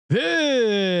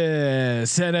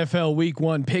This NFL Week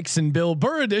 1 Picks and Bill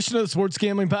Burr edition of the Sports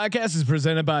Gambling Podcast is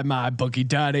presented by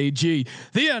MyBookie.ag.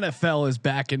 The NFL is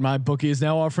back, and MyBookie is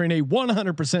now offering a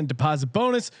 100% deposit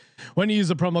bonus when you use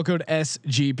the promo code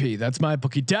SGP. That's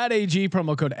MyBookie.ag,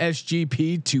 promo code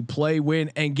SGP to play,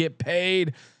 win, and get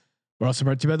paid. We're also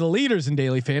brought to you by the leaders in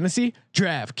daily fantasy,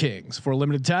 DraftKings. For a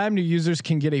limited time, new users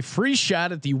can get a free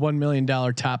shot at the $1 million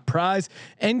top prize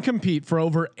and compete for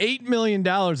over $8 million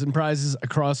in prizes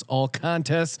across all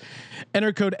contests.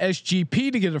 Enter code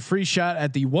SGP to get a free shot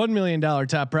at the $1 million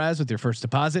top prize with your first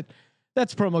deposit.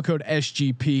 That's promo code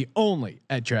SGP only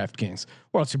at DraftKings.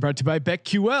 We're also brought to you by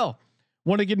BetQL.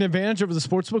 Want to get an advantage over the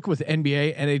sportsbook with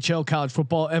NBA, NHL, college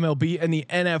football, MLB, and the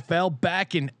NFL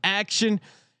back in action?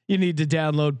 You need to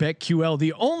download BetQL,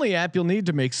 the only app you'll need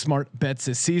to make smart bets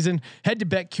this season. Head to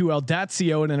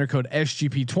betql.co and enter code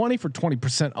SGP20 for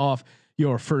 20% off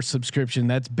your first subscription.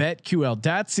 That's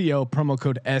betql.co, promo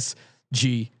code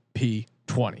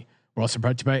SGP20. We're also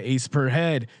brought to you by Ace Per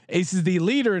Head. Ace is the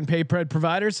leader in pay per head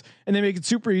providers, and they make it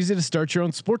super easy to start your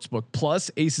own sportsbook. Plus,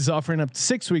 Ace is offering up to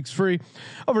 6 weeks free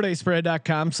over at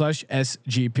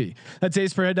aceperhead.com/SGP. That's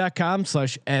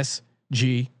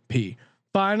aceperhead.com/SGP.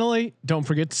 Finally, don't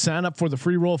forget to sign up for the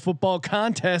free roll football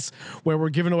contest, where we're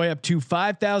giving away up to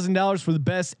 $5,000 for the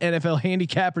best NFL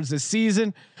handicappers this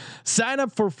season. Sign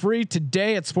up for free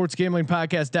today at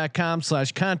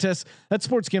sportsgamblingpodcast.com/contest. That's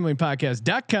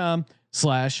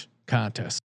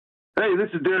sportsgamblingpodcast.com/contest. Hey, this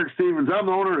is Derek Stevens. I'm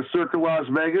the owner of Circa Las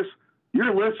Vegas.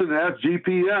 You're listening to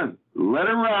SGPN. Let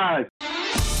it ride.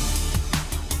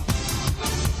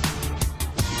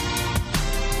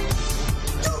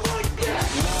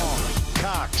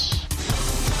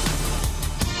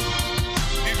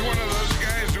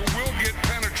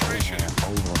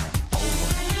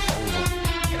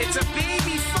 It's a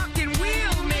baby fucking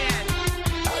wheel, man.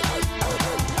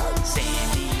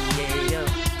 San Diego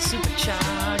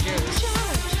Superchargers.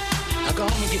 Now go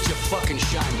home and get your fucking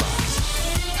shine box.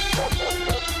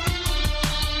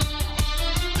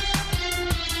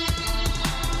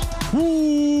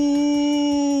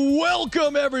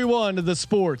 Welcome everyone to the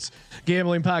Sports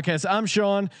Gambling Podcast. I'm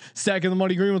Sean, stacking the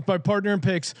money green with my partner in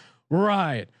picks,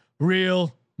 Ryan,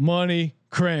 Real Money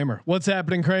Kramer. What's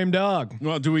happening, Kramer dog?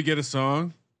 Well, do we get a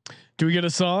song? Do we get a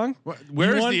song?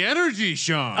 Where's the energy,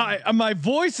 Sean? My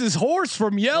voice is hoarse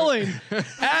from yelling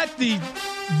at the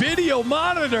video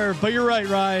monitor, but you're right,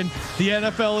 Ryan. The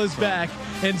NFL is back,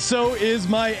 and so is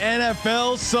my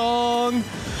NFL song.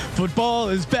 Football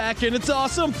is back, and it's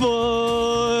awesome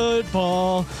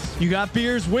football. You got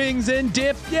beers, wings, and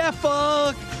dip. Yeah,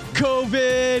 fuck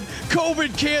COVID.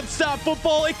 COVID can't stop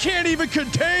football. It can't even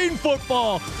contain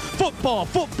football. Football,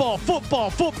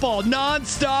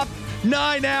 nonstop.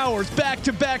 9 hours back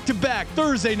to back to back.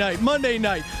 Thursday night, Monday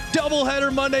night,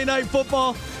 doubleheader Monday Night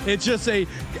Football. It's just a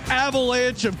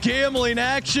avalanche of gambling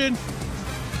action.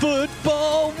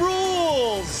 Football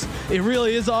rules. It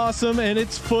really is awesome, and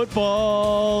it's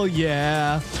football.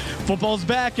 Yeah, football's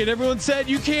back, and everyone said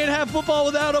you can't have football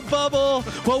without a bubble.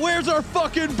 Well, where's our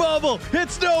fucking bubble?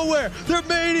 It's nowhere. They're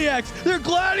maniacs. They're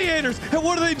gladiators. And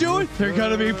what are they doing? They're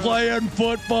gonna be playing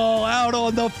football out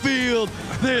on the field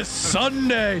this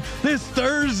Sunday, this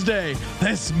Thursday,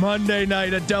 this Monday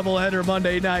night, a doubleheader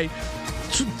Monday night.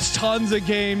 Tons of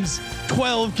games,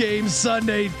 12 games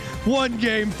Sunday, 1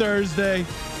 game Thursday.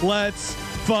 Let's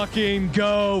fucking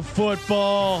go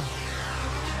football.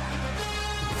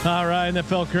 All right, that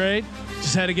felt great.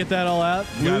 Just had to get that all out.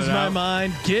 Lose my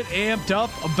mind. Get amped up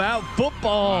about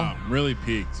football. Wow, really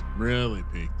peaked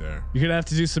there. You're gonna have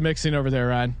to do some mixing over there,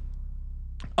 Ryan.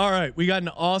 All right, we got an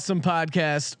awesome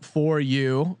podcast for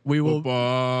you. We will,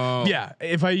 football. Yeah.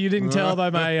 If you didn't tell by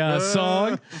my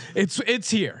song, it's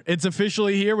here. It's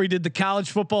officially here. We did the college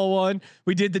football one.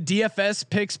 We did the DFS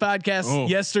picks podcast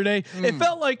yesterday. It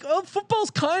felt like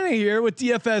football's kind of here with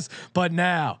DFS, but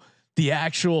now the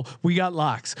actual, we got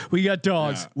locks, we got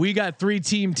dogs, we got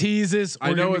 3-team teases.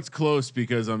 I know it's close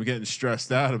because I'm getting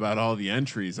stressed out about all the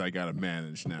entries I got to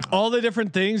manage now. All the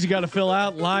different things you got to fill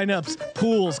out: lineups,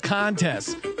 pools,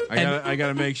 contests. I got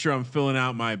to make sure I'm filling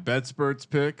out my BetSperts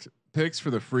picks for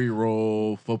the free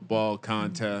roll football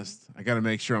contest. I got to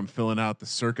make sure I'm filling out the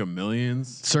Circa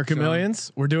Millions.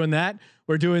 Millions. We're doing that.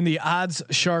 We're doing the Odds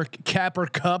Shark Capper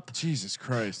Cup. Jesus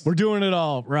Christ. We're doing it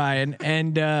all, Ryan.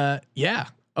 And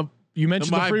you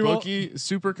mentioned the free MyBookie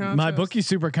Super Contest. MyBookie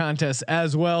Super Contest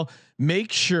as well.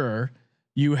 Make sure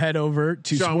you head over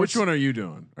to Sean. Which one are you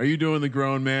doing? Are you doing the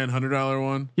grown man $100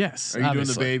 one? Yes. Are you doing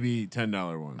the baby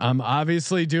 $10 one? I'm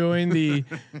obviously doing the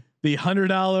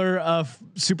 $100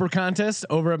 super contest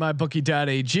over at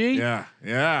mybookie.ag. Yeah.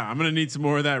 I'm gonna need some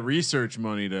more of that research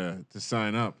money to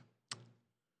sign up.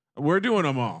 We're doing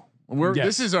them all.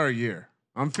 This is our year.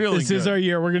 I'm feeling this is our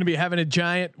year. We're going to be having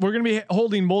we're going to be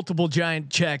holding multiple giant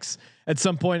checks at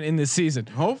some point in this season.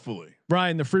 Hopefully.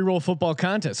 Ryan, the free roll football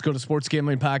contest, go to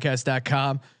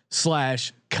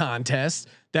sportsgamblingpodcast.com/contest.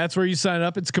 That's where you sign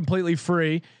up. It's completely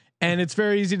free and it's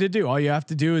very easy to do. All you have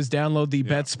to do is download the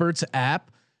BetSperts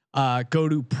app, go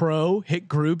to pro, hit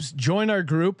groups, join our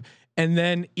group. And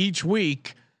then each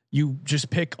week you just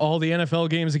pick all the NFL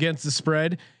games against the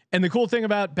spread. And the cool thing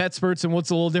about BetSperts and what's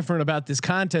a little different about this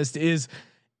contest is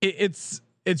it's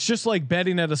just like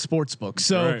betting at a sports book.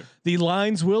 So the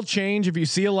lines will change. If you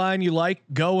see a line you like,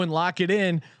 go and lock it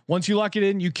in. Once you lock it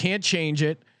in, you can't change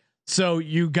it. So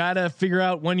you got to figure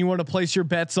out when you want to place your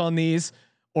bets on these,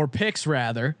 or picks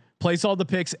rather. Place all the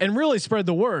picks and really spread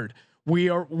the word.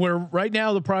 We're right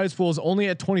now, the prize pool is only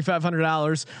at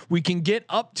 $2,500. We can get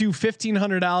up to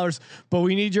 $1,500, but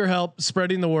we need your help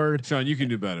spreading the word. Sean, you can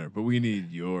do better, but we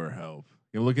need your help.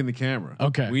 You look in the camera.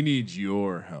 Okay. We need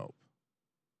your help.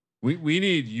 We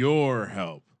need your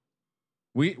help.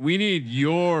 We need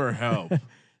your help.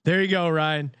 There you go,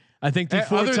 Ryan. I think the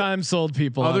 4 times sold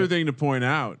people. Other thing to point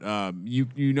out,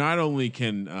 you not only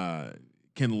can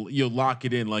you'll lock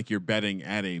it in like you're betting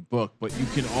at a book, but you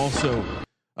can also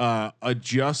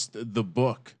adjust the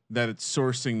book that it's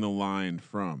sourcing the line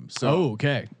from. So,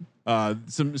 okay. A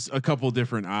couple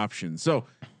different options. So,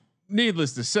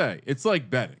 needless to say, it's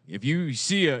like betting. If you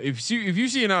see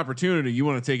an opportunity you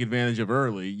want to take advantage of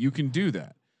early, you can do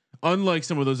that. Unlike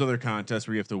some of those other contests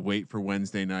where you have to wait for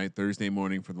Wednesday night, Thursday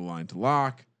morning for the line to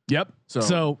lock. Yep.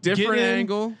 So different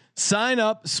angle. Sign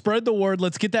up, spread the word.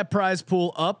 Let's get that prize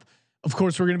pool up. Of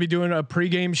course, we're going to be doing a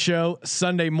pregame show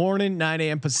Sunday morning, 9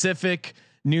 a.m. Pacific,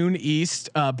 noon East,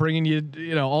 bringing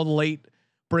you all the late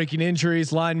breaking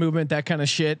injuries, line movement, that kind of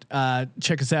shit.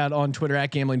 Check us out on Twitter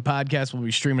at Gambling Podcast. We'll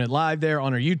be streaming it live there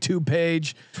on our YouTube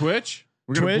page. Twitch.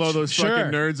 We're going to blow those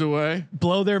fucking nerds away.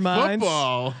 Blow their minds.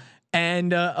 Football.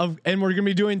 And we're going to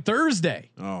be doing Thursday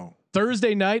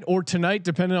night or tonight,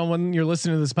 depending on when you're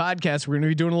listening to this podcast. We're going to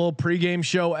be doing a little pregame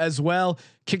show as well,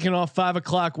 kicking off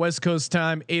 5:00 West Coast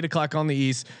time, 8:00 on the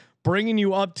East, bringing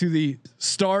you up to the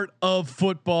start of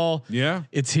football. Yeah,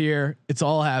 it's here. It's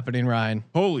all happening, Ryan.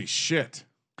 Holy shit.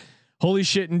 Holy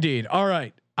shit indeed. All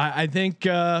right. I think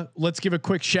let's give a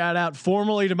quick shout out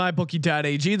formally to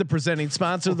MyBookie.ag, the presenting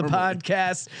sponsor of the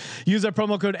podcast. Use our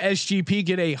promo code SGP,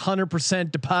 get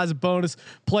 100% deposit bonus,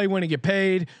 play, win, and get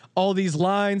paid. All these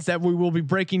lines that we will be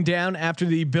breaking down after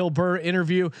the Bill Burr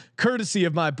interview, courtesy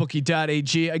of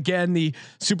MyBookie.ag. Again, the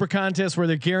super contest where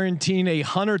they're guaranteeing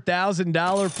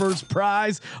 $100,000 first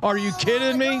prize. Are you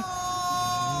kidding me?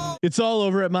 It's all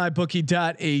over at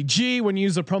mybookie.ag when you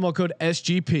use the promo code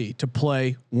SGP to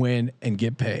play, win, and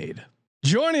get paid.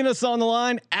 Joining us on the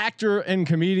line, actor and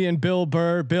comedian Bill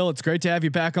Burr. Bill, it's great to have you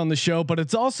back on the show, but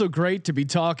it's also great to be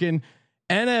talking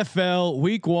NFL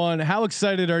Week 1. How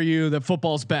excited are you that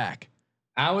football's back?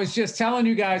 I was just telling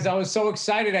you guys, I was so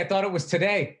excited. I thought it was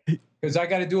today because I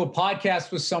got to do a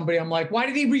podcast with somebody. I'm like, why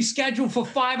did he reschedule for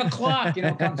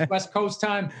 5:00? Comes West Coast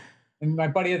time. And my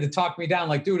buddy had to talk me down,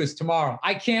 like, dude, it's tomorrow.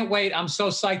 I can't wait. I'm so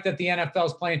psyched that the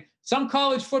NFL's playing some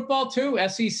college football too.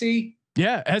 SEC.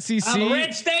 Yeah, SEC.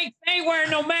 Red State, they ain't wearing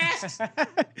no masks.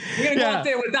 We're gonna go out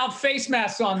there without face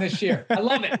masks on this year. I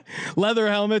love it. Leather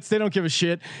helmets. They don't give a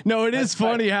shit. No, That's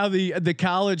funny how the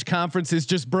college conferences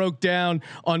just broke down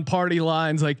on party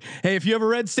lines. Like, hey, if you have a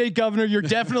red state governor, you're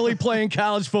definitely playing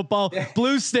college football. Yeah.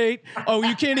 Blue state. Oh,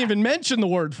 you can't even mention the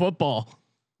word football.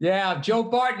 Yeah, Joe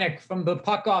Bartnick from the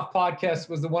Puck Off podcast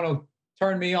was the one who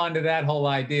turned me on to that whole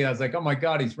idea. I was like, oh my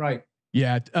God, he's right.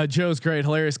 Yeah, Joe's great,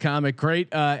 hilarious comic,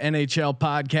 great NHL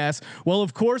podcast. Well,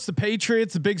 of course, the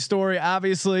Patriots, the big story,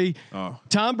 obviously.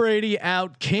 Tom Brady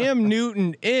out, Cam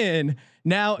Newton in.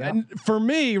 Now, for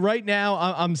me right now,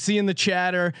 I'm seeing the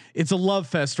chatter. It's a love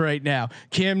fest right now.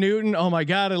 Cam Newton, oh my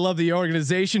God, I love the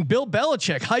organization. Bill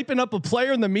Belichick hyping up a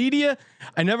player in the media.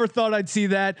 I never thought I'd see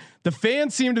that. The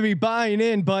fans seem to be buying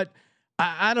in, but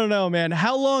I don't know, man.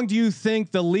 How long do you think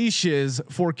the leash is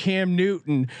for Cam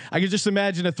Newton? I could just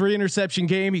imagine a 3 interception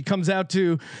game. He comes out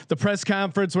to the press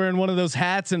conference wearing one of those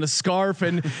hats and a scarf,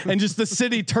 and just the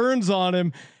city turns on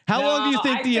him. How long do you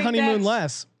think the honeymoon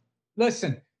lasts?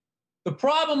 Listen. The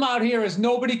problem out here is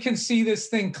nobody can see this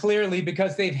thing clearly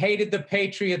because they've hated the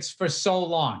Patriots for so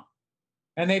long.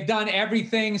 And they've done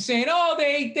everything saying, oh,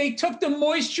 they took the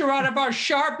moisture out of our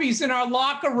Sharpies in our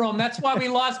locker room. That's why we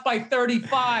lost by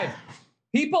 35.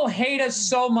 People hate us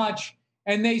so much,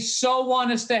 and they so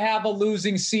want us to have a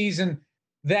losing season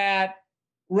that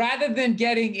rather than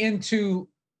getting into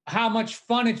how much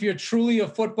fun, if you're truly a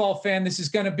football fan, this is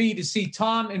going to be to see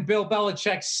Tom and Bill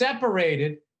Belichick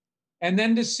separated And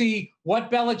then to see what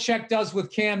Belichick does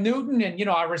with Cam Newton. And,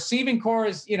 our receiving core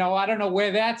is, I don't know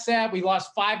where that's at. We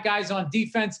lost 5 guys on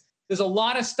defense. There's a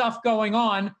lot of stuff going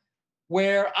on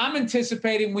where I'm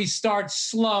anticipating we start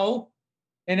slow.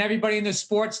 And everybody in the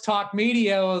sports talk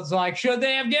media was like, should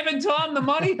they have given Tom the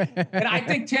money? And I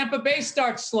think Tampa Bay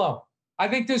starts slow. I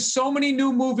think there's so many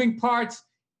new moving parts.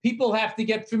 People have to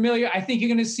get familiar. I think you're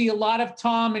going to see a lot of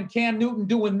Tom and Cam Newton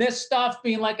doing this stuff,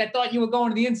 being like, I thought you were going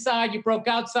to the inside, you broke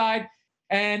outside.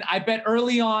 And I bet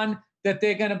early on that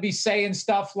they're going to be saying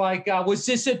stuff like, was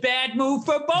this a bad move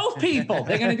for both people?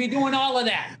 They're going to be doing all of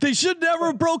that. They should never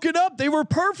have broken up. They were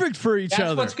perfect for each other.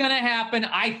 That's what's going to happen.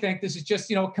 I think this is just,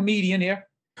 a comedian here.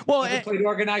 Well, I played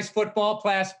organized football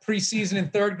class preseason in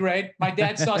 3rd grade. My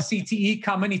dad saw CTE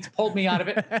coming. He pulled me out of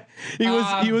it. He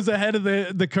was ahead of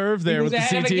the curve there with the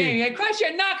CTE. Of the game. He goes,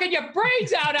 you're knocking your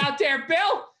brains out there,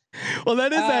 Bill. Well,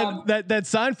 that is that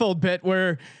Seinfeld bit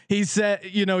where he said,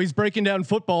 he's breaking down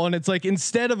football, and it's like,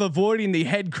 instead of avoiding the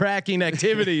head cracking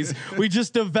activities, we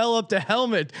just developed a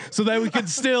helmet so that we could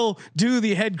still do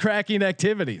the head cracking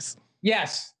activities.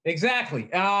 Yes, exactly.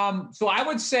 So I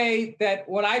would say that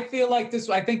what I feel like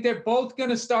I think they're both going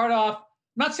to start off. I'm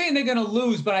not saying they're going to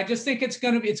lose, but I just think it's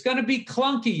going to be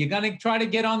clunky. You're going to try to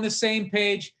get on the same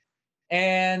page,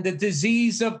 and the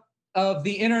disease of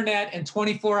the internet and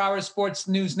 24-hour sports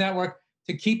news network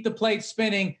to keep the plate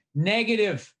spinning.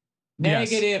 Negative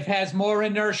has more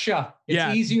inertia.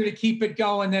 It's easier to keep it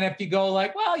going than if you go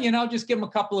like, just give them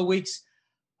a couple of weeks.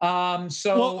 I'm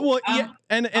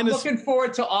looking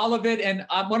forward to all of it. And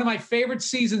one of my favorite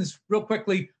seasons, real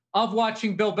quickly, of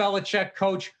watching Bill Belichick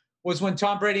coach was when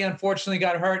Tom Brady unfortunately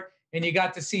got hurt, and you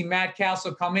got to see Matt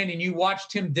Castle come in, and you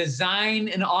watched him design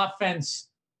an offense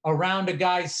around a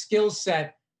guy's skill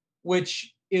set,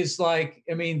 which is like,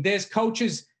 there's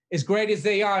coaches, as great as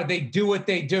they are, they do what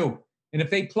they do. And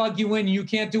if they plug you in, you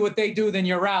can't do what they do, then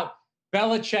you're out.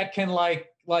 Belichick can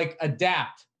like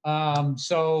adapt.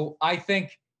 So I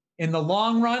think in the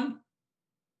long run,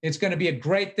 it's going to be a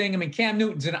great thing. Cam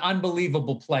Newton's an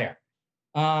unbelievable player.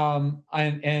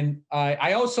 And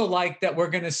I also like that we're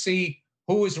going to see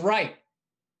who is right.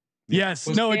 Yes.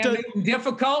 Was Cam Newton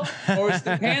difficult, or is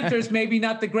the Panthers maybe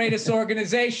not the greatest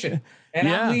organization? And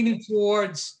I'm leaning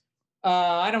towards,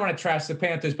 I don't want to trash the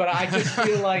Panthers, but I just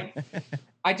feel like,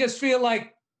 there's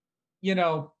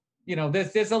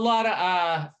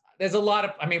a lot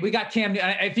of, we got Cam.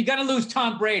 If you got to lose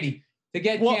Tom Brady to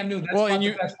get Cam Newton, that's not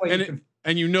the best way you can.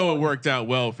 And it worked out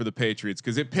well for the Patriots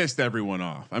because it pissed everyone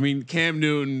off. Cam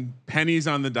Newton, pennies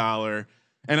on the dollar.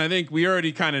 And I think we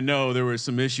already kind of know there were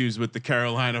some issues with the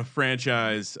Carolina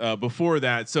franchise before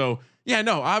that. So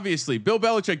obviously Bill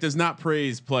Belichick does not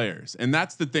praise players. And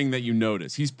that's the thing that you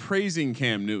notice. He's praising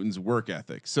Cam Newton's work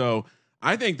ethic. So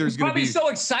I think there's going to be so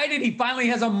excited. He finally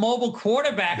has a mobile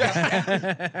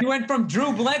quarterback. He went from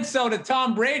Drew Bledsoe to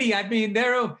Tom Brady.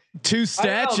 They're two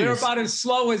statues. They're about as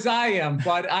slow as I am,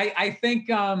 but I think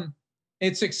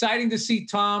it's exciting to see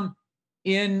Tom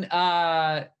in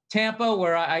Tampa,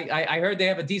 where I heard they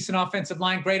have a decent offensive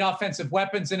line, great offensive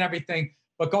weapons and everything,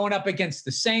 but going up against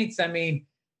the Saints,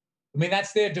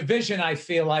 that's their division, I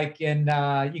feel like. And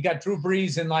you got Drew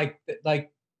Brees and like,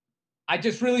 I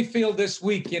just really feel this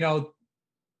week,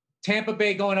 Tampa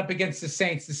Bay going up against the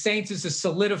Saints. The Saints is a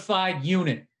solidified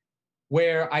unit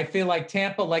where I feel like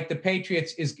Tampa, like the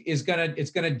Patriots, it's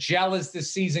gonna gel as the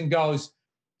season goes.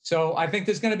 So I think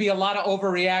there's going to be a lot of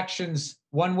overreactions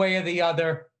one way or the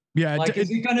other. Yeah. Is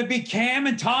it going to be Cam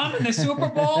and Tom in the Super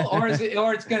Bowl, or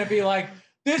it's going to be like,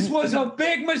 this was a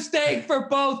big mistake for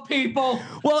both people?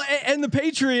 Well, and the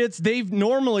Patriots, they've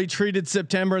normally treated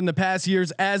September in the past years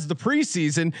as the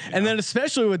preseason. And then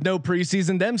especially with no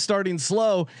preseason, them starting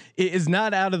slow is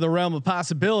not out of the realm of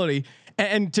possibility.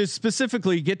 And to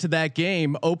specifically get to that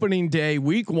game, opening day,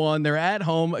 week 1, they're at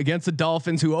home against the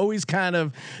Dolphins, who always kind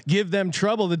of give them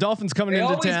trouble. The Dolphins coming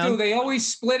into town. They always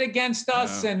split against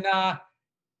us. And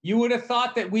you would have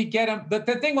thought that we'd get them. But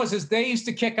the thing is they used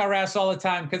to kick our ass all the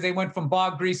time because they went from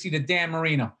Bob Greasy to Dan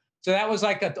Marino. So that was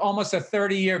like almost a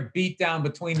 30-year beatdown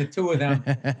between the two of them.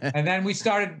 And then we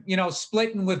started,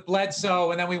 splitting with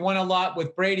Bledsoe, and then we won a lot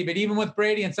with Brady. But even with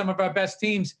Brady and some of our best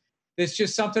teams, there's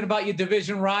just something about your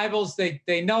division rivals.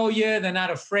 They know you. They're not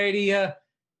afraid of you.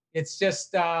 It's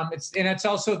just it's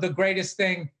also the greatest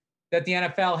thing that the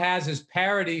NFL has is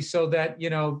parity, so that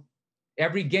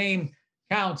every game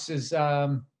counts. It's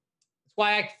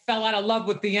why I fell out of love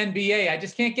with the NBA. I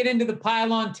just can't get into the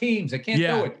pile-on teams. I can't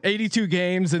do it. 82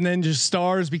 games and then just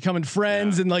stars becoming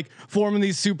friends and like forming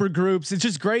these super groups. It's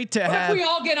just great to have. What if we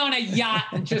all get on a yacht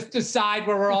and just decide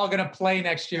where we're all going to play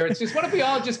next year? It's just, what if we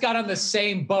all just got on the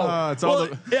same boat? It's all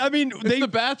I mean, it's The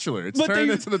Bachelor. It's turned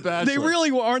into The Bachelor. They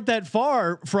really aren't that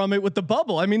far from it with the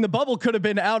bubble. I mean, the bubble could have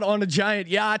been out on a giant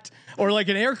yacht or like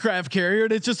an aircraft carrier.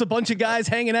 And it's just a bunch of guys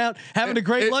hanging out, having a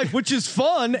great life, which is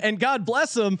fun, and God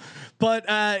bless them. But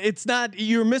it's not.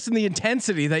 You're missing the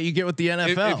intensity that you get with the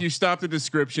NFL. If you stop the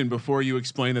description before you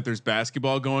explain that there's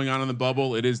basketball going on in the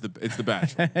bubble, it's the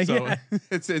Bachelor. So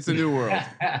it's a new world.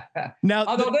 Now,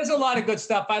 although there's a lot of good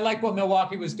stuff. I like what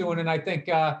Milwaukee was doing, and I think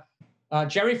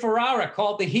Jerry Ferrara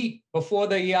called the Heat before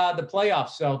the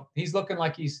playoffs, so he's looking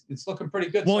like it's looking pretty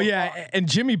good. Well, so far. And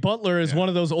Jimmy Butler is one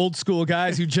of those old school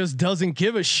guys who just doesn't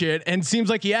give a shit and seems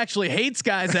like he actually hates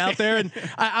guys out there. And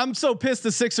I'm so pissed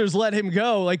the Sixers let him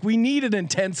go. Like, we need an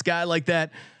intense guy like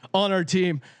that on our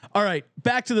team. All right,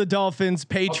 back to the Dolphins,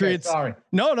 Patriots. Okay, sorry.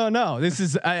 No. This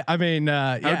is, I mean,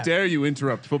 How dare you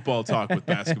interrupt football talk with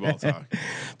basketball talk?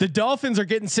 The Dolphins are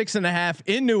getting 6.5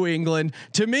 in New England.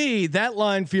 To me, that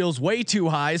line feels way too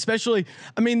high, especially,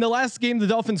 I mean, the last game the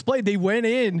Dolphins played, they went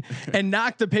in and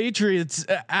knocked the Patriots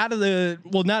out of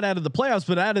not out of the playoffs,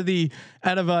 but out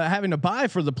of having to bye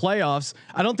for the playoffs.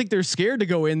 I don't think they're scared to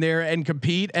go in there and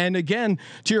compete. And again,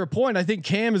 to your point, I think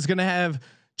Cam is going to have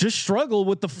just struggle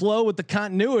with the flow, with the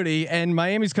continuity, and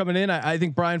Miami's coming in. I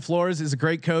think Brian Flores is a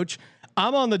great coach.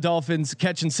 I'm on the Dolphins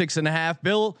catching 6.5.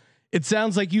 Bill, it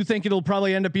sounds like you think it'll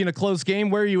probably end up being a close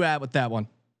game. Where are you at with that one?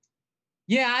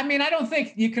 Yeah, I mean, I don't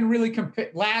think you can really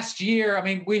compare. Last year, I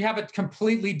mean, we have a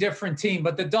completely different team,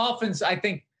 but the Dolphins, I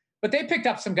think, but they picked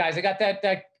up some guys. They got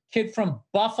that kid from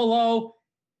Buffalo,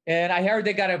 and I heard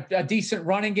they got a decent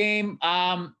running game.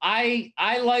 I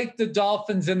like the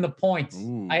Dolphins in the points.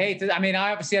 Ooh. I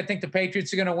think the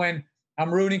Patriots are going to win.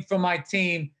 I'm rooting for my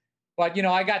team, but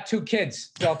I got 2 kids.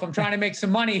 So if I'm trying to make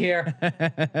some money here,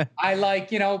 I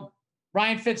like,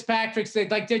 Ryan Fitzpatrick's,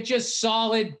 they're just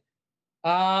solid.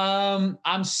 I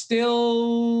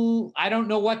don't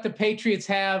know what the Patriots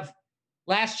have.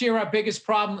 Last year, our biggest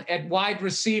problem at wide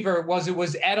receiver was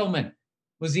Edelman.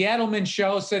 Was the Edelman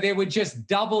show, so they would just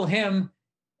double him,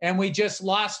 and we just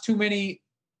lost too many.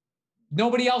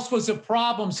 Nobody else was a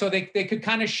problem, so they could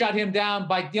kind of shut him down.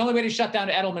 The only way to shut down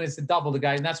Edelman is to double the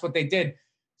guy, and that's what they did.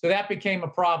 So that became a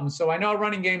problem. So I know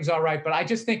running game's all right, but I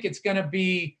just think it's going to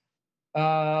be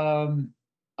a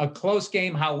close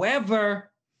game.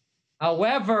 However,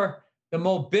 the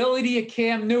mobility of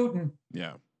Cam Newton,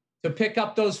 to pick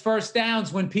up those first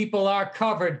downs when people are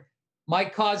covered,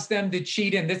 might cause them to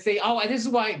cheat in. This is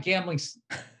why gambling.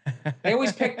 They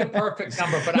always pick the perfect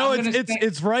number, but no,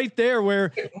 it's right there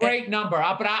where great number.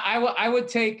 But I would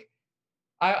take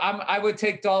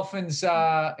Dolphins,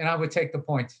 and I would take the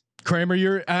points. Kramer,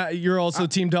 you're also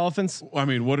team Dolphins. I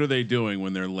mean, what are they doing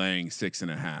when they're laying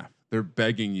 6.5? They're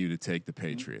begging you to take the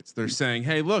Patriots. They're saying,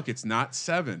 "Hey, look, it's not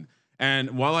 7."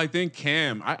 And while I think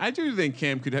Cam, I do think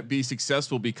Cam could be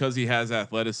successful because he has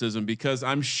athleticism, because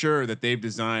I'm sure that they've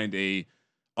designed a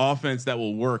offense that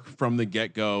will work from the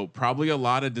get-go, probably a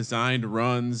lot of designed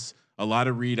runs, a lot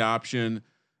of read option.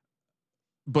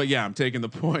 But yeah, I'm taking the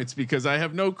points because I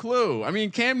have no clue. I mean,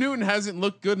 Cam Newton hasn't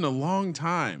looked good in a long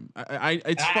time. I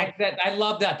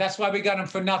love that. That's why we got him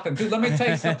for nothing, dude. Let me tell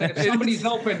you something. If somebody's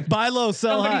open, buy low,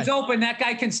 sell high. Somebody's open. That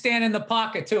guy can stand in the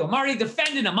pocket too. I'm already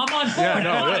defending him. I'm on board. Yeah,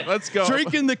 no, let's go.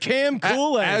 Drinking the Cam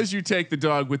Kool-Aid. As you take the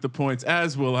dog with the points,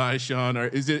 as will I, Sean.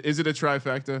 Is it a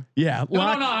trifecta? Yeah. No.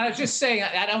 I was just saying.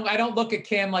 I don't look at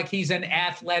Cam like he's an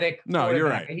athletic. No, you're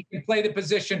right. He can play the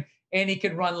position, and he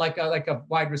can run like a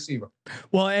wide receiver.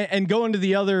 Well, and going to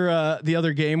the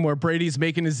other game where Brady's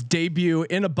making his debut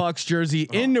in a Bucs jersey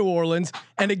in New Orleans,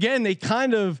 and again they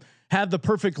kind of have the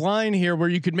perfect line here where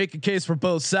you could make a case for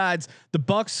both sides. The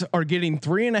Bucs are getting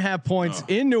 3.5 points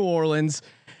in New Orleans.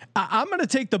 I'm going to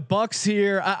take the Bucs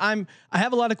here. I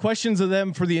have a lot of questions of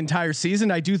them for the entire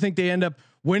season. I do think they end up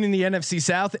winning the NFC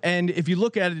South. And if you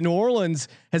look at it, New Orleans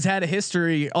has had a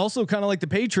history, also kind of like the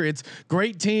Patriots,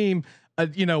 great team.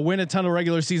 Win a ton of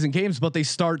regular season games, but they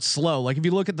start slow. Like if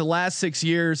you look at the last 6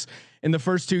 years, in the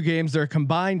first 2 games, they're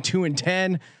combined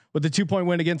 2-10 with the 2-point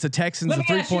win against the Texans, the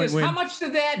 3-point win.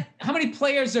 How many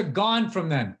players are gone from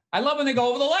then? I love when they go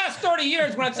over the last 30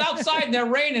 years when it's outside and they're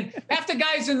raining. Half the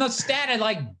guys in the stat are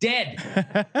like dead.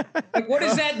 Like, what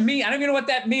does that mean? I don't even know what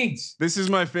that means. This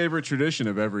is my favorite tradition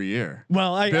of every year.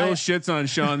 Well, Bill shits on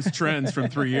Sean's trends from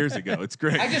 3 years ago. It's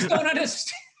great. I just don't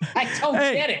understand. I don't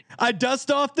get it. I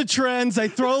dust off the trends. I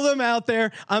throw them out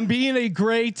there. I'm being a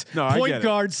great point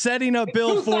guard, setting up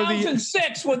Bill for the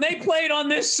 2006 when they played on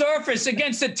this surface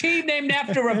against a team named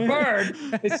after a bird.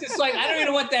 It's just like, I don't even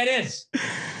know what that is.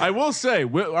 I will say,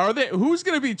 who's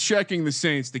going to be checking the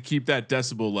Saints to keep that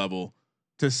decibel level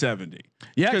to 70?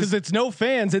 Yeah, because it's no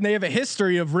fans and they have a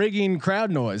history of rigging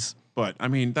crowd noise. But I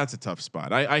mean, that's a tough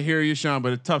spot. I hear you, Sean,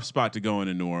 but a tough spot to go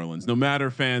in New Orleans, no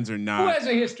matter fans or not. Who has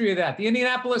a history of that? The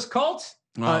Indianapolis Colts?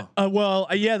 Yeah,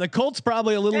 the Colts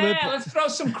probably a little bit. Yeah, let's throw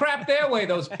some crap their way.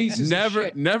 Those pieces.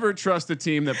 Never trust a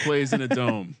team that plays in a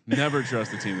dome. Never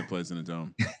trust a team that plays in a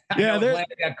dome. Yeah, they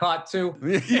got caught too.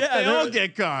 Yeah, they all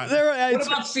get caught. What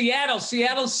about Seattle?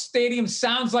 Seattle's stadium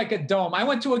sounds like a dome. I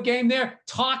went to a game there.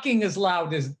 Talking as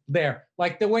loud as there.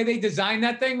 Like the way they designed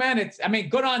that thing, man.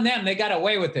 Good on them. They got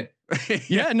away with it.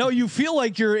 Yeah, no, you feel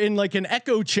like you're in like an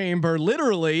echo chamber,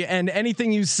 literally, and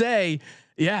anything you say,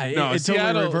 it's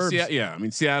Seattle, totally reverbs. I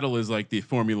mean, Seattle is like the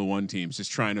Formula One teams,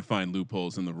 just trying to find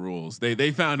loopholes in the rules.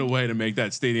 They found a way to make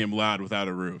that stadium loud without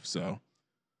a roof. So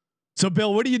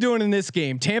Bill, what are you doing in this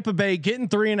game? Tampa Bay getting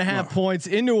 3.5 points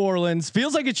in New Orleans.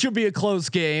 Feels like it should be a close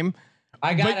game.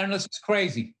 And this is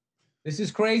crazy. This is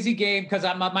crazy game because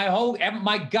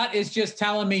my gut is just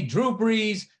telling me Drew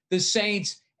Brees, the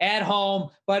Saints at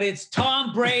home, but it's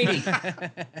Tom Brady.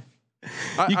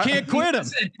 You can't quit him.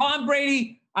 Listen, Tom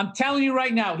Brady, I'm telling you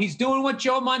right now, he's doing what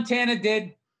Joe Montana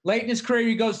did. Late in his career,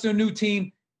 he goes to a new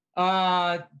team.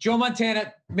 Joe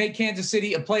Montana made Kansas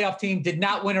City a playoff team, did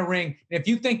not win a ring. And if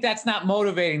you think that's not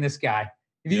motivating this guy,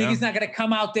 if you think he's not going to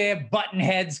come out there button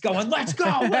heads going, let's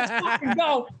go, let's fucking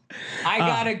go. I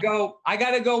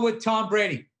gotta go with Tom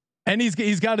Brady. And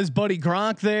he's got his buddy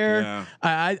Gronk there. Yeah.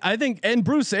 I think, and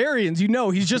Bruce Arians,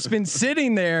 he's just been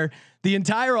sitting there the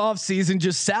entire offseason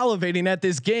just salivating at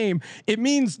this game. It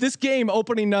means this game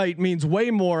opening night means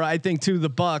way more, I think, to the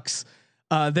Bucks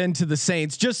than to the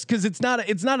Saints, just because it's not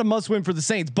a must win for the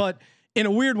Saints, but in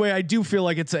a weird way, I do feel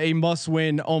like it's a must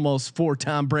win almost for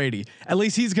Tom Brady. At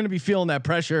least he's going to be feeling that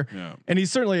pressure. Yeah. And he's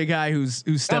certainly a guy who's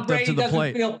stepped up to the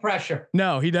plate. Feel pressure.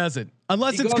 No, he doesn't.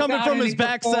 Unless it's coming from his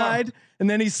backside and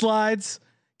then he slides,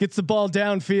 gets the ball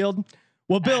downfield.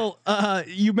 Well, Bill,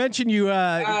 you mentioned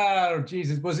oh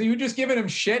Jesus! Was you just giving him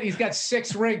shit? He's got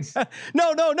 6 rings.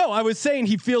 No. I was saying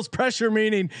he feels pressure,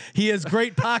 meaning he has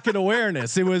great pocket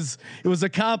awareness. It was a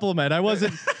compliment. I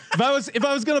wasn't. If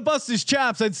I was gonna bust his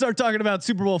chops, I'd start talking about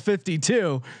Super Bowl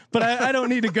 52. But I don't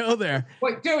need to go there.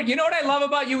 Wait, dude, you know what I love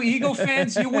about you Eagle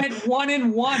fans? You went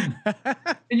 1-1,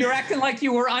 and you're acting like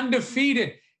you were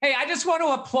undefeated. Hey, I just want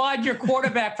to applaud your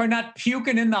quarterback for not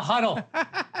puking in the huddle.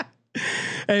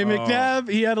 Hey, McNabb,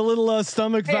 he had a little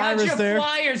stomach virus how'd your there.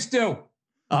 Flyers do?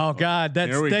 Oh God, that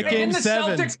game 7. Didn't the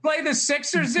Celtics play the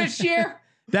Sixers this year?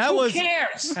 Who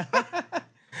cares?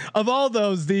 Of all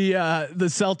those, the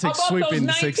Celtics sweeping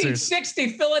the Sixers. 1960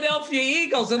 Philadelphia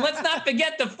Eagles, and let's not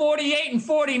forget the 48 and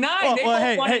 49. They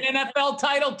both won an NFL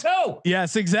title too.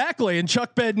 Yes, exactly. And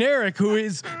Chuck Bednarik,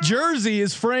 whose jersey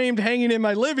is framed, hanging in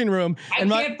my living room. I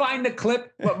can't find the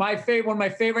clip, but one of my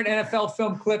favorite NFL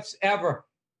film clips ever.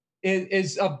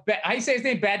 I say his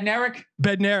name Bednarik?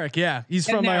 Bednarik, yeah. He's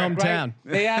from my hometown.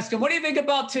 Right? They asked him, what do you think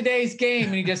about today's game?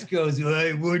 And he just goes,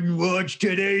 I wouldn't watch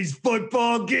today's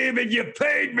football game and you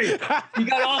paid me. He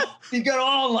got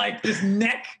all like this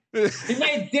neck. He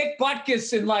made Dick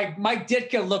Butkus and like Mike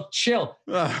Ditka look chill.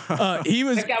 He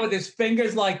was that guy with his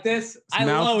fingers like this.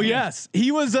 Yes,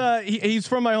 he was. He's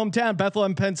from my hometown,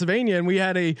 Bethlehem, Pennsylvania, and we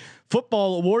had a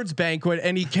football awards banquet,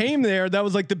 and he came there. That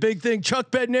was like the big thing. Chuck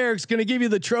Bednarik's going to give you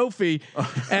the trophy,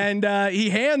 and he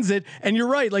hands it. And you're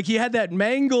right, like he had that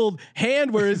mangled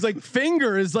hand where his like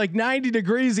finger is like 90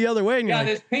 degrees the other way. And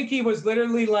his pinky was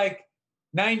literally like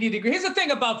 90 degrees. Here's the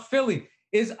thing about Philly.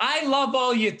 Is I love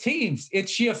all your teams.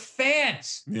 It's your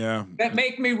fans that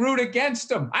make me root against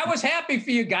them. I was happy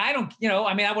for you guys. I would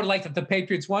have liked if the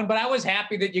Patriots won, but I was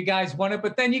happy that you guys won it.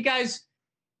 But then you guys,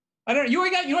 I don't know.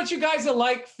 You know what you guys are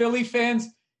like, Philly fans?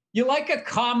 You like a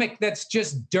comic that's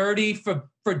just dirty for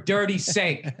dirty's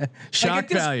sake. Shock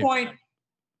value. Point,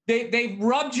 they've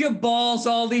rubbed your balls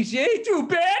all these years. They threw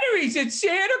batteries at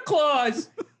Santa Claus,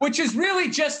 which is really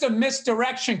just a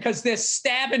misdirection because they're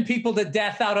stabbing people to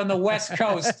death out on the West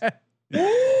Coast.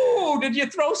 Ooh, did you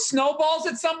throw snowballs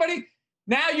at somebody?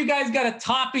 Now you guys got to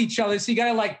top each other. So you got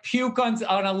to like puke on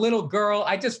a little girl.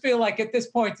 I just feel like at this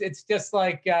point, it's just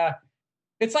like,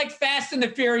 it's like Fast and the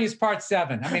Furious Part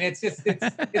 7. I mean,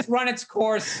 it's run its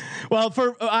course. Well,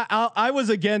 I was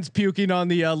against puking on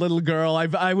the little girl.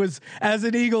 I was, as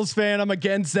an Eagles fan, I'm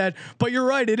against that. But you're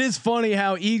right. It is funny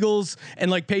how Eagles and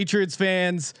like Patriots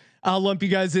fans I'll lump you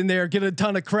guys in there, get a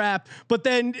ton of crap. But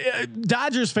then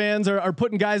Dodgers fans are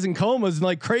putting guys in comas and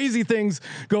like crazy things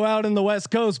go out in the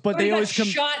West Coast, but they always come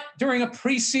shot during a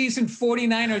preseason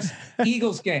 49ers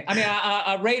Eagles game. I mean,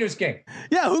 a Raiders game.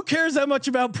 Yeah. Who cares that much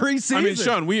about preseason? I mean,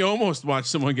 Sean, we almost watched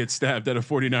someone get stabbed at a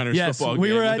 49ers football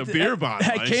game with a beer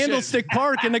bottle at Candlestick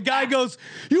Park, and the guy goes,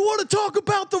 "You want to talk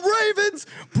about the Ravens?"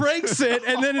 Breaks it,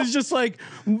 and then it's just like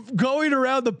going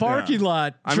around the parking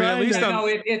lot. I mean, at least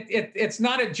it's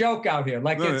not a joke out here.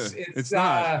 Like it's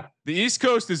not. The East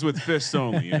Coast is with fists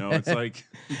only. You know, it's like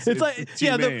it's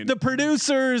the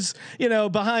producers, you know,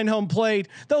 behind home plate.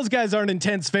 Those guys aren't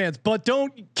intense fans, but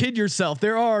don't kid yourself.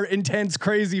 There are intense,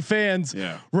 crazy fans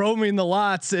roaming the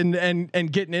lots and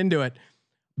getting into it.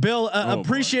 Bill,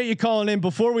 appreciate you calling in.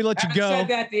 Before we let you go, said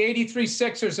that the '83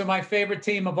 Sixers are my favorite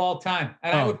team of all time,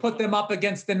 and I would put them up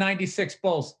against the '96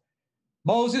 Bulls.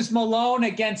 Moses Malone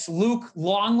against Luke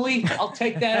Longley. I'll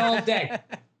take that all day.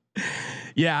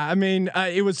 Yeah, I mean,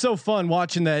 it was so fun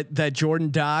watching that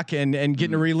Jordan doc and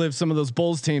getting to relive some of those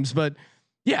Bulls teams. But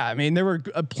yeah, I mean, there were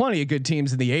plenty of good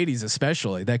teams in the '80s,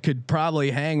 especially that could probably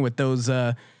hang with those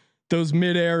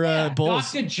mid-era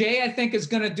Bulls. Dr. J, I think, is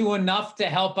going to do enough to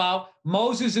help out.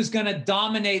 Moses is going to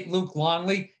dominate Luke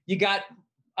Longley. You got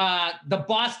the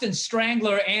Boston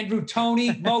Strangler, Andrew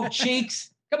Toney, Mo Cheeks.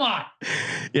 Come on.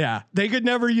 Yeah, they could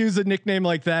never use a nickname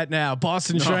like that now.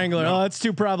 Boston Strangler. No. Oh, that's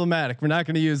too problematic. We're not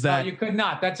going to use that. No, you could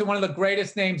not. That's one of the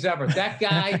greatest names ever. That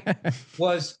guy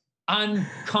was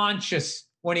unconscious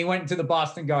when he went into the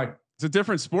Boston Garden. It's a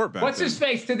different sport back What's then. his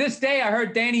face? To this day, I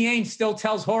heard Danny Ainge still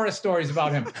tells horror stories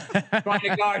about him trying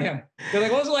to guard him. They're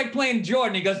like, what was it like playing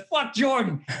Jordan? He goes, fuck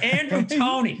Jordan. Andrew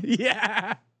Toney.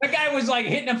 Yeah. That guy was like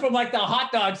hitting him from like the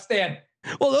hot dog stand.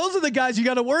 Well, those are the guys you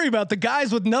got to worry about. The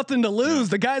guys with nothing to lose.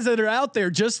 The guys that are out there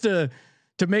just to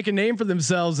make a name for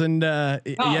themselves. And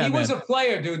he was a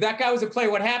player, dude. That guy was a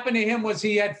player. What happened to him was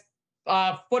he had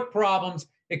foot problems.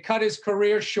 It cut his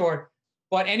career short.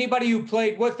 But anybody who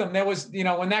played with him, there was, you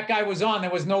know, when that guy was on,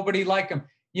 there was nobody like him.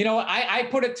 You know, I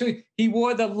put it to, he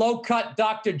wore the low cut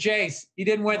Dr. J's. He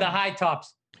didn't wear the high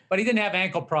tops, but he didn't have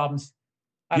ankle problems.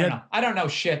 I don't know. I don't know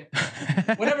shit.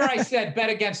 Whatever I said, bet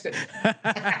against it.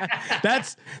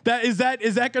 Is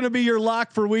that going to be your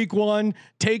lock for week one?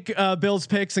 Take Bill's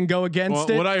picks and go against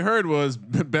it. What I heard was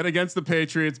bet against the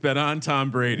Patriots, bet on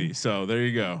Tom Brady. So there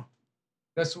you go.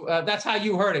 That's how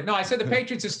you heard it. No, I said the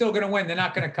Patriots are still going to win. They're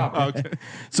not going to cover. Okay.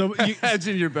 So you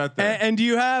imagine your bet there. And do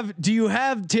you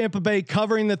have Tampa Bay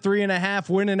covering the 3.5,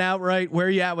 winning outright? Where are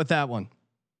you at with that one?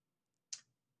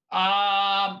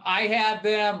 I have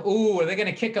them. Ooh, are they going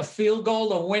to kick a field goal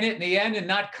to win it in the end and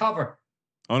not cover?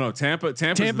 Oh no, Tampa's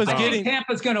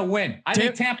going to win. I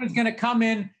think Tampa's going to come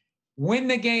in, win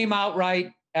the game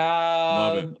outright.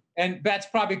 And that's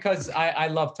probably because I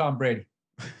love Tom Brady.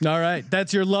 All right,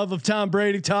 that's your love of Tom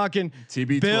Brady talking.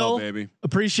 TB12, Bill, baby.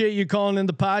 Appreciate you calling in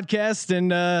the podcast,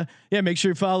 and make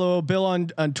sure you follow Bill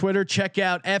on Twitter. Check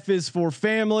out F is for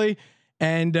Family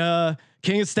and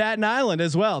King of Staten Island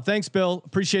as well. Thanks, Bill.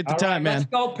 Appreciate the time, man. Let's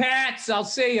go, Pats. I'll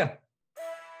see you.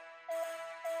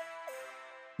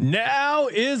 Now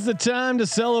is the time to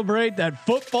celebrate that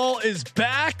football is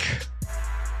back.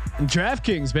 And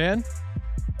DraftKings, man.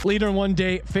 Leader in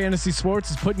one-day fantasy sports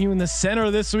is putting you in the center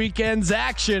of this weekend's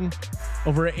action.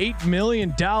 Over $8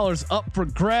 million up for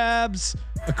grabs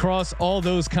across all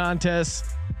those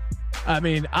contests. I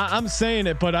mean, I'm saying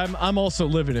it, but I'm also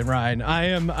living it, Ryan.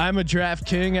 I'm a draft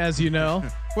king, as you know.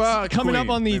 Well, coming up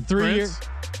on the 3-year,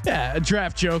 a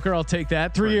draft joker. I'll take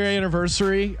that 3-year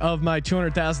anniversary of my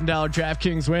 $200,000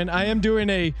 DraftKings win. I'm doing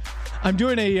an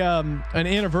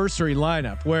anniversary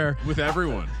lineup where with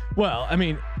everyone. Well, I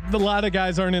mean, a lot of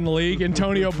guys aren't in the league.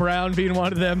 Antonio Brown being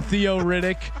one of them. Theo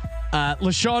Riddick,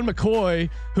 LaShawn McCoy,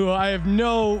 who I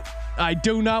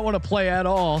do not want to play at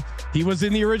all. He was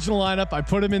in the original lineup. I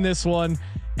put him in this one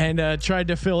and tried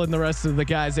to fill in the rest of the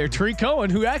guys there. Tariq Cohen,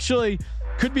 who actually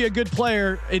could be a good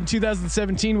player in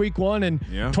 2017 week one and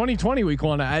 2020 week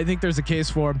one. I think there's a case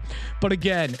for him. But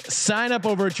again, sign up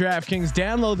over at DraftKings,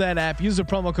 download that app, use the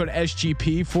promo code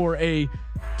SGP for a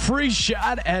free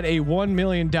shot at a $1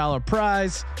 million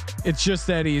prize. It's just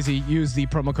that easy. Use the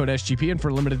promo code SGP, and for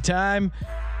a limited time,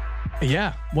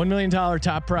 $1 million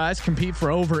top prize. Compete for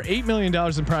over $8 million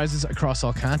in prizes across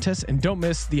all contests, and don't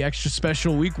miss the extra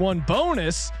special week one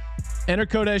bonus. Enter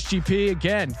code SGP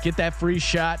again. Get that free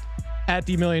shot at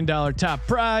the $1 million top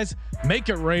prize. Make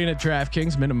it rain at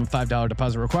DraftKings. Minimum $5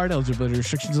 deposit required. Eligibility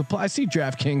restrictions apply. See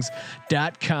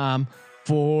DraftKings.com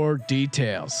for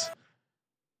details.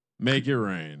 Make it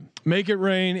rain. Make it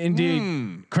rain,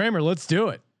 indeed. Kramer, let's do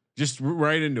it. Just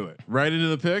right into it. Right into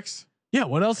the picks. Yeah.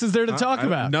 What else is there to talk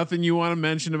about? Nothing you want to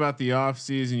mention about the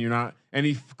offseason. You're not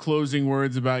any closing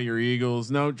words about your Eagles.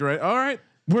 No, Dre. All right.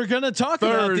 We're going to talk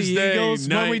about the Eagles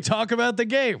when we talk about the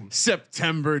game.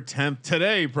 September 10th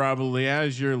today, probably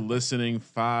as you're listening,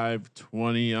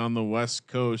 5:20 on the West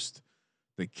Coast.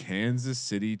 The Kansas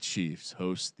City Chiefs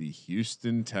host the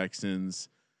Houston Texans.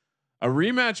 A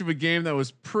rematch of a game that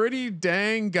was pretty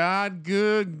dang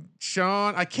good.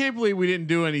 Sean, I can't believe we didn't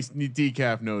do any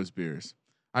decaf nose beers.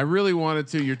 I really wanted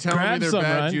to. You're telling me they're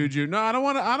bad Ryan. juju. No, I don't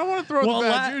want to. I don't want to throw the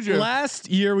bad juju. Last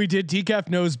year we did decaf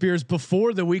nose beers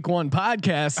before the week 1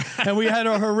 podcast, and we had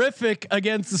a horrific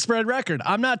against the spread record.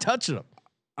 I'm not touching them.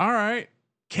 All right,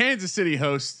 Kansas City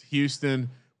hosts Houston.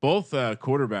 Both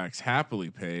quarterbacks happily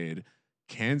paid.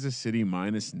 Kansas City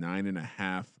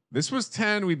 -9.5. This was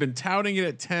 10. We've been touting it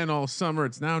at 10 all summer.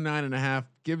 It's now 9.5.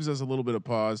 Gives us a little bit of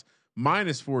pause.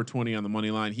 -420 on the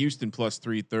money line. Houston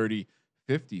 +330.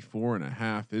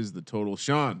 54.5 is the total.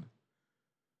 Sean,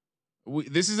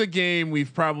 this is a game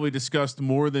we've probably discussed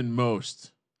more than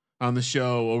most on the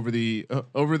show over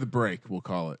the break. We'll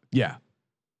call it. Yeah,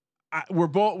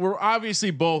 we're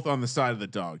obviously both on the side of the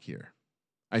dog here.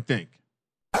 I think.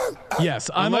 Yes,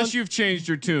 unless you've changed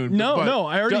your tune. No,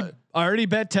 I already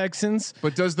bet Texans.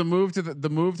 But does the move to the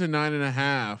move to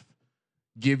 9.5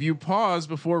 give you pause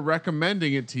before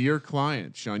recommending it to your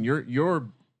client, Sean? Your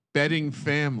betting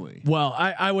family. Well,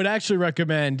 I would actually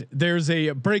recommend. There's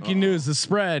a breaking news. The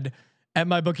spread at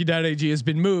mybookie.ag has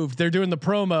been moved. They're doing the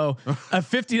promo, a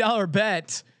 $50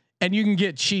 bet, and you can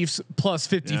get Chiefs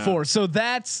 +54. Yeah. So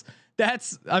that's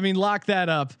I mean, lock that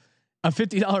up. A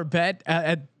 $50 bet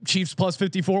at Chiefs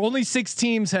 +54. Only 6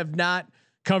 teams have not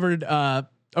covered or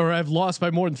have lost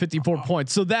by more than 54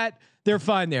 points. So that they're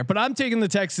fine there. But I'm taking the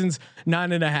Texans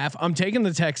 9.5. I'm taking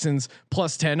the Texans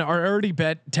 +10. I already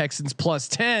bet Texans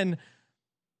 +10.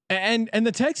 And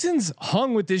the Texans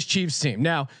hung with this Chiefs team.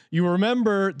 Now, you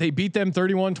remember they beat them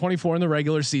 31-24 in the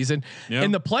regular season. Yep.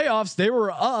 In the playoffs, they were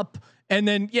up. And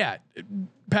then,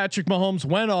 Patrick Mahomes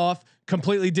went off,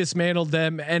 completely dismantled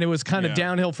them, and it was kind of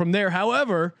downhill from there.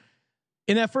 However,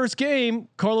 in that first game,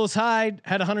 Carlos Hyde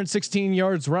had 116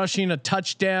 yards rushing, a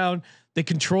touchdown. They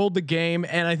controlled the game,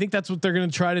 and I think that's what they're going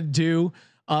to try to do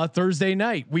Thursday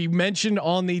night. We mentioned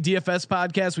on the DFS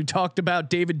podcast, we talked about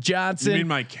David Johnson. You mean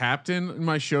my captain in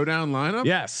my showdown lineup?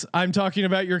 Yes, I'm talking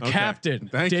about your captain,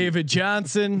 David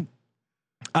Johnson.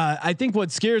 I think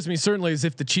what scares me certainly is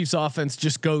if the Chiefs offense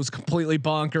just goes completely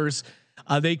bonkers.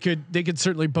 They could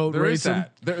certainly boat race them.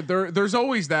 There's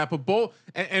always that, but both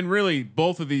and really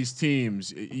both of these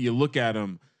teams, you look at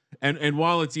them, and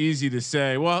while it's easy to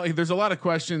say, well, there's a lot of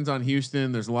questions on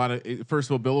Houston. There's a lot of, first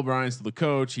of all, Bill O'Brien's still the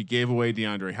coach. He gave away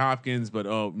DeAndre Hopkins,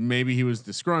 but maybe he was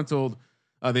disgruntled.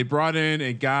 They brought in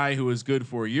a guy who was good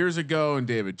 4 years ago, and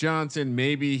David Johnson.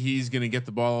 Maybe he's going to get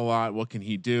the ball a lot. What can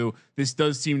he do? This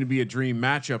does seem to be a dream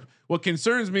matchup. What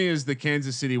concerns me is the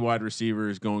Kansas City wide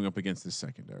receivers going up against the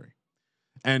secondary.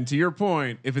 And to your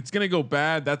point, if it's going to go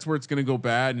bad, that's where it's going to go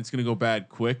bad, and it's going to go bad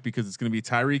quick because it's going to be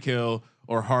Tyreek Hill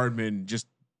or Hardman just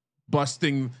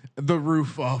busting the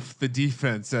roof off the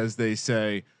defense, as they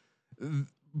say.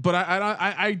 But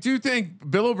I do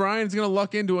think Bill O'Brien's going to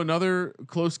luck into another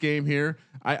close game here.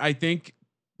 I think,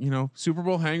 Super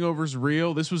Bowl hangover's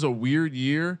real. This was a weird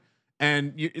year,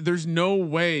 and there's no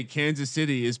way Kansas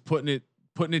City is putting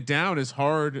it down as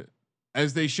hard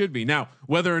as they should be. Now,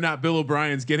 whether or not Bill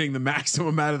O'Brien's getting the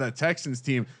maximum out of that Texans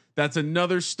team, that's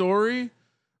another story.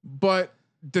 But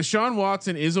Deshaun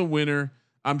Watson is a winner.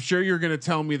 I'm sure you're going to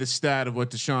tell me the stat of what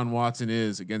Deshaun Watson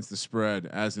is against the spread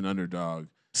as an underdog.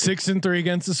 6-3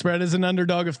 against the spread as an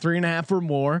underdog of 3.5 or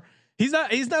more. He's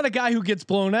not a guy who gets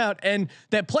blown out. And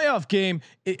that playoff game,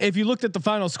 if you looked at the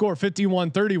final score,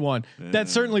 51-31, that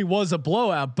certainly was a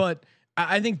blowout. But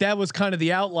I think that was kind of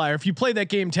the outlier. If you play that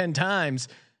game 10 times,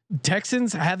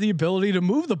 Texans have the ability to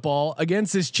move the ball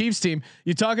against this Chiefs team.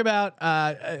 You talk about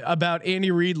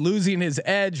Andy Reid losing his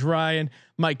edge, Ryan.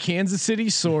 My Kansas City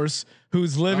source,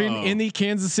 who's living in the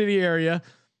Kansas City area,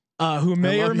 who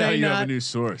may or may not have a new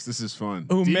source. This is fun.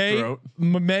 Who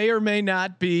may or may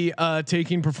not be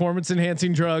taking performance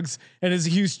enhancing drugs and is a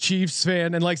huge Chiefs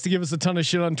fan and likes to give us a ton of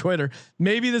shit on Twitter.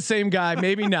 Maybe the same guy,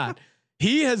 maybe not.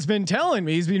 He has been telling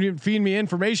me, he's been feeding me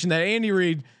information that Andy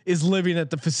Reid is living at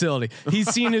the facility. He's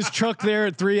seen his truck there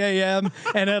at 3 a.m.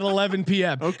 and at 11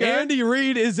 p.m. Okay. Andy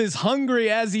Reid is as hungry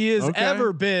as he has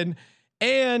ever been.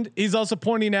 And he's also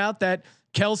pointing out that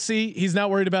Kelsey, he's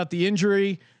not worried about the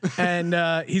injury, and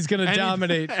he's going to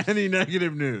dominate. Any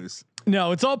negative news?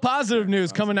 No, it's all positive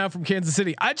news coming out from Kansas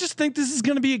City. I just think this is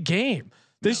going to be a game.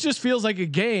 This just feels like a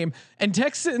game. And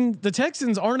the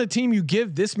Texans aren't a team you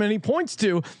give this many points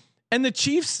to. And the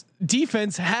Chiefs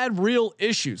defense had real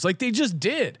issues. Like they just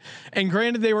did. And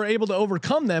granted, they were able to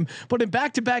overcome them, but in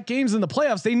back-to-back games in the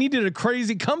playoffs, they needed a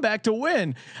crazy comeback to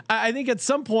win. I think at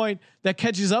some point that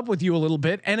catches up with you a little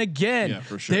bit. And again,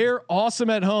 for sure. They're awesome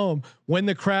at home when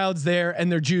the crowd's there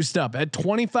and they're juiced up at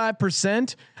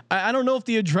 25%. I don't know if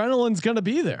the adrenaline's going to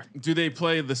be there. Do they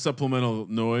play the supplemental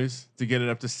noise to get it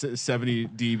up to 70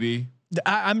 dB?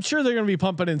 I'm sure they're going to be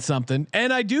pumping in something.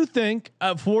 And I do think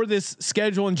for this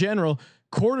schedule in general,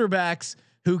 quarterbacks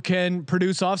who can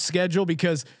produce off schedule,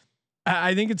 because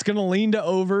I think it's going to lean to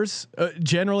overs.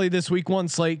 Generally this week 1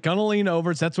 slate going to lean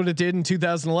overs. That's what it did in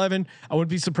 2011. I wouldn't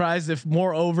be surprised if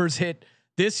more overs hit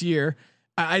this year.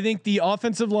 I think the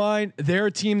offensive line, they're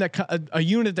a team that a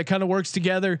unit that kind of works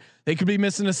together. They could be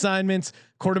missing assignments.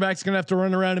 Quarterback's going to have to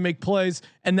run around and make plays,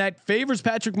 and that favors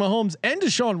Patrick Mahomes and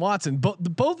Deshaun Watson.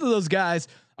 Both of those guys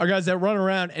are guys that run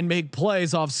around and make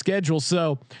plays off schedule.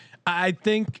 So I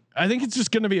think it's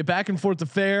just going to be a back and forth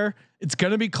affair. It's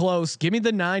going to be close. Give me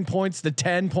the 9 points, the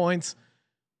 10 points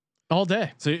all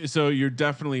day. So you're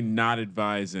definitely not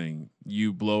advising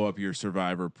you blow up your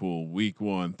survivor pool week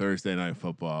 1 Thursday Night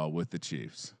Football with the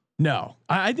Chiefs. No,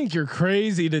 I think you're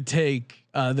crazy to take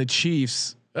the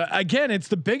Chiefs. Again, it's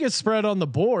the biggest spread on the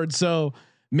board, so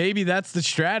maybe that's the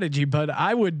strategy. But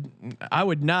I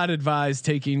would not advise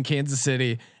taking Kansas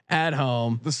City at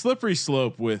home. The slippery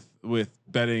slope with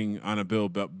betting on a Bill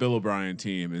O'Brien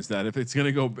team is that if it's going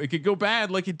to go, it could go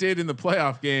bad like it did in the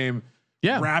playoff game.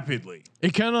 Yeah, rapidly.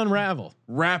 It can unravel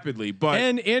rapidly, but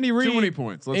and Andy Reid, too many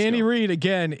points. Andy Reid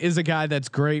again is a guy that's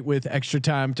great with extra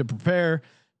time to prepare.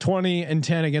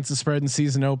 20-10 against the spread in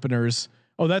season openers.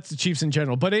 Oh, that's the Chiefs in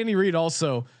general, but Andy Reid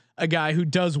also a guy who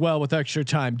does well with extra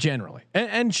time generally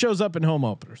and shows up in home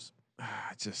openers.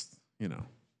 Just,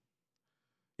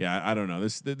 yeah, I don't know.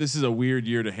 This is a weird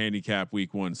year to handicap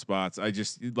week 1 spots. I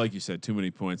just, like you said, too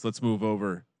many points. Let's move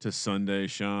over to Sunday,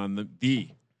 Sean. The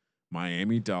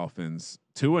Miami Dolphins.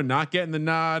 Tua not getting the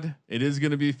nod. It is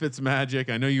going to be Fitzmagic.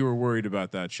 I know you were worried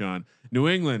about that, Sean. New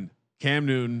England, Cam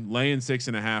Newton laying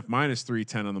 6.5,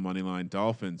 -310 on the money line.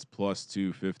 Dolphins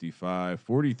 +255,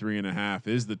 43.5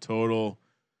 is the total.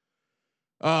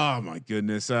 Oh my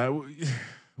goodness.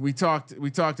 We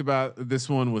talked about this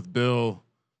one with Bill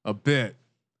a bit.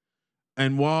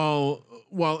 And while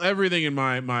everything in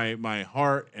my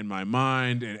heart and my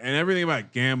mind and everything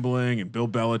about gambling and Bill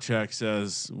Belichick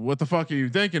says, what the fuck are you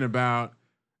thinking about?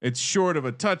 It's short of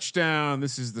a touchdown.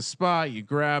 This is the spot. You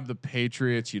grab the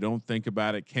Patriots. You don't think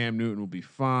about it. Cam Newton will be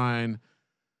fine.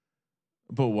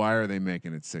 But why are they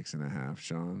making it 6.5,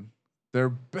 Sean? They're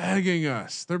begging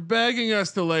us. They're begging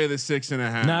us to lay the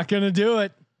 6.5. Not going to do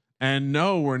it. And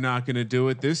no, we're not going to do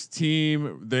it. This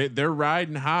team, they're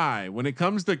riding high. When it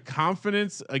comes to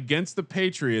confidence against the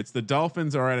Patriots, the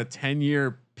Dolphins are at a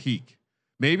 10-year peak.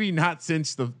 Maybe not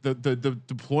since the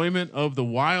deployment of the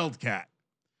Wildcat.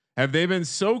 Have they been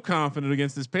so confident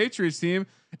against this Patriots team?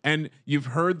 And you've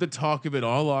heard the talk of it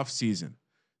all off season.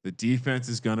 The defense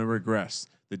is going to regress.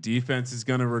 The defense is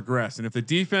going to regress. And if the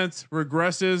defense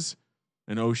regresses,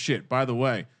 and oh shit, by the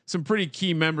way, some pretty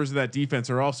key members of that defense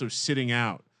are also sitting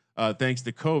out. Thanks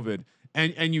to COVID,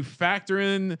 and you factor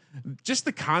in just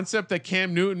the concept that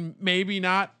Cam Newton maybe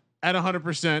not at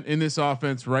 100% in this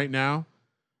offense right now.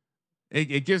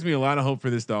 It gives me a lot of hope for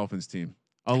this Dolphins team.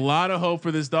 A lot of hope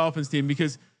for this Dolphins team,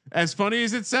 because as funny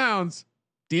as it sounds,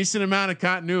 decent amount of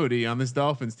continuity on this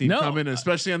Dolphins team coming,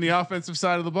 especially on the offensive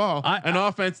side of the ball. An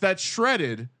offense that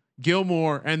shredded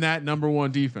Gilmore and that number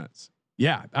 1 defense.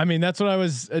 Yeah, I mean that's what I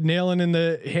was nailing in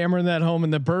the hammering that home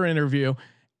in the Burr interview.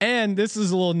 And this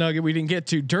is a little nugget we didn't get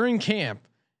to during camp.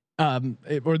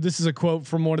 Or this is a quote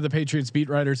from one of the Patriots beat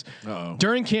writers. Uh-oh.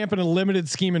 During camp in a limited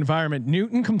scheme environment,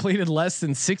 Newton completed less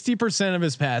than 60% of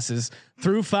his passes,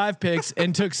 threw 5 picks,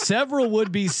 and took several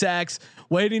would-be sacks,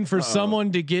 waiting for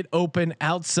someone to get open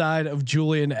outside of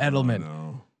Julian Edelman.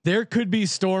 Oh, no. There could be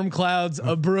storm clouds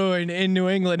of brewing in New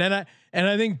England, and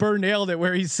I think Burr nailed it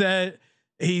where he said.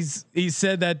 He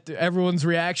said that everyone's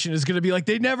reaction is going to be like,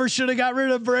 they never should have got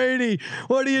rid of Brady.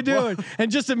 What are you doing?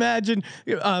 And just imagine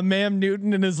Mam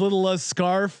Newton in his little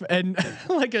scarf and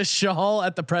like a shawl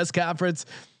at the press conference.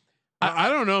 I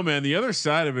don't know, man. The other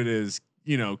side of it is,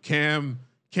 Cam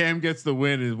gets the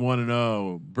win is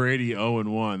 1-0, Brady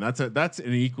 0-1. That's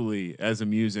an equally as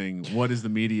amusing. What does the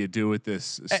media do with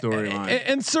this storyline?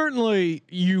 And certainly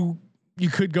you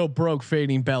could go broke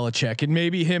fading Belichick, and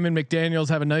maybe him and McDaniels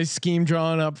have a nice scheme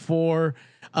drawn up for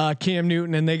Cam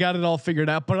Newton, and they got it all figured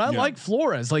out. But I like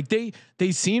Flores. Like they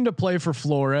seem to play for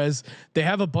Flores. They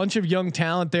have a bunch of young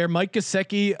talent there. Mike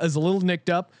Gesicki is a little nicked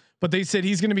up, but they said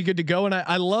he's going to be good to go. And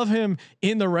I love him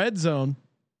in the red zone.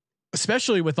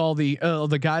 especially with all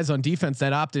the guys on defense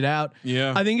that opted out.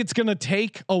 Yeah. I think it's going to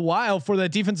take a while for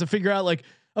that defense to figure out like,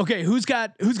 okay, who's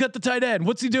got the tight end?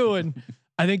 What's he doing?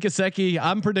 I think Gesicki,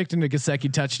 I'm predicting a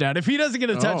Gesicki touchdown. If he doesn't get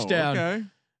a touchdown, okay.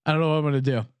 I don't know what I'm going to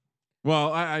do.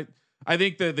 Well, I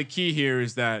think that the key here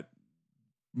is that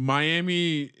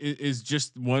Miami is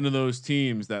just one of those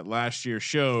teams that last year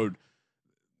showed,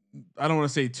 I don't want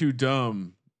to say too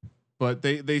dumb, but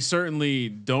they certainly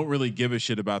don't really give a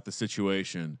shit about the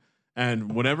situation.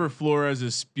 And whatever Flores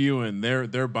is spewing,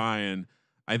 they're buying.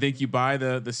 I think you buy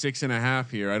the 6.5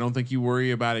 here. I don't think you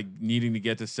worry about it needing to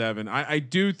get to 7. I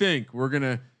do think you're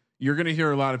gonna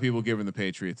hear a lot of people giving the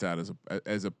Patriots out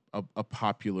as a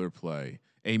popular play,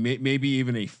 maybe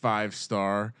even a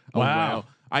 5-star. Wow.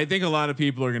 I think a lot of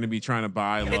people are going to be trying to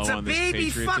buy low on this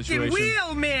Patriot situation.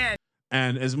 Wheel, man.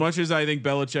 And as much as I think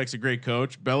Belichick's a great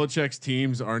coach, Belichick's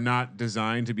teams are not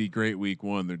designed to be great week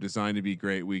 1. They're designed to be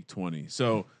great week 20.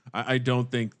 So I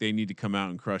don't think they need to come out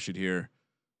and crush it here.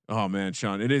 Oh man,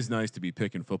 Sean, it is nice to be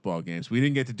picking football games. We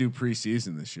didn't get to do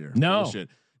preseason this year. No. Bullshit.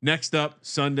 Next up,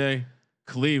 Sunday,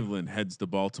 Cleveland heads to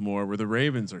Baltimore, where the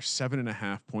Ravens are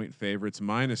 7.5 point favorites,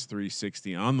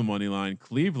 -360 on the money line.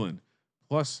 Cleveland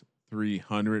plus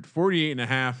 300,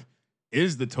 48.5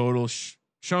 is the total.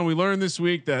 Sean, we learned this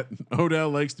week that Odell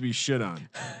likes to be shit on.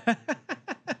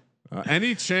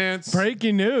 Any chance?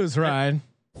 Breaking news, Ryan.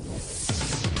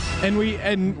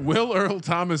 And will Earl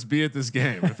Thomas be at this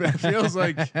game? It feels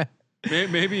like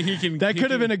maybe he can. That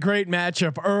could have been a great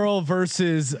matchup, Earl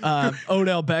versus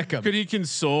Odell Beckham. Could he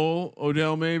console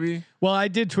Odell? Maybe. Well, I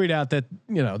did tweet out that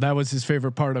that was his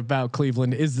favorite part about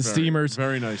Cleveland is the Steamers.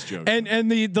 Very nice joke. And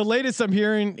the latest I'm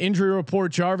hearing injury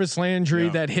report: Jarvis Landry,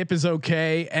 that hip is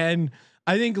okay, and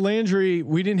I think Landry.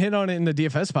 We didn't hit on it in the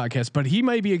DFS podcast, but he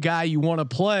might be a guy you want to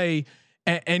play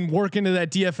and work into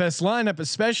that DFS lineup,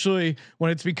 especially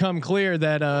when it's become clear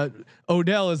that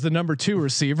Odell is the number 2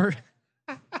 receiver.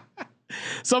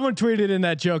 Someone tweeted in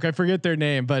that joke. I forget their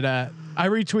name, but I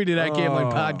retweeted that Gambling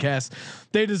Podcast.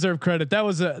 They deserve credit. That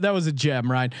was a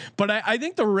gem, Ryan. But I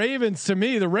think the Ravens, to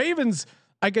me,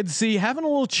 I could see having a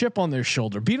little chip on their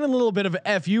shoulder, being in a little bit of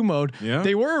FU mode. Yeah.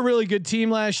 They were a really good team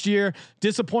last year.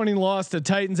 Disappointing loss to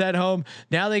Titans at home.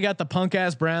 Now they got the punk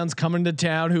ass Browns coming to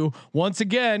town, who once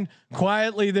again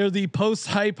quietly they're the post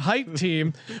hype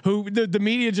team who the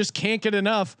media just can't get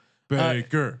enough.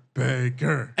 Baker.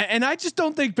 And I just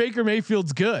don't think Baker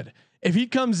Mayfield's good. If he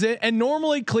comes in, and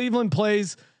normally Cleveland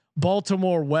plays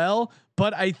Baltimore well,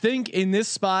 but I think in this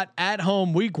spot at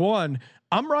home, week 1,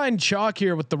 I'm riding chalk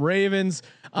here with the Ravens.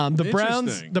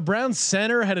 The Browns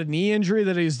center had a knee injury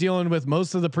that he's dealing with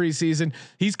most of the preseason.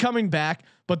 He's coming back,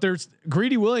 but there's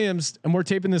Greedy Williams, and we're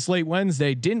taping this late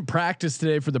Wednesday, didn't practice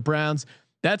today for the Browns.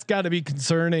 That's got to be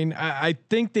concerning. I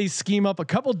think they scheme up a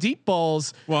couple deep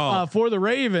balls for the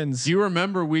Ravens. Do you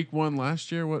remember week 1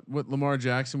 last year? What Lamar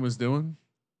Jackson was doing?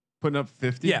 Putting up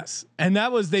 50. Yes, and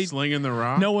that was slinging the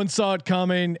rock. No one saw it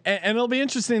coming, and it'll be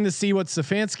interesting to see what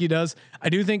Stefanski does. I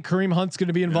do think Kareem Hunt's going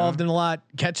to be involved in a lot,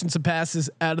 catching some passes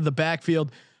out of the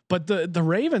backfield. But the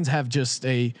Ravens have just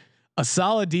a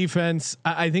solid defense.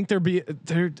 I think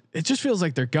it just feels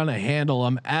like they're gonna handle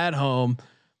them at home.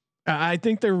 I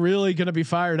think they're really going to be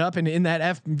fired up, and in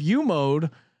that FU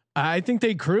mode, I think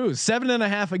they cruise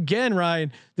 7.5 again.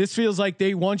 Ryan, this feels like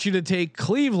they want you to take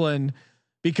Cleveland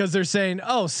because they're saying,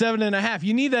 7.5.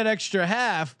 You need that extra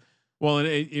half. Well,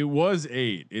 it was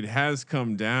 8. It has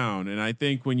come down, and I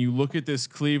think when you look at this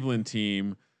Cleveland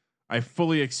team, I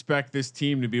fully expect this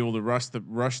team to be able to rush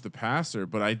the passer,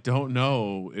 but I don't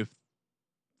know if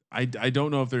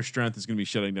their strength is going to be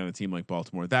shutting down a team like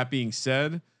Baltimore. That being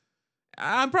said,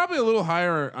 I'm probably a little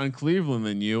higher on Cleveland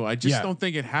than you. I just don't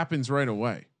think it happens right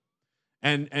away.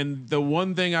 And the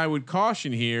one thing I would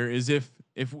caution here is if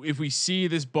we see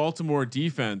this Baltimore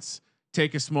defense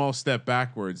take a small step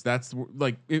backwards, that's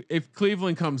like if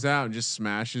Cleveland comes out and just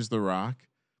smashes the rock,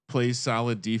 plays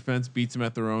solid defense, beats them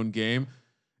at their own game,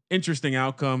 interesting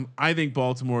outcome. I think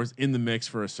Baltimore's in the mix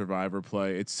for a survivor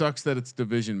play. It sucks that it's a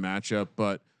division matchup,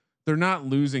 but they're not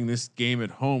losing this game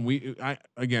at home.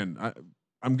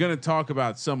 I'm going to talk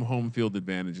about some home field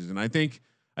advantages, and I think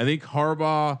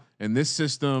Harbaugh and this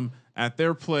system at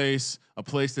their place, a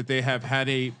place that they have had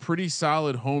a pretty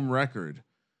solid home record,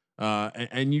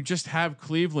 and you just have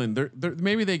Cleveland.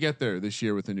 Maybe they get there this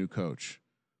year with a new coach,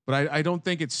 but I don't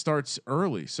think it starts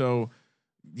early. So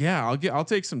yeah, I'll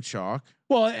take some chalk.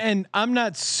 Well, and I'm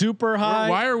not super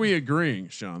high. Why are we agreeing,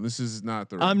 Sean? This is not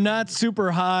the. I'm not super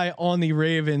high on the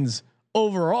Ravens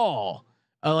overall.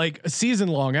 Like a season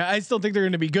long, I still think they're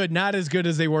going to be good. Not as good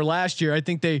as they were last year. I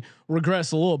think they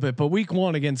regress a little bit, but week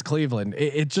 1 against Cleveland,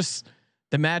 it just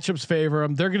The matchups favor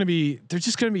them. They're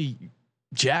just going to be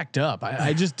jacked up.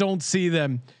 I just don't see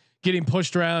them getting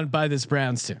pushed around by this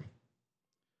Browns team.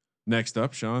 Next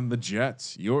up, Sean, the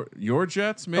Jets. Your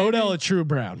Jets, maybe? Odell a true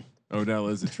Brown. Odell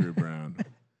is a true Brown.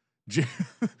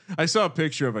 I saw a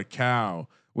picture of a cow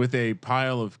with a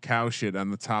pile of cow shit on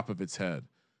the top of its head.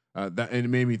 And it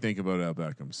made me think of Odell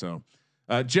Beckham. So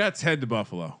Jets head to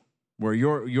Buffalo, where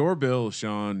your Bills,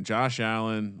 Sean, Josh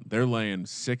Allen, they're laying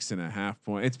 6.5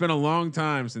 points. It's been a long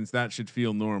time since that should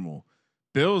feel normal.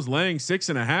 Bills laying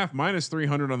 6.5 minus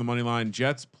 300 on the money line.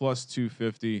 Jets plus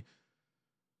 250.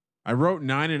 I wrote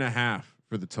 9.5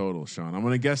 for the total, Sean. I'm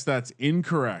going to guess that's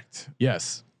incorrect.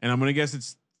 Yes. And I'm going to guess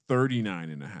it's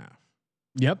 39.5.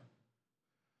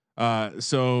 Yep.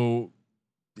 So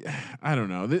I don't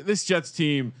know. This Jets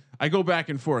team, I go back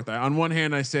and forth. On one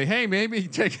hand, I say, hey, maybe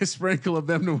take a sprinkle of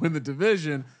them to win the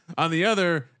division. On the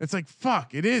other, it's like,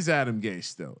 fuck, it is Adam Gase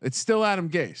still. It's still Adam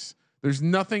Gase. There's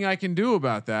nothing I can do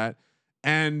about that.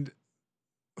 And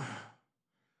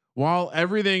while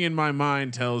everything in my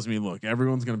mind tells me, look,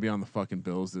 everyone's going to be on the fucking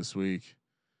Bills this week.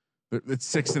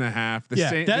 It's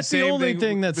 6.5. That's the only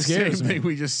thing that scares me. Thing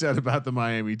we just said about the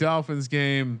Miami Dolphins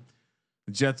game.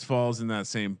 The Jets falls in that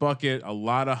same bucket. A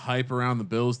lot of hype around the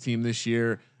Bills team this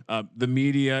year. The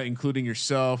media, including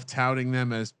yourself, touting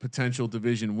them as potential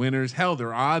division winners. Hell,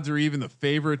 their odds are even the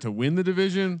favorite to win the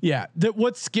division. Yeah.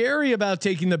 What's scary about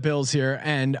taking the Bills here,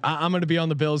 and I'm going to be on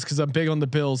the Bills because I'm big on the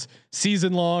Bills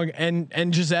season long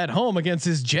and just at home against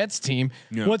this Jets team.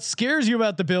 Yeah. What scares you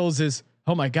about the Bills is,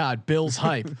 oh my God, Bills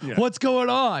hype. Yeah. What's going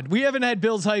on? We haven't had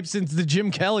Bills hype since the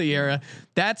Jim Kelly era.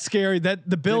 That's scary. That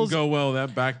the Bills didn't go well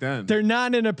that back then. They're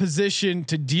not in a position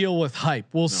to deal with hype.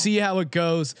 We'll see how it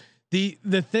goes. The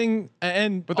thing,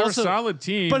 and but they're also a solid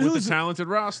team, but with a talented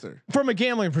roster. From a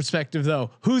gambling perspective,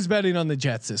 though, who's betting on the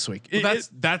Jets this week? Well,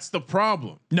 that's the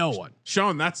problem. No one,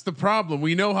 Sean. That's the problem.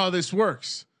 We know how this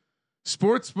works.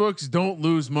 Sports books don't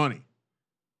lose money.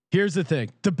 Here's the thing: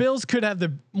 the Bills could have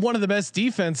one of the best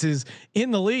defenses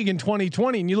in the league in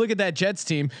 2020, and you look at that Jets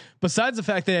team. Besides the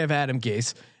fact they have Adam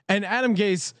Gase, and Adam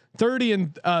Gase 30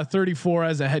 and 34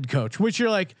 as a head coach, which you're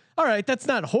like, all right, that's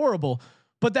not horrible.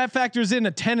 But that factors in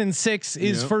a 10-6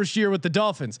 his first year with the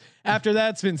Dolphins. After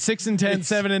that, it's been 6-10,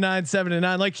 7-9,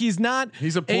 7-9. Like he's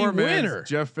a poor winner.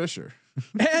 Jeff Fisher.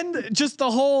 And just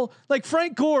the whole, like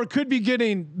Frank Gore could be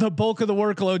getting the bulk of the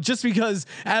workload just because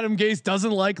Adam Gase doesn't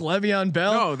like Le'Veon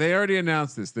Bell. No, they already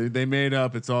announced this. They made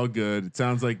up. It's all good. It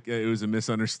sounds like it was a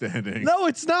misunderstanding. No,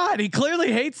 it's not. He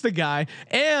clearly hates the guy.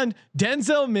 And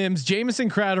Denzel Mims, Jamison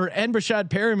Crowder, and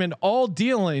Brashad Perryman all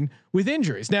dealing with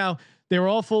injuries. Now, they were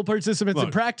all full participants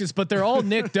in practice, but they're all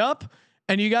nicked up,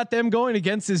 and you got them going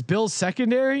against this Bills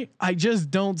secondary. I just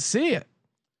don't see it.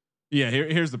 Yeah,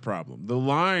 here's the problem. The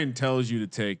line tells you to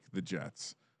take the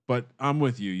Jets, but I'm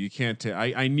with you. You can't take.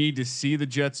 I need to see the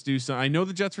Jets do something. I know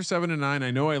the Jets were 7-9. I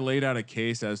know I laid out a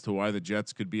case as to why the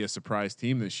Jets could be a surprise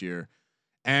team this year,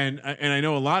 and I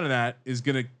know a lot of that is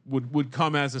would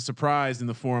come as a surprise in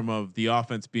the form of the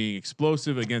offense being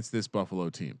explosive against this Buffalo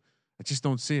team. I just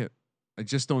don't see it.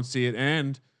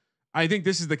 And I think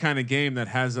this is the kind of game that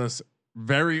has us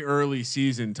very early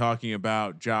season talking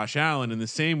about Josh Allen in the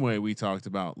same way we talked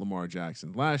about Lamar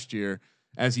Jackson last year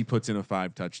as he puts in a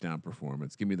 5 touchdown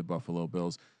performance. Give me the Buffalo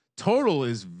Bills. Total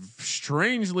is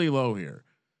strangely low here.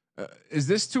 Is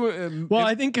this too? Well,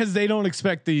 I think because they don't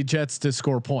expect the Jets to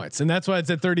score points, and that's why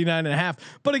it's at 39.5.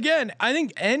 But again, I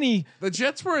think the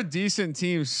Jets were a decent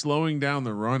team slowing down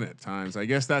the run at times. I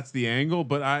guess that's the angle,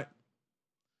 but I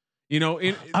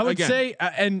would say,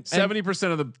 and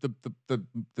 70% of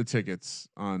the tickets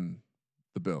on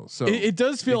the Bills. So it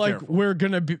does feel like we're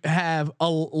going to have a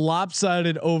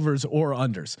lopsided overs or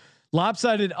unders.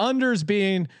 Lopsided unders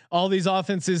being all these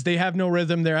offenses, they have no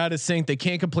rhythm. They're out of sync. They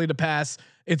can't complete a pass.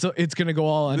 It's going to go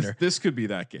all under. This could be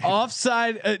that game.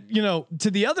 Offside,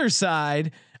 to the other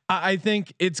side, I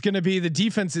think it's going to be the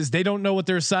defenses. They don't know what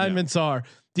their assignments are.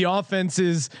 The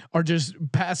offenses are just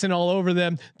passing all over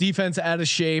them. Defense out of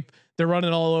shape. They're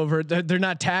running all over. They're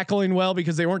not tackling well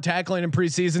because they weren't tackling in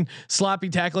preseason. Sloppy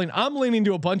tackling. I'm leaning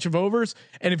to a bunch of overs.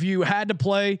 And if you had to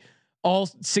play all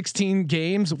 16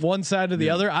 games, one side or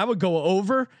the other, I would go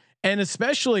over. And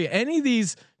especially any of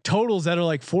these totals that are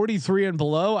like 43 and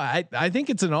below, I think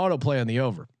it's an auto play on the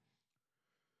over.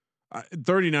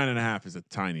 39.5 is a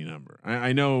tiny number.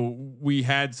 I know we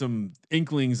had some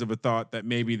inklings of a thought that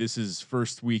maybe this is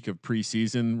first week of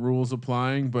preseason rules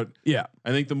applying, but yeah,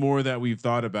 I think the more that we've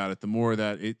thought about it, the more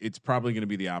that it's probably going to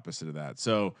be the opposite of that.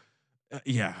 So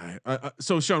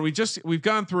so Sean, we've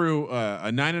gone through a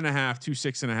 9.5, 2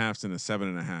 6.5s, and a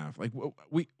 7.5. Like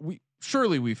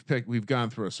surely we've gone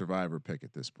through a survivor pick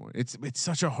at this point. It's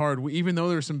such a hard week, even though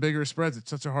there's some bigger spreads. It's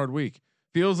such a hard week.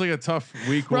 Feels like a tough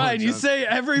week. Right. You say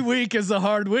every week is a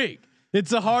hard week.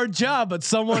 It's a hard job, but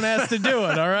someone has to do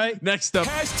it. All right. Next up,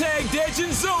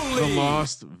 #Legends only. the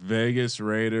Las Vegas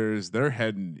Raiders. They're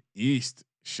heading east,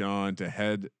 Sean, to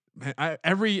head.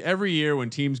 Every year when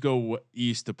teams go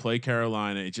east to play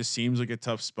Carolina, it just seems like a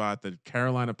tough spot. The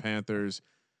Carolina Panthers,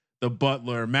 the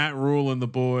Butler, Matt Rule and the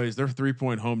boys, they're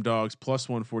 3-point home dogs, plus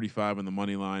 145 on the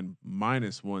money line,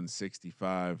 minus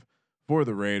 165 for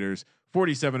the Raiders.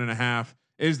 47.5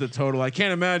 is the total. I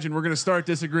can't imagine we're going to start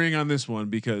disagreeing on this one,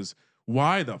 because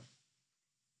why the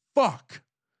fuck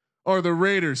are the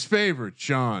Raiders favored,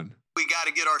 Sean? We got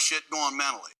to get our shit going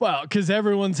mentally. Well, because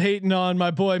everyone's hating on my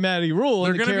boy Matty Rule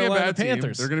and the Carolina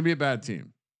Panthers. They're going to be a bad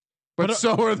team, but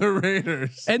so are the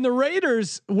Raiders. And the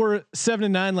Raiders were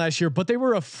 7-9 last year, but they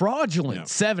were a fraudulent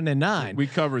 7-9. We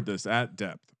covered this at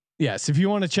depth. Yes, if you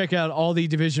want to check out all the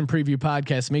division preview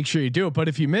podcasts, make sure you do it. But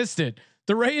if you missed it,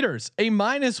 the Raiders, a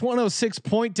minus 106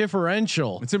 point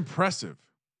differential. It's impressive.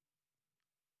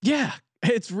 Yeah,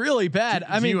 it's really bad.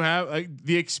 I mean, you have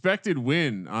the expected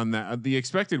win on that. The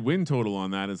expected win total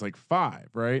on that is like 5,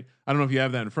 right? I don't know if you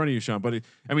have that in front of you, Sean, but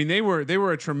they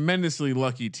were a tremendously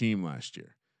lucky team last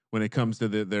year when it comes to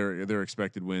their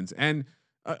expected wins. And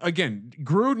again,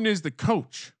 Gruden is the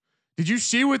coach. Did you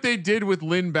see what they did with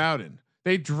Lynn Bowden?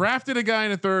 They drafted a guy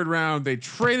in the 3rd round. They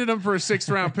traded him for a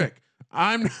 6th round pick.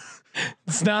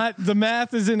 It's not, the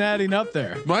math isn't adding up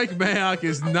there. Mike Mayock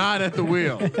is not at the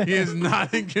wheel. He is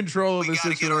not in control of the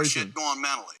situation. Get our shit going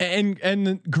mentally.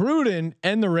 And Gruden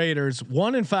and the Raiders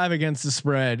 1-5 against the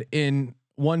spread in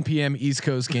 1 p.m. East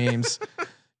Coast games.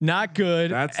 Not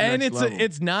good. That's and next level.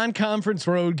 It's non-conference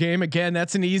road game. Again,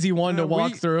 that's an easy one to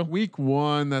walk through. Week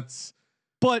 1, that's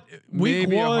but week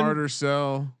maybe one, a harder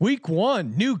sell. Week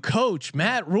 1, new coach,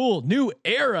 Matt Rule, new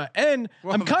era. And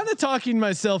I'm kind of talking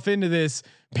myself into this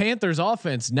Panthers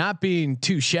offense not being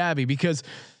too shabby, because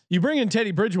you bring in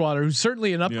Teddy Bridgewater, who's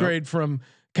certainly an upgrade from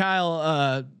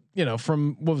Kyle,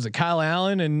 from what was it, Kyle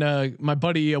Allen and my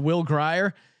buddy Will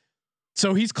Grier.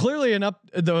 So he's clearly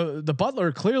the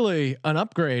Butler, clearly an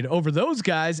upgrade over those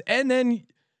guys. And then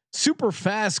super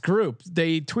fast group.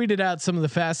 They tweeted out some of the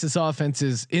fastest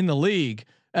offenses in the league,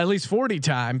 at least 40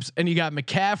 times. And you got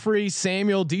McCaffrey,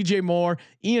 Samuel, DJ Moore,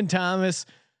 Ian Thomas,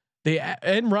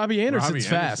 and Robbie Anderson's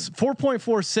fast.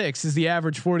 4.46 is the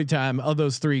average 40 time of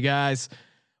those 3 guys.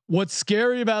 What's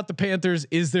scary about the Panthers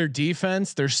is their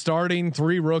defense. They're starting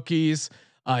 3 rookies.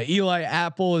 Eli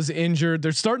Apple is injured.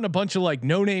 They're starting a bunch of like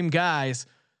no name guys,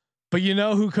 but you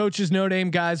know who coaches no name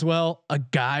guys well? A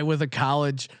guy with a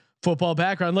college football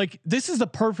background. Like, this is the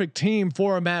perfect team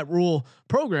for a Matt Rule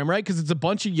program, right? Because it's a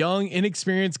bunch of young,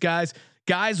 inexperienced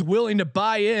guys willing to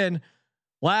buy in.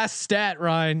 Last stat,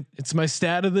 Ryan. It's my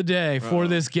stat of the day for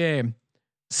this game.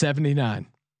 79.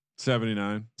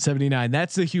 79.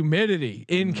 That's the humidity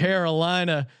in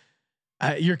Carolina.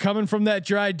 You're coming from that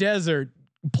dry desert,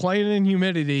 playing in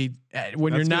humidity.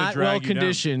 When you're not well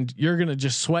conditioned, you're going to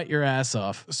just sweat your ass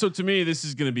off. So to me, this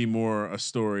is going to be more a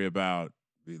story about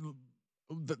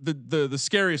the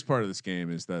scariest part of this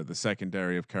game is the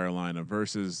secondary of Carolina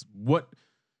versus what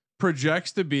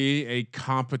projects to be a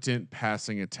competent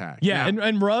passing attack. Yeah. Now,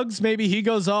 and Ruggs, maybe he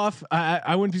goes off.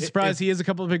 I wouldn't be surprised. He has a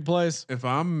couple of big plays. If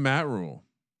I'm Matt Rule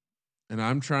and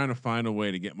I'm trying to find a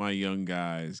way to get my young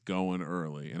guys going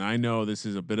early, and I know this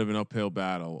is a bit of an uphill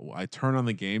battle, I turn on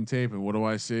the game tape and what do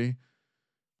I see?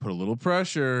 Put a little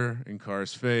pressure in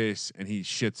Carr's face and he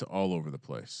shits all over the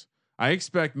place. I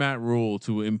expect Matt Rule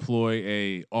to employ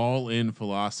a all-in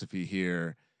philosophy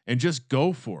here and just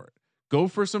go for it. Go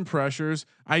for some pressures.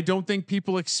 I don't think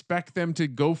people expect them to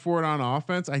go for it on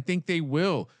offense. I think they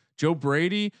will. Joe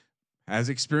Brady has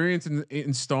experience in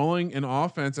installing an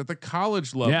offense at the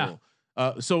college level.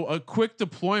 Yeah. So a quick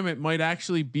deployment might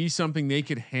actually be something they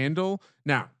could handle.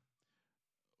 Now,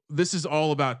 this is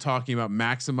all about talking about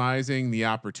maximizing the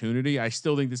opportunity. I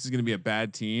still think this is going to be a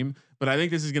bad team, but I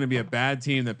think this is going to be a bad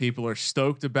team that people are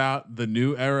stoked about the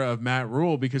new era of Matt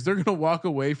Rule, because they're going to walk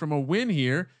away from a win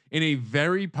here in a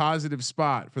very positive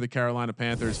spot for the Carolina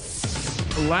Panthers.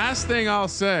 Last thing I'll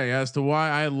say as to why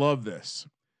I love this: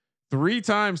 3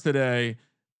 times today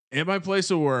at my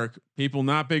place of work, people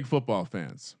not big football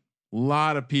fans, a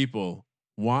lot of people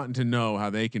wanting to know how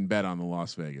they can bet on the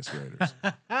Las Vegas Raiders.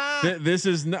 This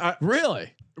is not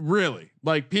really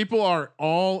like, people are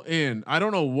all in. I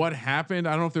don't know what happened.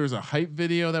 I don't know if there was a hype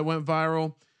video that went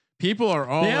viral. People are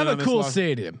all in. They have a cool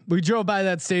stadium. We drove by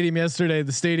that stadium yesterday.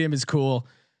 The stadium is cool.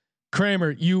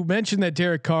 Kramer, you mentioned that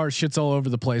Derek Carr shits all over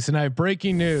the place, and I have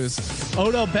breaking news.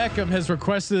 Odell Beckham has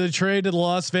requested a trade to the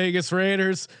Las Vegas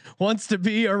Raiders, wants to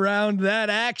be around that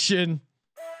action.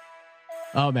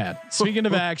 Oh man. Speaking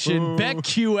of action,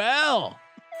 BetQL.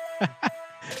 That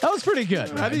was pretty good.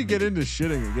 How do you get into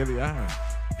shitting and get the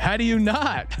How do you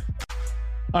not?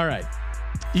 All right.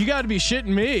 You got to be shitting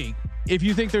me if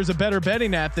you think there's a better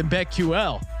betting app than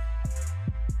BetQL.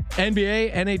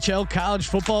 NBA, NHL, college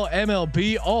football,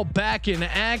 MLB, all back in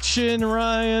action,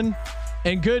 Ryan.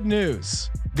 And good news,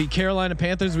 the Carolina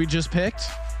Panthers we just picked,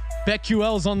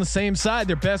 BetQL is on the same side.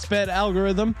 Their best bet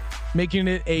algorithm, making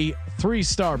it a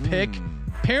 3-star pick.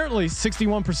 Apparently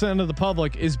 61% of the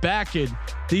public is backing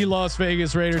the Las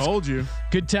Vegas Raiders. Told you.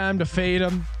 Good time to fade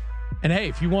them. And hey,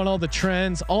 if you want all the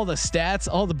trends, all the stats,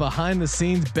 all the behind the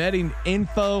scenes betting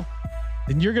info,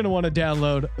 then you're going to want to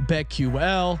download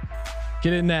BetQL.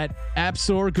 Get in that App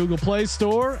Store, Google Play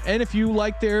Store. And if you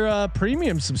like their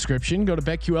premium subscription, go to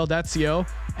betql.co,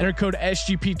 enter code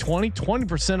SGP20,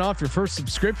 20% off your first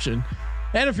subscription.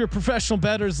 And if you're professional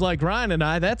bettors like Ryan and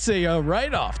I, that's a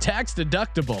write-off, tax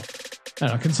deductible. I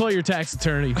don't know, consult your tax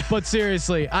attorney. But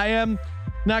seriously, I am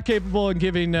not capable in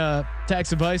giving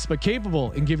tax advice, but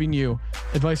capable in giving you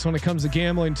advice when it comes to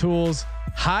gambling tools.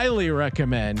 Highly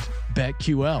recommend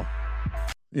BetQL.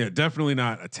 Yeah, definitely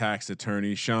not a tax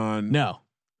attorney, Sean. No.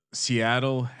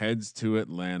 Seattle heads to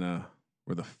Atlanta,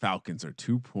 where the Falcons are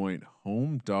 2-point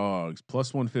home dogs,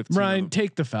 plus 115. Ryan,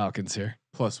 take the Falcons here.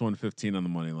 Plus 115 on the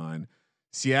money line.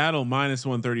 Seattle minus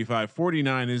 135.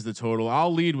 49 is the total.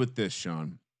 I'll lead with this,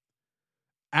 Sean.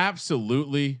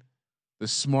 Absolutely the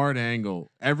smart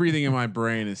angle. Everything in my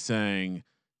brain is saying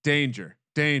danger,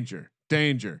 danger,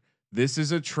 danger. This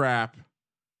is a trap.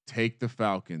 Take the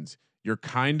Falcons. You're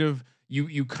kind of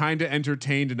you kind of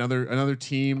entertained another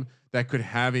team that could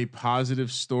have a positive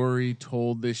story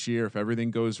told this year if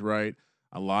everything goes right.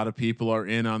 A lot of people are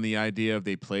in on the idea of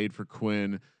they played for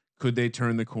Quinn. Could they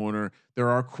turn the corner? There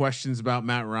are questions about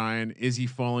Matt Ryan. Is he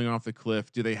falling off the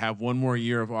cliff? Do they have one more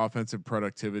year of offensive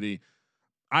productivity?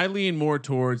 I lean more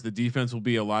towards the defense will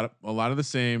be a lot of the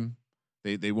same.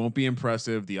 They won't be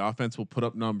impressive. The offense will put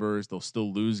up numbers. They'll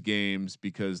still lose games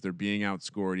because they're being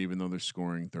outscored, even though they're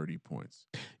scoring 30 points.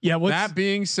 Yeah. That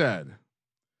being said,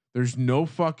 there's no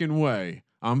fucking way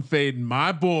I'm fading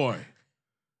my boy,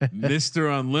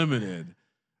 Mr. Unlimited,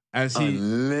 as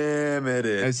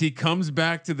he comes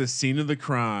back to the scene of the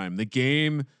crime. The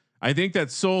game, I think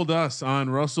that sold us on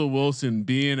Russell Wilson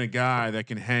being a guy that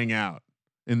can hang out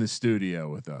in the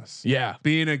studio with us. Yeah.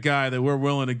 Being a guy that we're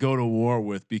willing to go to war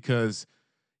with, because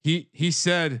he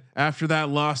said after that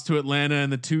loss to Atlanta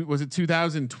in the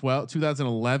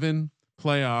 2011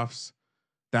 playoffs,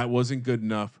 that wasn't good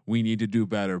enough. We need to do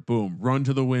better. Boom. Run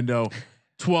to the window.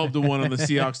 12-1 on the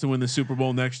Seahawks to win the Super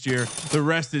Bowl next year. The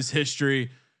rest is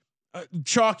history.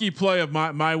 Chalky play of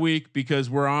my week, because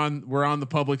we're on the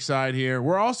public side here.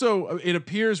 We're also, it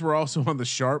appears we're also on the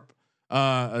sharp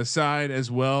side as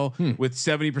well, with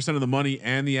 70% of the money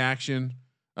and the action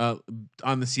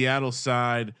on the Seattle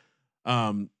side.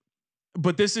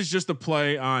 But this is just a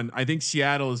play on, I think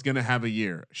Seattle is going to have a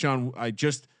year. Sean, within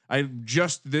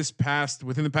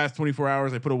the past 24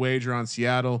 hours, I put a wager on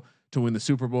Seattle to win the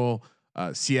Super Bowl,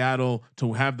 Seattle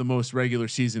to have the most regular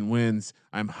season wins.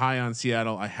 I'm high on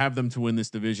Seattle. I have them to win this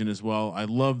division as well. I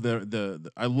love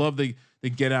the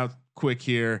get out quick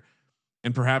here.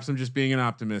 And perhaps I'm just being an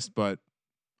optimist, but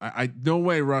I no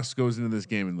way Russ goes into this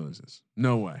game and loses.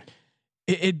 No way.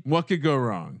 What could go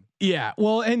wrong? Yeah.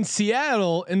 Well, and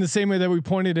Seattle, in the same way that we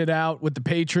pointed it out with the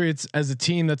Patriots as a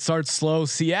team that starts slow,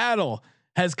 Seattle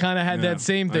has kind of had that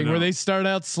same thing where they start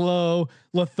out slow,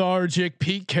 lethargic.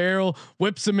 Pete Carroll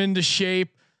whips them into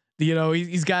shape. You know,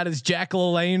 he's got his Jack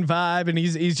LaLanne vibe, and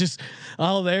he's just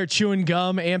all there chewing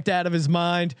gum, amped out of his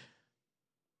mind.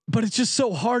 But it's just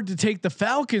so hard to take the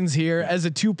Falcons here as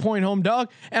a 2-point home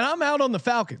dog. And I'm out on the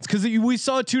Falcons because we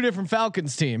saw two different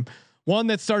Falcons team, one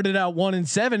that started out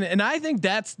 1-7. And I think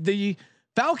that's the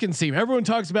Falcons team. Everyone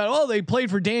talks about, oh, they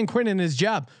played for Dan Quinn in his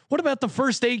job. What about the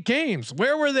first 8 games?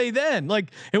 Where were they then?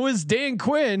 Like, it was Dan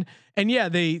Quinn, and yeah,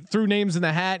 they threw names in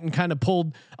the hat and kind of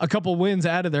pulled a couple wins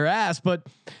out of their ass. But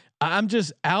I'm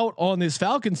just out on this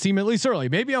Falcons team, at least early.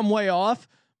 Maybe I'm way off,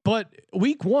 but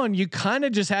week 1, you kind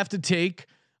of just have to take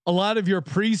a lot of your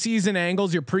preseason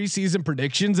angles, your preseason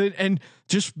predictions, and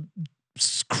just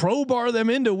crowbar them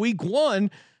into week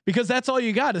 1, because that's all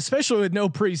you got, especially with no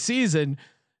preseason.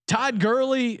 Todd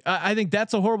Gurley, I think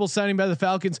that's a horrible signing by the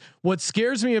Falcons. What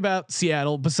scares me about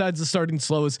Seattle, besides the starting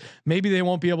slow, is maybe they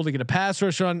won't be able to get a pass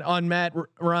rush on Matt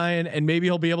Ryan, and maybe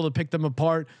he'll be able to pick them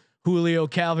apart. Julio,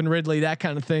 Calvin Ridley, that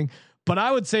kind of thing. But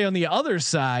I would say on the other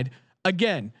side,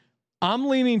 again, I'm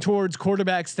leaning towards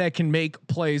quarterbacks that can make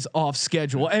plays off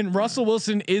schedule, and Russell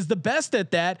Wilson is the best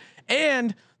at that.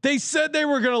 And they said they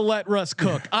were going to let Russ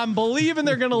cook. I'm believing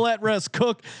they're going to let Russ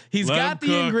cook. He's got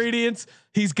the ingredients.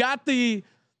 He's got the,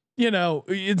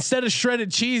 instead of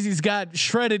shredded cheese, he's got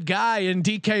shredded guy in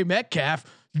DK Metcalf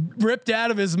ripped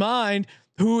out of his mind,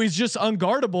 who is just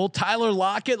unguardable. Tyler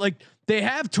Lockett, like they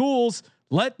have tools.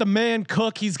 Let the man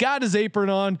cook. He's got his apron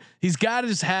on. He's got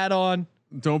his hat on.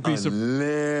 Don't be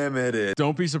limited.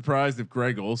 Don't be surprised if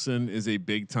Greg Olsen is a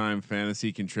big time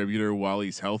fantasy contributor while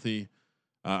he's healthy.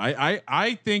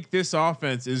 I think this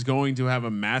offense is going to have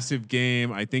a massive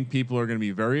game. I think people are going to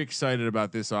be very excited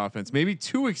about this offense, maybe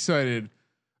too excited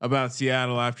about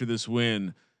Seattle after this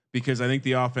win, because I think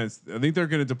they're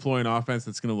going to deploy an offense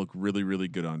that's going to look really, really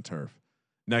good on turf.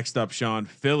 Next up, Sean,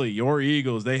 Philly, your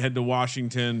Eagles, they head to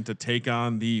Washington to take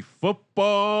on the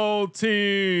football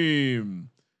team.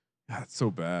 That's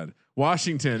so bad.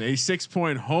 Washington, a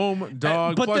 6-point home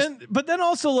dog. But then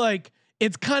also like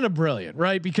it's kind of brilliant,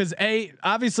 right? Because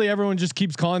obviously everyone just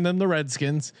keeps calling them the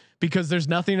Redskins because there's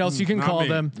nothing else you can call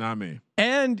them. Not me.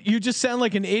 And you just sound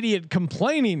like an idiot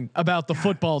complaining about the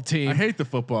football team. I hate the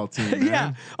football team. Man.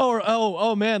 Yeah.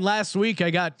 Oh man. Last week I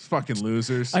got fucking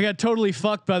losers. I got totally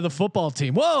fucked by the football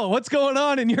team. Whoa, what's going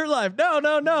on in your life?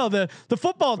 No. The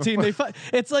football team.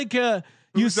 It's like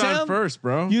you sound first,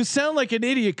 bro. You sound like an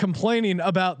idiot complaining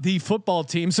about the football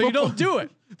team, so you don't do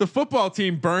it. The football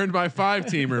team burned by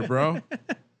 5-teamer, bro.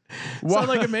 Sound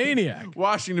like a maniac.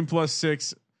 Washington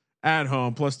 +6 at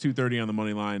home, +230 on the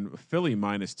money line. Philly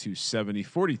 -270.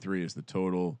 43 is the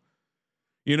total.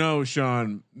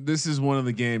 Sean, this is one of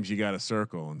the games you got to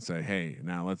circle and say, hey,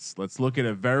 now let's look at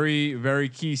a very, very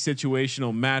key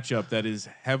situational matchup that is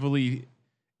heavily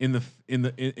in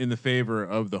the favor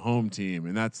of the home team,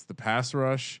 and that's the pass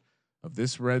rush of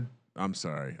this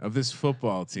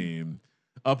football team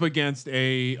up against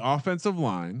a offensive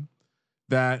line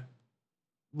that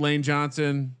Lane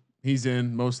Johnson, he's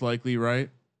in most likely, right?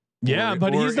 Yeah,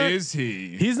 but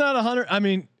he's not 100. I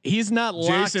mean, he's not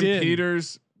locked in. Jason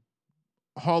Peters,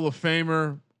 Hall of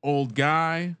Famer, old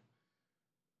guy.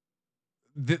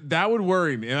 That would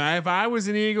worry me. If I was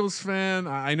an Eagles fan,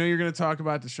 I know you're going to talk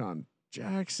about Deshaun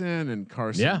Jackson and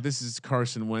Carson. Yeah. This is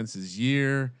Carson Wentz's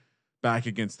year, back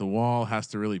against the wall, has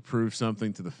to really prove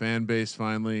something to the fan base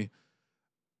finally.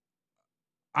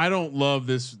 I don't love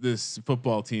this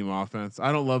football team offense.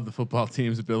 I don't love the football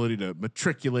team's ability to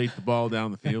matriculate the ball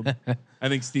down the field. I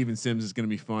think Steven Sims is going to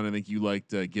be fun. I think you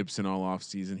liked Gibson all off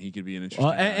season. He could be an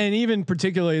interesting. And even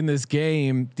particularly in this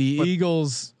game, the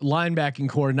Eagles linebacking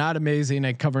core not amazing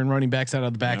at covering running backs out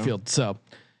of the backfield. So,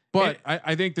 but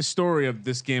I think the story of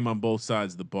this game on both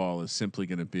sides of the ball is simply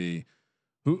going to be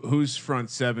whose front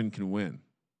seven can win,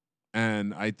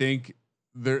 and I think.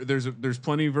 There's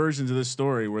plenty of versions of this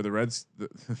story where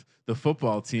the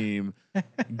football team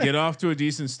get off to a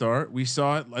decent start. We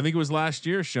saw it. I think it was last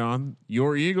year, Sean.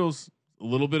 Your Eagles, a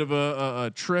little bit of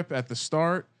a trip at the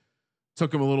start.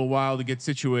 Took them a little while to get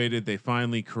situated. They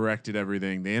finally corrected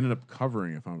everything. They ended up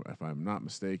covering, if I'm not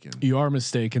mistaken. You are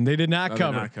mistaken. They did not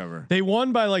cover. Did not cover. They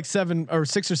won by like 6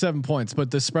 or 7 points, but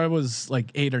the spread was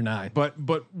like 8 or 9. But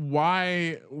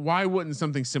why wouldn't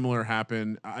something similar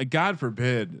happen? God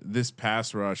forbid this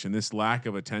pass rush and this lack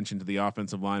of attention to the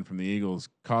offensive line from the Eagles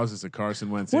causes a Carson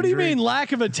Wentz. What injury. do you mean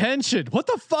lack of attention? What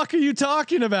the fuck are you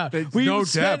talking about? No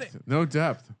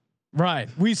depth. Right.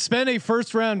 We spent a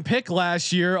 1st round pick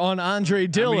last year on Andre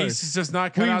Dillard. I mean, he's just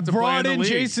not cut out to play in the league. We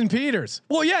brought in Jason Peters.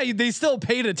 Well, yeah, they still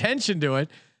paid attention to it.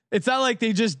 It's not like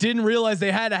they just didn't realize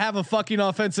they had to have a fucking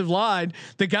offensive line.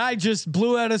 The guy just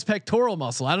blew out his pectoral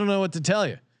muscle. I don't know what to tell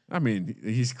you. I mean,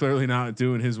 he's clearly not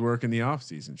doing his work in the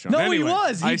offseason, Sean. No, anyway, he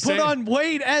was. He put on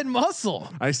weight and muscle.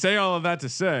 I say all of that to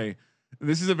say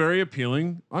this is a very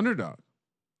appealing underdog.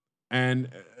 And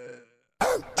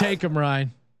take him,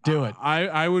 Ryan. Do it.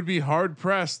 I would be hard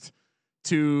pressed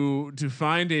to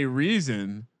find a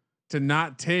reason to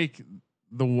not take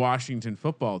the Washington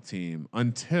football team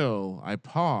until I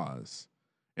pause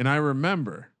and I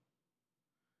remember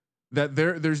that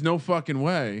there's no fucking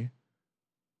way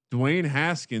Dwayne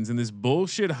Haskins and this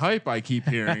bullshit hype I keep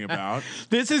hearing about.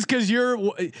 This is because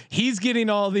he's getting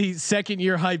all the 2nd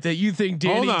year hype that you think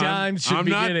Danny Dimes should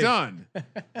be getting. I'm not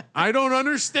done. I don't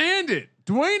understand it.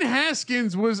 Dwayne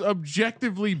Haskins was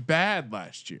objectively bad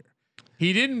last year.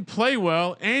 He didn't play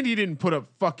well and he didn't put up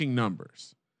fucking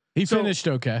numbers. He finished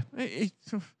okay.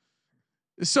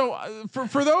 So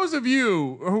for those of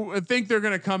you who think they're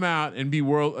going to come out and be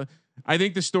I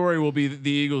think the story will be the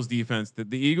Eagles defense,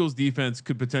 that the Eagles defense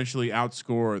could potentially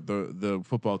outscore the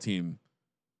football team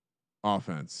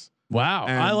offense. Wow.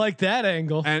 I like that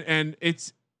angle. And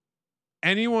it's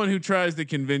anyone who tries to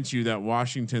convince you that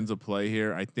Washington's a play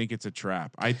here, I think it's a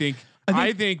trap. I think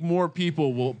more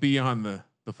people will be on the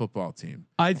football team.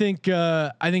 I think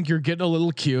you're getting a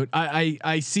little cute.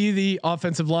 I see the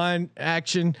offensive line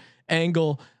action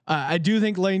angle. I do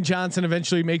think Lane Johnson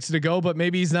eventually makes it a go, but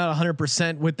maybe he's not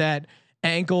 100% with that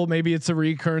ankle. Maybe it's a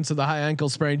recurrence of the high ankle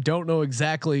sprain. Don't know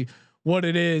exactly what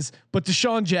it is, but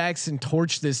Deshaun Jackson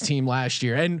torched this team last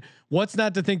year. And what's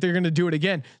not to think they're going to do it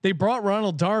again? They brought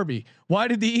Ronald Darby. Why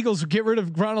did the Eagles get rid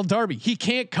of Ronald Darby? He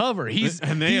can't cover. They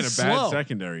had a slow. bad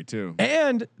secondary too.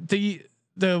 And the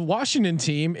Washington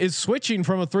team is switching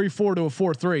from a 3-4 to a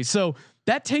 4-3. So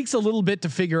that takes a little bit to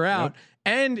figure out. Yep.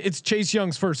 And it's Chase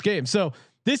Young's first game. So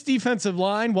this defensive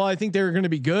line, while I think they're going to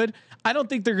be good, I don't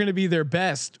think they're going to be their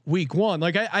best week one.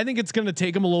 Like I think it's going to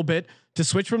take them a little bit to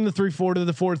switch from the 3-4 to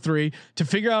the 4-3 to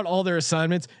figure out all their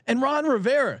assignments. And Ron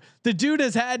Rivera, the dude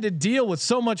has had to deal with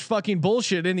so much fucking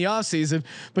bullshit in the offseason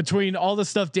between all the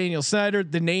stuff Daniel Snyder,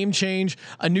 the name change,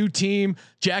 a new team,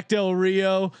 Jack Del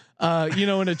Rio,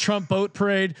 in a Trump boat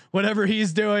parade, whatever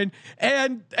he's doing.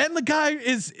 And the guy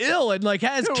is ill and like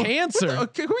has cancer.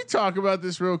 Can we talk about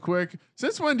this real quick?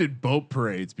 Since when did boat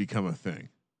parades become a thing?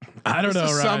 I don't know.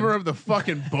 The summer of the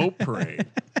fucking boat parade.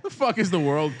 The fuck has the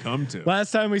world come to?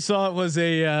 Last time we saw it was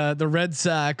the Red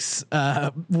Sox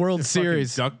World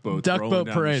Series duck boat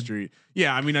parade. The street.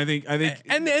 Yeah, I mean, I think,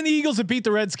 and the Eagles have beat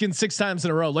the Redskins 6 times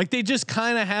in a row. Like they just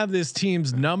kind of have this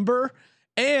team's number.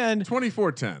 And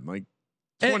 24-10, like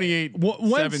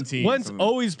 28-17. Wentz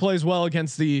always plays well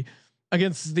against the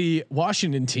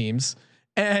Washington teams.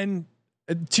 And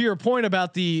to your point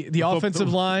about the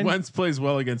offensive line, Wentz plays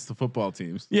well against the football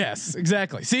teams. Yes,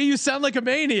 exactly. See, you sound like a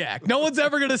maniac. No one's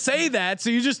ever going to say that, so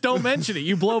you just don't mention it.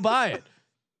 You blow by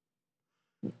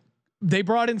it. They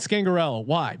brought in Scangarello.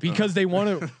 Why? Because they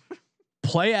want to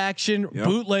play action,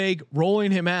 bootleg,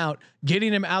 rolling him out,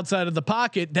 getting him outside of the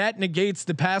pocket. That negates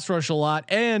the pass rush a lot,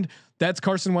 and that's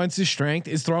Carson Wentz's strength,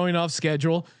 is throwing off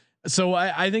schedule. So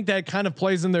I think that kind of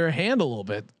plays in their hand a little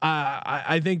bit.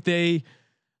 I think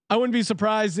I wouldn't be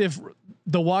surprised if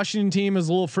the Washington team is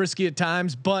a little frisky at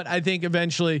times, but I think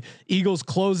eventually Eagles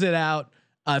close it out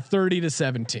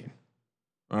 30-17.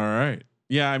 All right.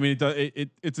 Yeah. I mean,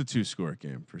 it's a 2-score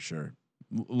game for sure.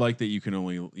 Like that. You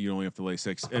only have to lay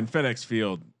 6, and FedEx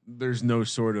Field, there's no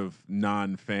sort of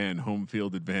non-fan home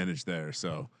field advantage there.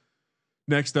 So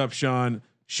next up, Sean,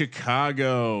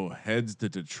 Chicago heads to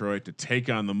Detroit to take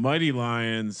on the mighty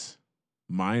Lions.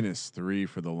 -3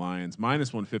 for the Lions,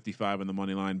 -155 on the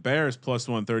money line. Bears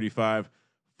 +135,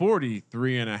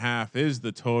 43.5 is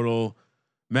the total.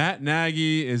 Matt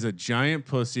Nagy is a giant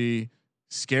pussy,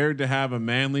 scared to have a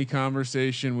manly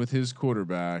conversation with his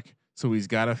quarterback, so he's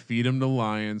got to feed him the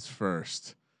Lions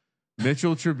first.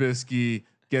 Mitchell Trubisky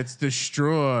gets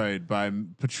destroyed by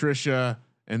Patricia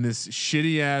and this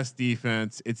shitty ass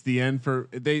defense. It's the end for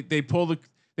they pull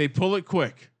it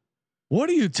quick. What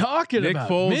are you talking about?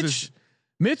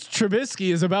 Mitch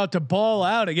Trubisky is about to ball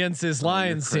out against this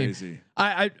Lions team.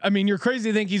 I mean, you're crazy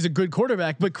to think he's a good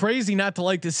quarterback, but crazy not to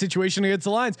like this situation against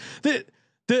the Lions. Mitch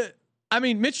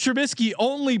Trubisky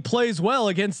only plays well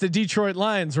against the Detroit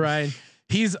Lions, Ryan.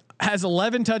 Has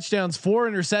 11 touchdowns, 4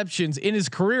 interceptions in his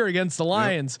career against the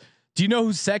Lions. Yep. Do you know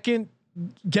who's second?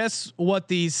 Guess what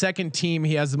the second team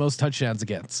he has the most touchdowns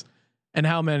against, and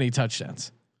how many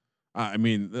touchdowns? I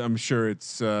mean, I'm sure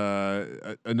it's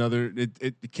another.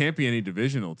 It can't be any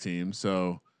divisional team,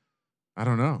 so I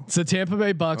don't know. It's the Tampa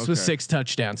Bay Bucks with 6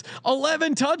 touchdowns,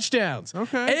 11 touchdowns.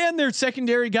 Okay, and their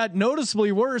secondary got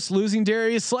noticeably worse, losing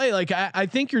Darius Slay. Like I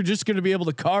think you're just going to be able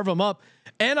to carve them up.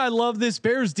 And I love this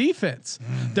Bears defense.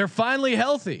 They're finally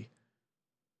healthy.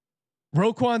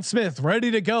 Roquan Smith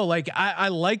ready to go. Like I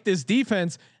like this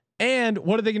defense. And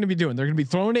what are they going to be doing? They're going to be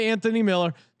throwing to Anthony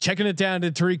Miller, checking it down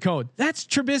to Tariq Cohen. That's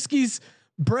Trubisky's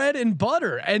bread and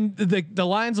butter. And the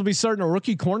Lions will be starting a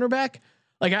rookie cornerback.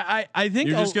 Like I think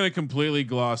you're just going to completely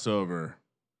gloss over.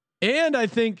 And I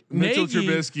think Mitchell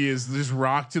Trubisky is just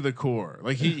rocked to the core.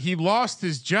 Like he lost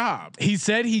his job. He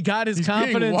said he got his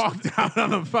confidence. Being walked out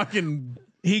on a fucking.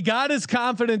 He got his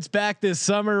confidence back this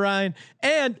summer, Ryan.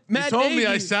 And Matt told Nagy, me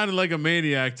I sounded like a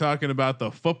maniac talking about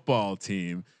the football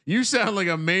team. You sound like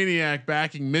a maniac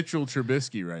backing Mitchell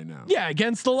Trubisky right now. Yeah,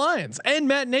 against the Lions and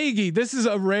Matt Nagy. This is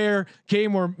a rare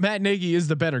game where Matt Nagy is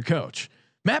the better coach.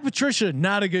 Matt Patricia,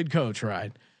 not a good coach,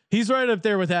 Ryan. He's right up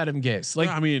there with Adam Gase. Like,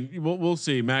 I mean, we'll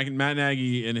see. Matt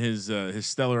Nagy and his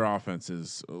stellar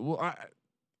offenses. Well,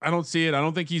 I don't see it. I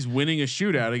don't think he's winning a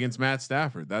shootout against Matt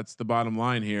Stafford. That's the bottom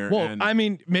line here. Well, I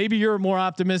mean, maybe you're more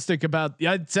optimistic about.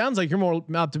 Yeah, it sounds like you're more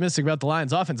optimistic about the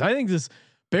Lions' offense. I think this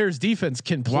Bears defense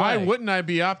can play. Why wouldn't I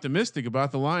be optimistic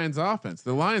about the Lions offense?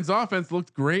 The Lions offense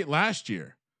looked great last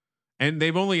year, and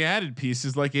they've only added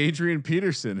pieces like Adrian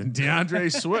Peterson and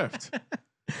DeAndre Swift.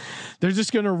 They're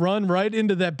just going to run right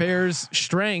into that Bears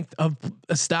strength of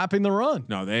stopping the run.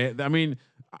 No, I mean,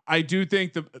 I do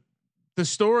think the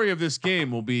story of this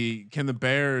game will be, can the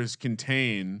Bears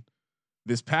contain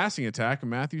this passing attack of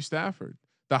Matthew Stafford,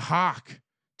 the Hawk,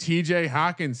 TJ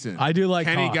Hawkinson. I do like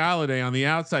Kenny Hawk. Galladay on the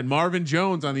outside, Marvin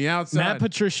Jones on the outside. Matt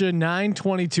Patricia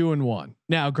 9-22-1.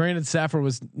 Now, granted, Stafford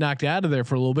was knocked out of there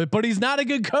for a little bit, but he's not a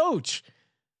good coach.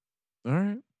 All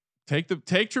right, take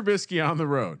Trubisky on the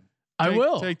road. I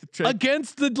will take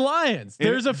against the Lions.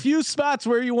 There's a few spots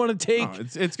where you want to take.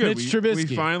 It's good. Mitch We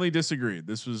Trubisky. finally disagreed.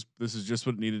 This is just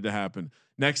what needed to happen.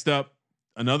 Next up,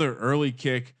 another early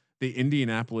kick. The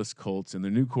Indianapolis Colts and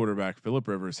their new quarterback Phillip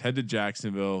Rivers head to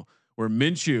Jacksonville, where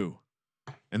Minshew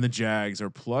and the Jags are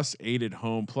 +8 at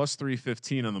home,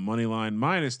 +315 on the money line,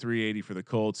 -380 for the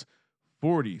Colts.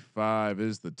 45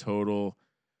 is the total.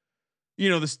 You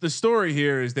know, the story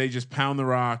here is they just pound the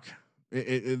rock.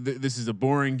 This is a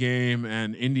boring game,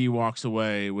 and Indy walks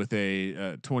away with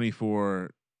a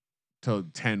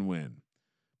 24-10 win.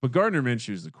 But Gardner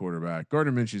Minshew is the quarterback.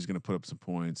 Gardner Minshew is going to put up some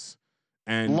points.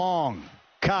 And long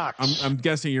cock. I'm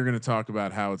guessing you're going to talk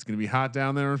about how it's going to be hot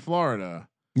down there in Florida.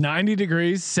 90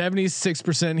 degrees,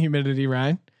 76% humidity,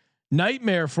 Ryan.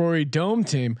 Nightmare for a dome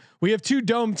team. We have two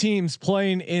dome teams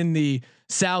playing in the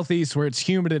Southeast where it's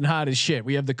humid and hot as shit.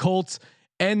 We have the Colts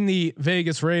and the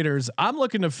Vegas Raiders. I'm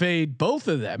looking to fade both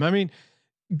of them. I mean,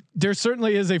 there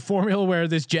certainly is a formula where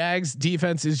this Jags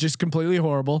defense is just completely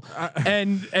horrible,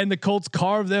 and the Colts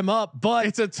carve them up. But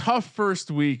it's a tough first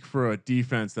week for a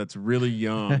defense that's really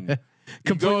young.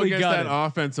 You go against that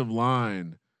offensive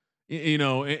line, you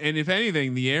know, and if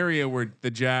anything, the area where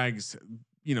the Jags,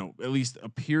 you know, at least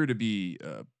appear to be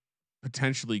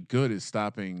potentially good is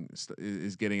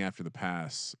getting after the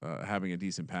pass, having a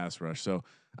decent pass rush. So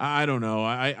I don't know.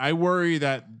 I worry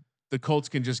that the Colts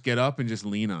can just get up and just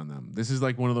lean on them. This is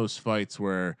like one of those fights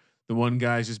where the one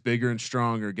guy's just bigger and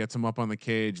stronger, gets him up on the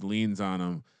cage, leans on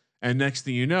him, and next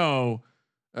thing you know,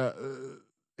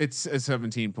 it's a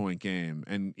 17-point game,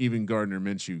 and even Gardner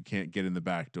Minshew can't get in the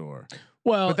back door.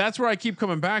 Well, but that's where I keep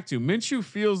coming back to. Minshew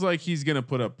feels like he's going to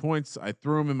put up points. I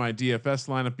threw him in my DFS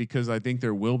lineup because I think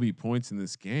there will be points in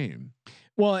this game.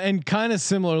 Well, and kind of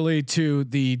similarly to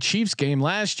the Chiefs game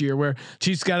last year where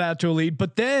Chiefs got out to a lead,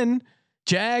 but then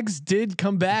Jags did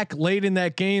come back late in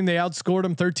that game. They outscored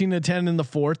them 13-10 in the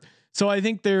fourth. So I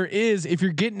think there is, if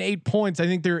you're getting 8 points, I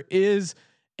think there is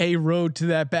a road to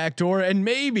that back door, and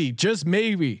maybe, just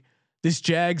maybe, this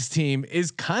Jags team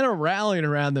is kind of rallying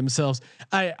around themselves.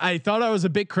 I thought I was a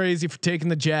bit crazy for taking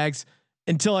the Jags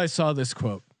until I saw this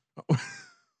quote.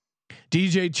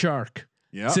 DJ Chark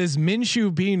says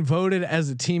Minshew being voted as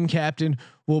a team captain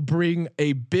will bring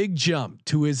a big jump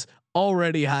to his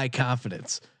already high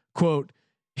confidence. Quote,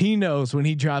 he knows when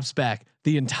he drops back,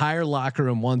 the entire locker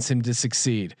room wants him to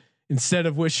succeed instead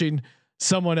of wishing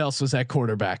someone else was at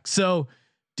quarterback. So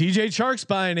DJ Chark's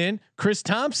buying in. Chris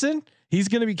Thompson, he's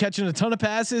going to be catching a ton of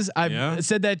passes. I've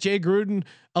said that Jay Gruden,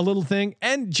 a little thing,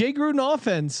 and Jay Gruden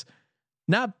offense,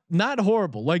 not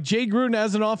horrible. Like Jay Gruden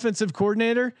as an offensive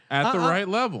coordinator at the right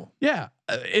level. Yeah,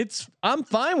 I'm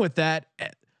fine with that.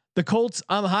 The Colts,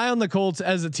 I'm high on the Colts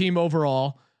as a team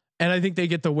overall, and I think they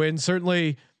get the win.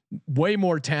 Certainly, way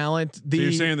more talent. So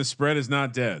you're saying the spread is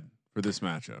not dead for this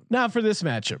matchup? Not for this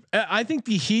matchup. I think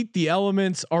the heat, the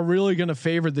elements are really going to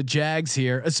favor the Jags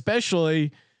here,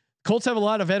 especially Colts have a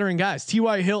lot of veteran guys.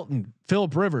 T.Y. Hilton,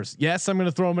 Phillip Rivers. Yes, I'm going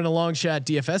to throw them in a long shot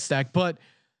DFS stack, but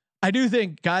I do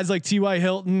think guys like T.Y.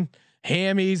 Hilton,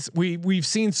 hammies, we've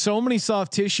seen so many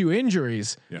soft tissue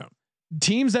injuries. Yeah.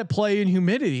 Teams that play in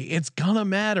humidity, it's gonna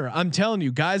matter. I'm telling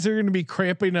you, guys are going to be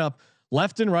cramping up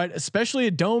left and right, especially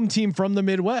a dome team from the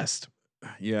Midwest.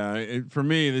 Yeah, for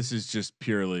me, this is just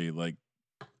purely like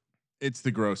it's the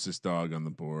grossest dog on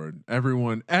the board.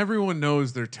 Everyone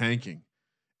knows they're tanking.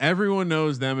 Everyone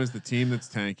knows them as the team that's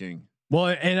tanking.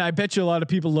 Well, and I bet you a lot of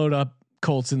people load up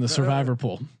Colts in the survivor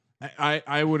pool.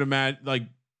 I would imagine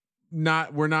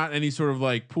we're not any sort of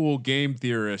like pool game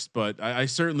theorist, but I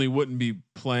certainly wouldn't be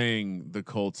playing the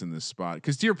Colts in this spot.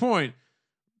 Because to your point,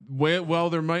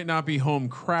 well, there might not be home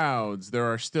crowds. There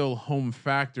are still home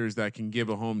factors that can give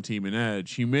a home team an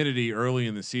edge. Humidity early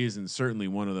in the season, certainly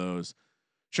one of those.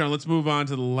 Sean, let's move on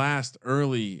to the last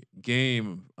early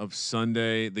game of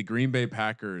Sunday. The Green Bay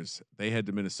Packers, they head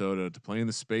to Minnesota to play in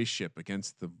the spaceship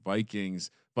against the Vikings.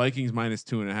 Vikings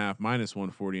 -2.5,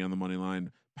 -140 on the money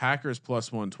line. Packers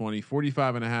 +120,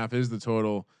 45.5 is the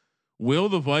total. will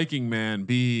the Viking man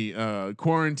be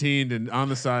quarantined and on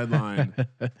the sideline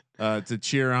to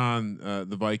cheer on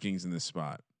the Vikings in this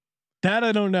spot? That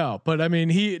I don't know, but I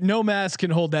mean, no mask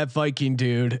can hold that Viking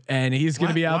dude, and he's going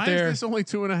to be out there. Why is this only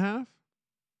 2.5?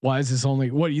 Why is this only?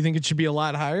 What do you think? It should be a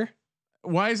lot higher.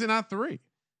 Why is it not 3?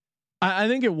 I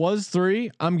think it was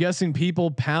 3. I'm guessing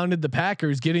people pounded the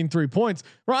Packers getting 3 points.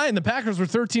 Ryan, the Packers were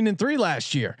 13-3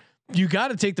 last year. You got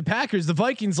to take the Packers. The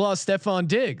Vikings lost Stephon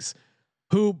Diggs,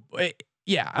 who,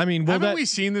 yeah, I mean, haven't we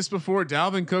seen this before?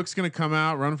 Dalvin Cook's going to come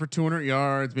out, run for 200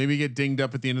 yards, maybe get dinged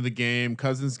up at the end of the game.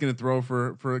 Cousins going to throw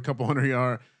for a couple hundred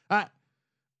yards.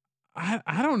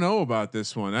 I don't know about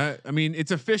this one. I mean,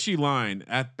 it's a fishy line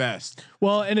at best.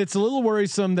 Well, and it's a little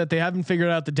worrisome that they haven't figured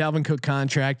out the Dalvin Cook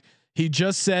contract. He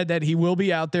just said that he will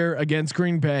be out there against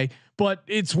Green Bay, but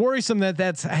it's worrisome that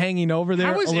that's hanging over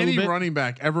there. How is any running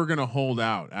back ever going to hold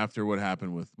out after what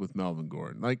happened with Melvin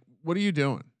Gordon? Like, what are you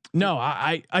doing? No,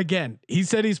 I again, he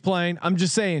said he's playing. I'm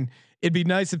just saying it'd be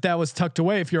nice if that was tucked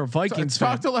away. If you're a Vikings fan,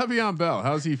 talk to Le'Veon Bell.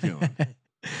 How's he feeling?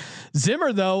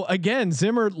 Zimmer, though, again,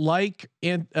 like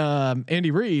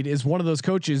Andy Reid, is one of those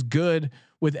coaches good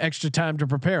with extra time to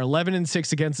prepare.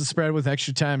 11-6 against the spread with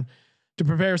extra time to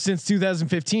prepare since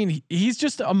 2015. He's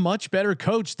just a much better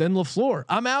coach than LaFleur.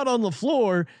 I'm out on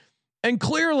LaFleur, and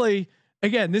clearly,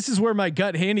 again, this is where my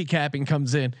gut handicapping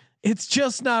comes in. It's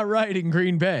just not right in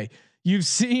Green Bay. You've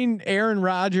seen Aaron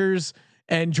Rodgers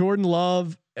and Jordan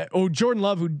Love. Jordan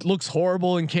Love, who looks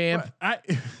horrible in camp.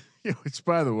 Which,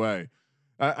 by the way,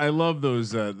 I love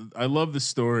those. I love the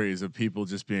stories of people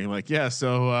just being like, "Yeah,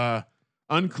 so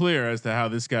unclear as to how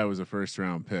this guy was a first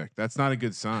round pick." That's not a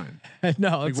good sign.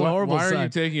 No, it's a horrible sign. Why are you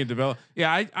taking a develop?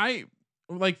 Yeah, I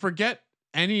like forget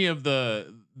any of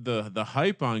the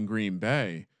hype on Green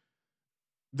Bay.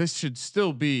 This should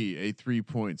still be a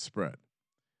 3-point spread.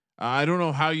 I don't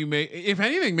know how you make, if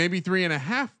anything, maybe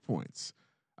 3.5 points.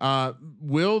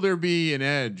 Will there be an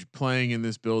edge playing in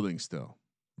this building still?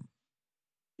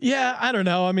 Yeah, I don't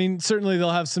know. I mean, certainly they'll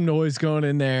have some noise going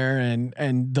in there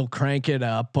and they'll crank it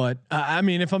up. But I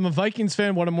mean, if I'm a Vikings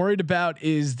fan, what I'm worried about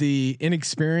is the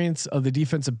inexperience of the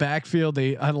defensive backfield.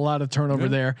 They had a lot of turnover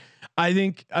there. I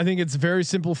think it's a very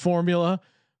simple formula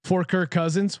for Kirk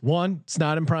Cousins. 1, it's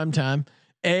not in prime time.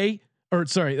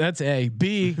 That's A.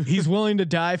 B, he's willing to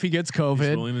die if he gets COVID.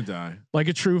 He's willing to die like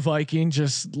a true Viking.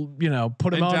 Just put him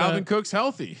and on. Dalvin Cook's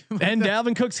healthy. And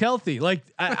Dalvin Cook's healthy. Like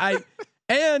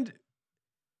and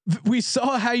we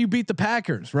saw how you beat the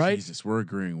Packers, right? Jesus, we're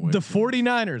agreeing with the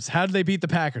 49ers. How did they beat the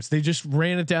Packers? They just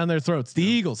ran it down their throats. The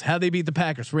Eagles, how they beat the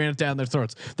Packers? Ran it down their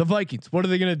throats. The Vikings, what are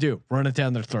they going to do? Run it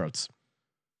down their throats.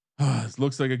 It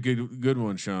looks like a good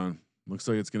one, Sean. Looks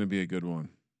like it's going to be a good one.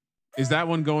 Is that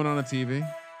one going on a TV?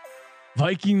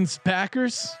 Vikings,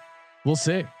 Packers. We'll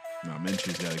see. No,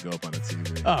 Minshew's got to go up on a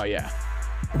TV. Oh yeah,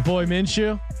 boy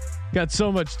Minshew got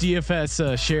so much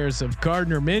DFS shares of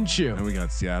Gardner Minshew. And we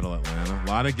got Seattle, Atlanta. A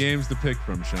lot of games to pick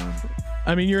from, Sean.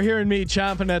 I mean, you're hearing me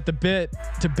chomping at the bit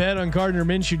to bet on Gardner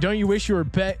Minshew. Don't you wish you were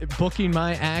booking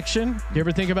my action? You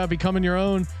ever think about becoming your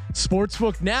own sports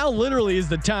book? Now literally is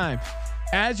the time.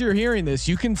 As you're hearing this,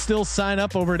 you can still sign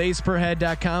up over at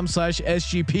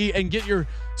aceperhead.com/SGP and get your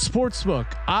sportsbook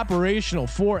operational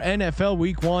for NFL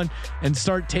Week 1 and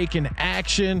start taking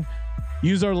action.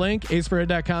 Use our link,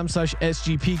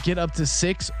 aceperhead.com/SGP. Get up to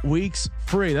 6 weeks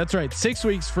free. That's right, 6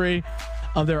 weeks free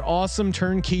of their awesome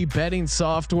turnkey betting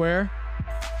software.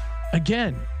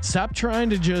 Again, stop trying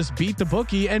to just beat the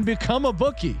bookie and become a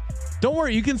bookie. Don't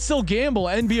worry, you can still gamble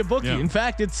and be a bookie. Yeah. In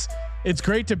fact, it's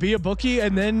great to be a bookie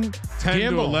and then 10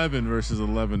 gamble. to 11 versus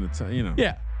 11 to 10.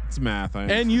 Yeah, it's math.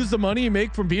 And use the money you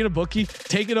make from being a bookie.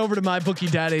 Take it over to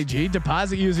mybookie.ag.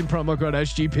 Deposit using promo code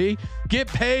SGP. Get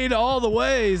paid all the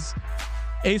ways.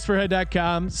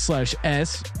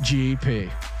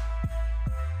 aceperhead.com/SGP.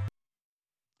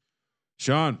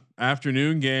 Sean,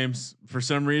 afternoon games. For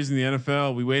some reason, the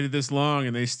NFL, we waited this long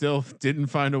and they still didn't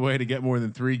find a way to get more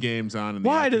than 3 games on. In the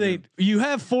Why afternoon. do they? You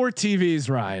have 4 TVs,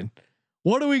 Ryan.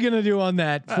 What are we going to do on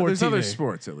that? There's TV? other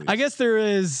sports at least. I guess there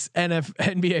is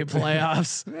NBA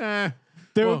playoffs. There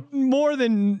well, more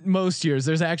than most years.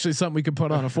 There's actually something we could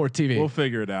put on a 4th TV. We'll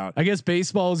figure it out. I guess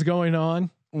baseball is going on.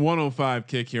 105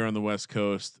 kick here on the West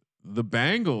Coast. The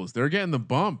Bengals, they're getting the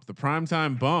bump, the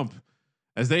primetime bump,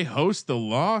 as they host the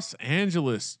Los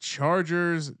Angeles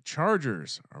Chargers.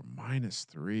 Chargers are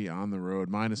 -3 on the road,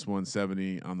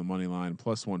 -170 on the money line,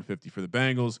 +150 for the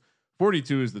Bengals.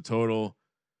 42 is the total.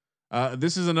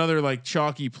 This is another like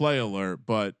chalky play alert,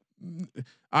 but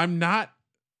I'm not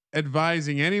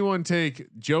advising anyone take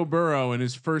Joe Burrow in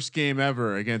his first game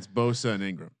ever against Bosa and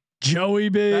Ingram. Joey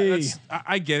B.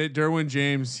 I get it. Derwin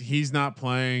James, he's not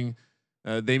playing.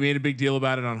 They made a big deal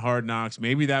about it on Hard Knocks.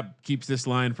 Maybe that keeps this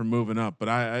line from moving up.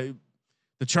 But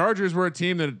the Chargers were a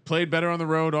team that had played better on the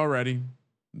road already.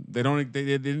 They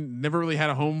never really had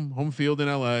a home field in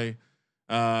LA.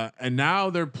 And now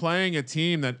they're playing a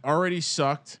team that already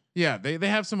sucked. Yeah, they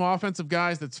have some offensive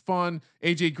guys. That's fun.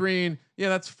 AJ Green. Yeah,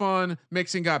 that's fun.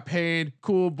 Mixon got paid.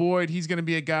 Cool. Boyd. He's going to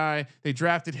be a guy. They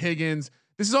drafted Higgins.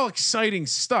 This is all exciting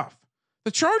stuff.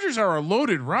 The Chargers are a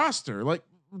loaded roster. Like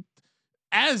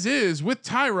as is with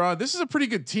Tyrod, this is a pretty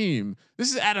good team.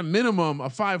 This is at a minimum a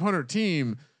 500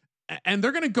 team, and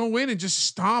they're going to go in and just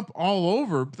stomp all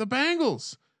over the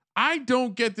Bengals. I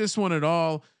don't get this one at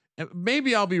all.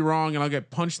 Maybe I'll be wrong and I'll get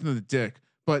punched in the dick,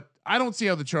 but I don't see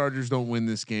how the Chargers don't win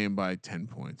this game by 10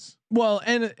 points. Well,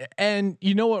 and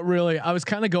you know what? Really, I was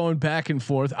kind of going back and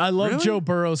forth. I love Joe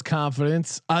Burrow's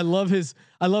confidence. I love his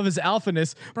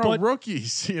alphaness. Bro, but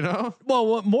rookies, you know. Well,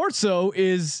 what more so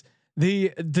is the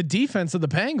defense of the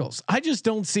Bengals. I just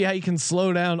don't see how you can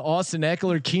slow down Austin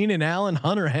Eckler, Keenan Allen,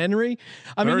 Hunter Henry.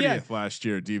 I mean, 30th last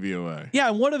year DVOA. Yeah,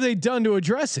 and what have they done to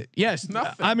address it? Yes,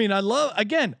 nothing. I mean,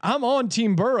 I'm on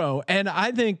Team Burrow, and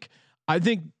I think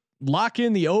lock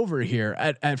in the over here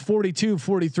at 42,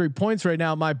 43 points right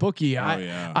now. My bookie,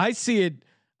 I see it.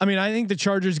 I mean, I think the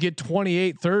Chargers get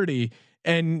 28-30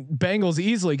 and Bengals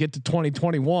easily get to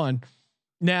 20-21.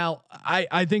 Now,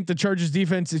 I think the Chargers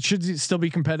defense, it should still be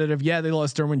competitive. Yeah, they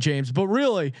lost Derwin James, but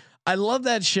really, I love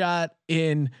that shot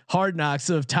in Hard Knocks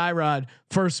of Tyrod,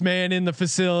 first man in the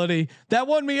facility. That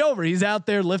won me over. He's out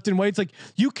there lifting weights. Like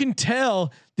you can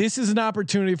tell this is an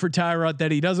opportunity for Tyrod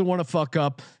that he doesn't want to fuck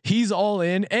up. He's all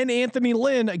in. And Anthony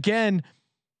Lynn, again,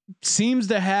 seems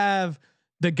to have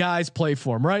the guys play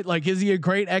for him, right? Like, is he a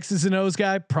great X's and O's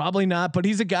guy? Probably not, but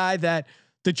he's a guy that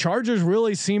the Chargers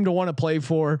really seem to want to play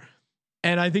for.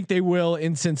 And I think they will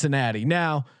in Cincinnati.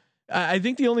 Now, I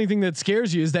think the only thing that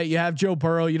scares you is that you have Joe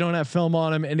Burrow, you don't have film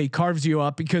on him, and he carves you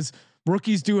up because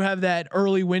rookies do have that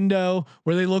early window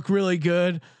where they look really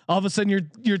good. All of a sudden,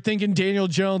 you're thinking Daniel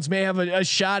Jones may have a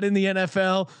shot in the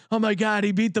NFL. Oh my God,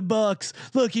 he beat the Bucks.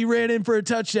 Look, he ran in for a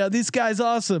touchdown. This guy's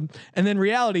awesome. And then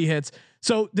reality hits.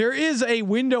 So there is a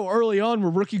window early on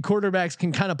where rookie quarterbacks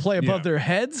can kind of play above their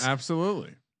heads.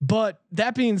 Absolutely. But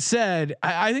that being said,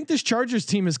 I think this Chargers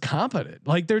team is competent.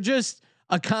 Like they're just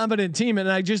a competent team,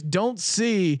 and I just don't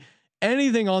see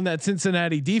anything on that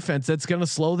Cincinnati defense that's going to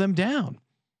slow them down.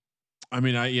 I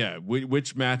mean,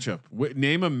 which matchup?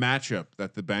 Name a matchup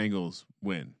that the Bengals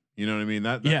win. You know what I mean?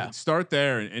 That start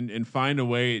there and find a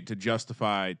way to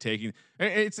justify taking.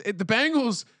 The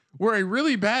Bengals were a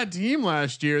really bad team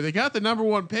last year. They got the number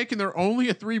 1 pick, and they're only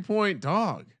a 3-point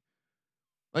dog.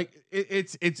 Like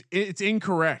it's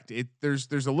incorrect.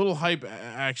 There's a little hype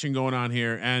action going on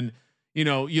here, and you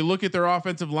know you look at their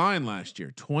offensive line last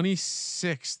year,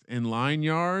 26th in line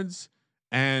yards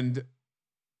and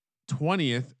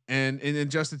 20th and in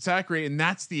adjusted sack rate, and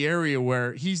that's the area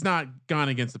where he's not gone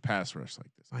against the pass rush like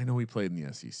this. I know he played in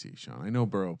the SEC, Sean. I know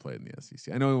Burrow played in the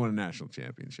SEC. I know he won a national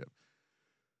championship.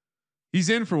 He's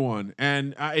in for one,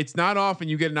 and it's not often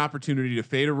you get an opportunity to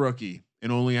fade a rookie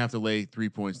and only have to lay 3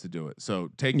 points to do it. So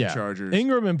take the Chargers.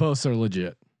 Ingram and Bosa are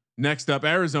legit. Next up,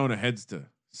 Arizona heads to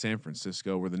San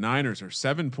Francisco, where the Niners are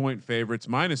 7-point favorites,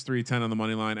 -310 on the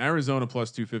money line. Arizona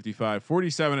 +255,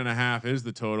 47.5 is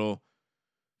the total.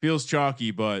 Feels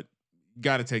chalky, but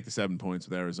got to take the 7 points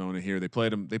with Arizona here. They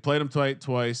played them tight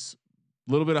twice.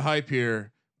 A little bit of hype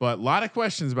here, but a lot of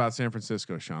questions about San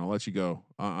Francisco. Sean, I'll let you go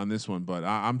on this one, but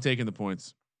I'm taking the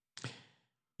points.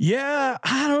 Yeah,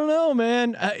 I don't know,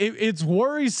 man. It's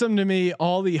worrisome to me,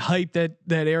 all the hype that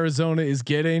Arizona is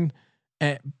getting.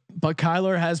 But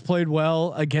Kyler has played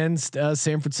well against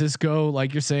San Francisco.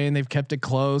 Like you're saying, they've kept it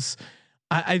close.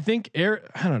 I think I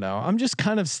don't know. I'm just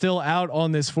kind of still out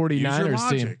on this 49ers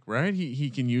team. Right? He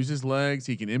can use his legs.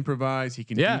 He can improvise. He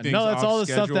can do things that's all the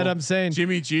stuff that I'm saying.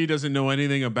 Jimmy G doesn't know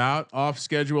anything about off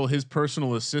schedule. His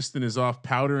personal assistant is off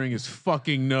powdering his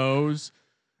fucking nose.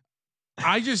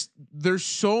 There's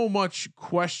so much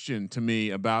question to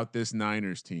me about this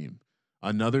Niners team.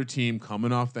 Another team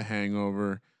coming off the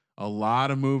hangover, a lot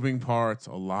of moving parts,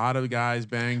 a lot of guys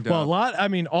banged up.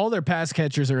 Well, all their pass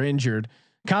catchers are injured.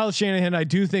 Kyle Shanahan, I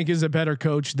do think, is a better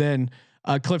coach than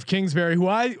Cliff Kingsbury, who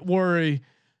I worry.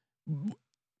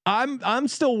 I'm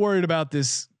still worried about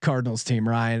this Cardinals team,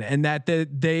 Ryan, and that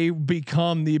they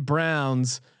become the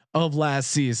Browns of last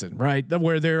season, right?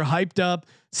 Where they're hyped up,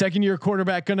 second-year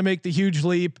quarterback going to make the huge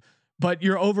leap, but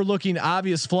you're overlooking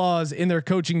obvious flaws in their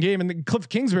coaching game. And then Cliff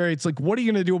Kingsbury, it's like, what are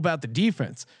you going to do about the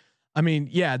defense? I mean,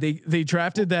 yeah, they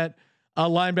drafted that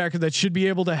linebacker that should be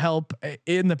able to help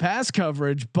in the pass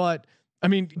coverage, but I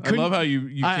mean, I love how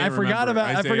you. I forgot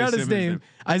his name,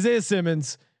 Isaiah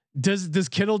Simmons. Does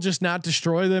Kittle just not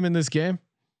destroy them in this game?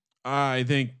 I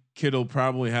think Kittle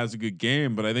probably has a good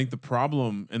game, but I think the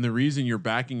problem and the reason you're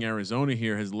backing Arizona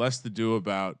here has less to do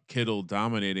about Kittle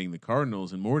dominating the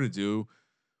Cardinals and more to do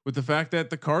with the fact that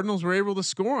the Cardinals were able to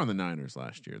score on the Niners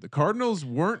last year. The Cardinals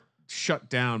weren't shut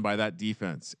down by that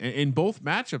defense. In both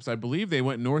matchups, I believe they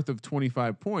went north of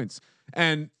 25 points.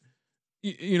 And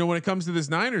you know, when it comes to this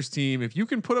Niners team, if you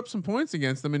can put up some points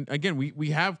against them, and again, we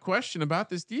have question about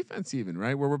this defense, even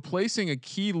right, we're replacing a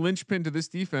key linchpin to this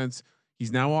defense.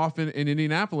 He's now off in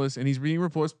Indianapolis, and he's being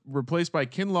replaced by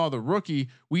Kinlaw, the rookie.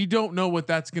 We don't know what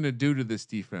that's going to do to this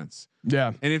defense.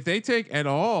 Yeah, and if they take at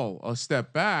all a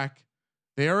step back,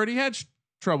 they already had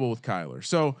trouble with Kyler.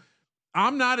 So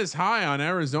I'm not as high on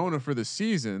Arizona for the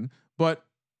season, but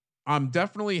I'm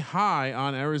definitely high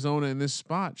on Arizona in this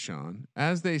spot, Sean.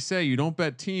 As they say, you don't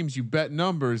bet teams, you bet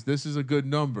numbers. This is a good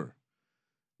number.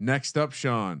 Next up,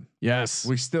 Sean. Yes.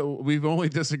 We've only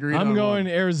disagreed. I'm on going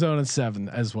one. Arizona 7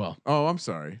 as well. Oh, I'm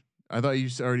sorry. I thought you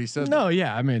already said no. that.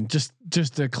 Yeah. I mean, just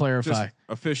to clarify,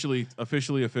 Just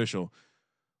officially official.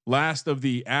 Last of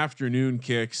the afternoon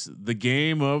kicks, the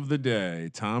game of the day.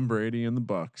 Tom Brady and the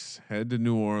Bucks head to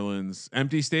New Orleans.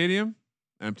 Empty stadium,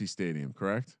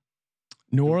 correct?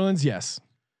 New Orleans. Yes.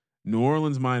 New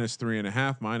Orleans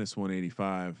 -3.5,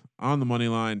 -185 on the money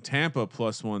line. Tampa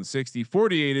 +160.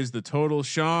 48 is the total.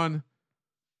 Sean,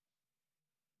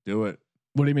 do it.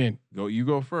 What do you mean? You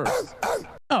go first.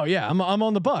 Oh yeah, I'm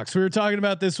on the Bucks. We were talking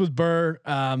about this with Burr.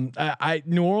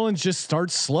 New Orleans just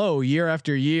starts slow year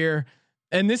after year,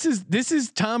 and this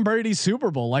is Tom Brady's Super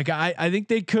Bowl. Like I think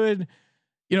they could,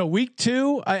 week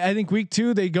 2. I think week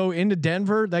 2 they go into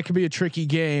Denver. That could be a tricky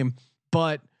game,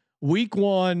 but week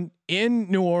 1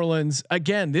 in New Orleans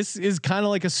again. This is kind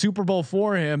of like a Super Bowl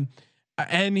for him,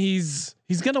 and he's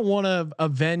gonna want to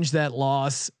avenge that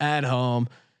loss at home.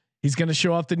 He's going to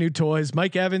show off the new toys.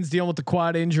 Mike Evans dealing with the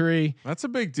quad injury. That's a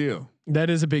big deal. That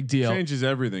is a big deal. Changes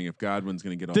everything if Godwin's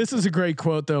going to get off. This is a great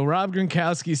quote though. Rob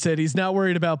Gronkowski said he's not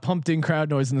worried about pumped in crowd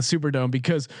noise in the Superdome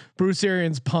because Bruce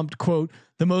Arians pumped, quote,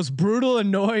 the most brutal,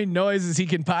 annoying noises he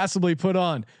can possibly put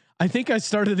on. I think I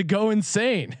started to go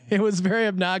insane. It was very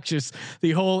obnoxious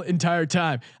the whole entire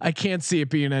time. I can't see it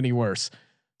being any worse.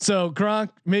 So Gronk,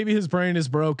 maybe his brain is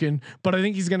broken, but I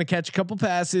think he's going to catch a couple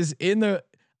passes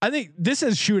I think this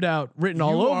has shootout written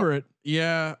all over it.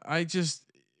 Yeah,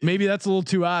 maybe that's a little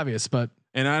too obvious, but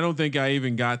I don't think I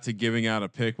even got to giving out a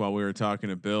pick while we were talking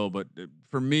to Bill. But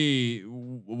for me,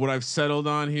 what I've settled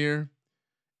on here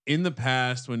in the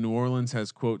past, when New Orleans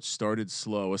has quote started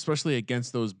slow, especially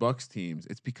against those Bucks teams,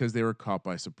 it's because they were caught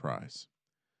by surprise.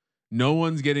 No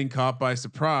one's getting caught by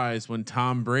surprise when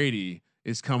Tom Brady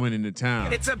is coming into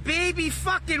town. It's a baby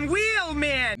fucking wheel,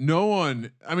 man. No one.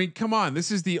 I mean, come on.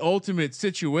 This is the ultimate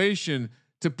situation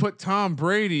to put Tom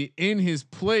Brady in his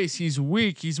place. He's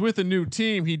weak. He's with a new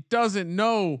team. He doesn't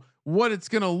know what it's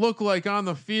going to look like on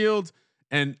the field.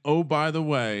 And oh, by the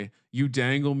way, you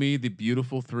dangle me the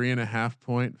beautiful 3.5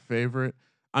 point favorite.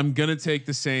 I'm gonna take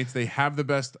the Saints. They have the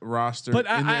best roster. But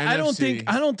I don't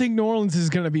think New Orleans is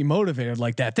going to be motivated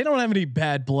like that. They don't have any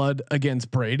bad blood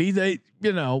against Brady. They,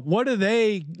 what do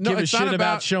they give a shit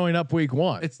about showing up week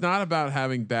 1? It's not about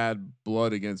having bad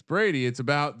blood against Brady. It's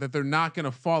about that they're not going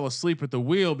to fall asleep at the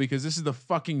wheel because this is the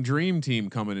fucking dream team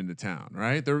coming into town,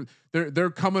 right? They're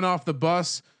coming off the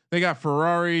bus. They got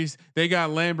Ferraris. They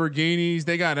got Lamborghinis.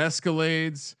 They got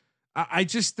Escalades. I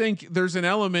just think there's an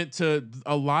element to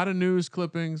a lot of news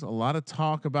clippings, a lot of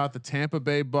talk about the Tampa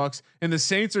Bay Bucks, and the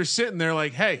Saints are sitting there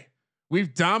like, hey,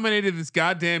 we've dominated this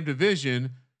goddamn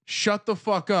division. Shut the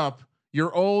fuck up.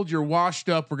 You're old. You're washed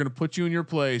up. We're going to put you in your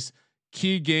place.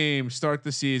 Key game, start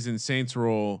the season. Saints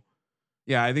roll.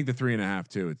 Yeah, I think the 3.5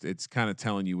 too. It's kind of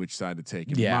telling you which side to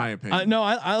take, in my opinion. No,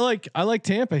 I like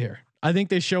Tampa here. I think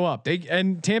they show up.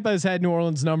 And Tampa has had New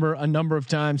Orleans number a number of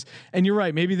times. And you're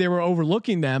right. Maybe they were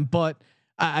overlooking them, but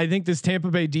I think this Tampa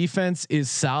Bay defense is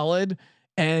solid.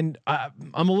 And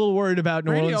I'm a little worried about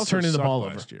New Orleans turning the ball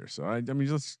over last year. So I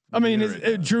mean,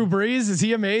 is Drew Brees, is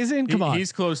he amazing? Come on,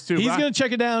 he's close too. He's going to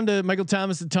check it down to Michael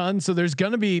Thomas a ton. So there's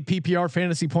going to be PPR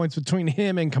fantasy points between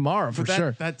him and Kamara for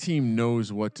sure. That team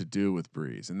knows what to do with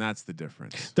Brees, and that's the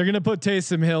difference. They're going to put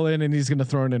Taysom Hill in, and he's going to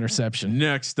throw an interception.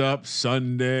 Next up,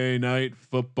 Sunday night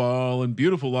football in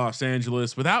beautiful Los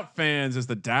Angeles without fans as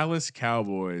the Dallas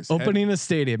Cowboys opening a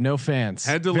stadium, no fans.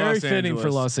 Head to Very Los fitting Angeles.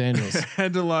 for Los Angeles.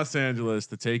 Head to Los Angeles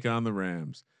to take on the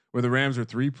Rams, where the Rams are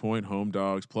 3-point home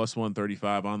dogs,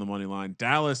 +135 on the money line.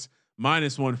 Dallas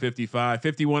 -155,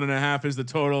 51.5 is the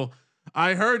total.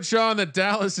 I heard, Sean, that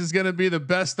Dallas is going to be the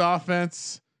best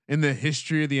offense in the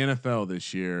history of the NFL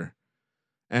this year.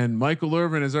 And Michael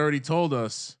Irvin has already told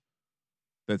us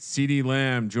that CeeDee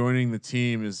Lamb joining the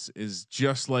team is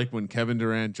just like when Kevin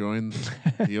Durant joined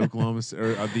the Oklahoma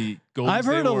or the Golden I've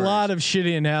State heard Warriors. a lot of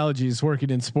shitty analogies working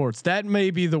in sports. That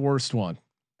may be the worst one.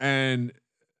 And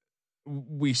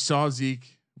we saw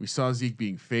Zeke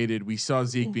being faded. We saw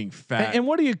Zeke being fat. And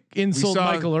what do you insult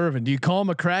Michael Irvin? Do you call him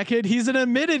a crackhead? He's an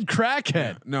admitted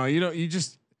crackhead. No, you don't.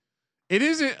 It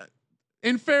isn't.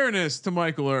 In fairness to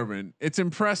Michael Irvin, it's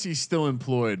impressive he's still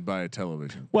employed by a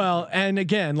television. Well, and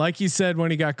again, like he said when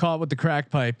he got caught with the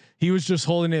crack pipe, he was just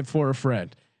holding it for a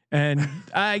friend. And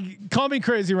I call me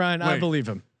crazy, Ryan. Wait, I believe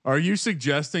him. Are you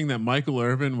suggesting that Michael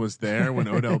Irvin was there when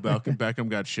Odell Beckham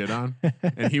got shit on,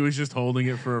 and he was just holding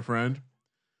it for a friend?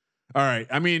 All right.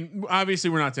 I mean,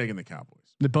 obviously, we're not taking the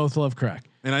Cowboys. They both love crack.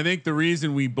 And I think the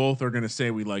reason we both are going to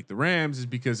say we like the Rams is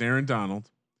because Aaron Donald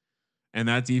and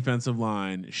that defensive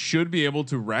line should be able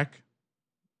to wreck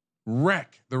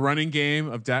the running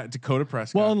game of Dakota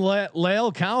Prescott. Well, and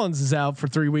Lael Collins is out for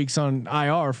 3 weeks on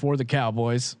IR for the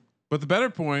Cowboys. But the better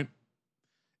point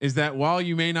is that while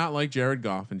you may not like Jared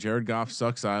Goff, and Jared Goff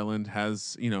sucks island,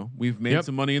 has, we've made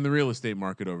some money in the real estate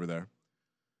market over there.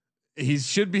 He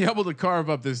should be able to carve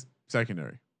up this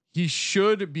secondary. He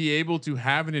should be able to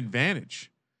have an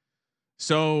advantage.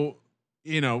 So,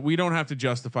 we don't have to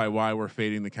justify why we're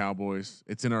fading the Cowboys.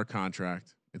 It's in our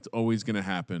contract. It's always going to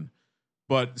happen.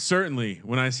 But certainly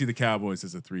when I see the Cowboys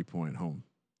as a 3-point home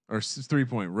or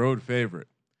 3-point road favorite,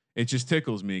 it just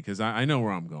tickles me because I know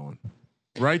where I'm going.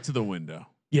 Right to the window.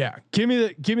 Yeah. Give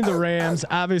me the Rams.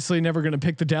 Obviously never going to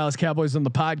pick the Dallas Cowboys on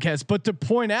the podcast, but to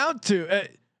point out to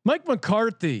Mike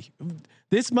McCarthy,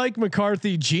 this Mike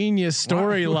McCarthy genius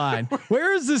storyline,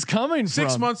 where is this coming from?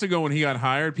 6 months ago when he got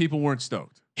hired, people weren't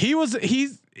stoked. Who was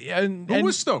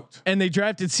stoked? And they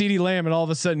drafted CeeDee Lamb, and all of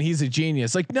a sudden he's a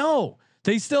genius. Like, no,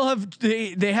 they still have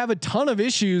they have a ton of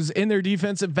issues in their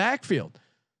defensive backfield.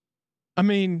 I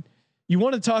mean, you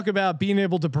want to talk about being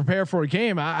able to prepare for a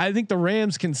game? I think the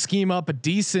Rams can scheme up a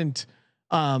decent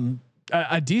passing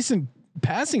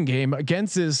game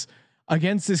against this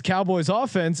Cowboys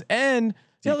offense, and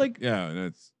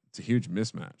it's a huge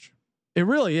mismatch. It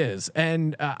really is.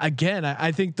 And again,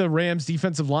 I think the Rams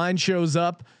defensive line shows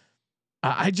up.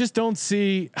 I just don't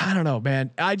see, I don't know,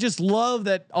 man. I just love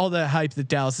that all the hype that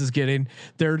Dallas is getting.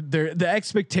 The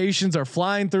expectations are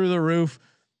flying through the roof.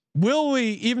 Will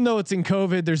we, even though it's in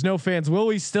COVID, there's no fans, will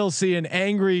we still see an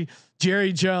angry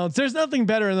Jerry Jones? There's nothing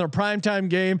better in a primetime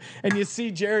game. And you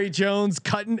see Jerry Jones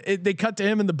they cut to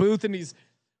him in the booth and he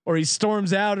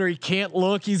storms out, or he can't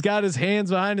look. He's got his hands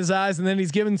behind his eyes, and then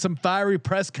he's giving some fiery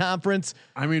press conference.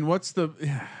 I mean,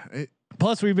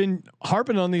 Plus, we've been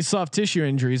harping on these soft tissue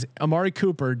injuries. Amari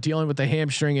Cooper dealing with the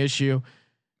hamstring issue.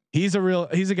 He's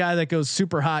a guy that goes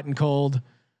super hot and cold.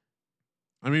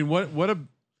 I mean,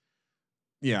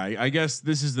 I guess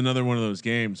this is another one of those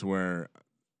games where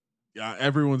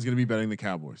everyone's going to be betting the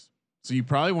Cowboys. So you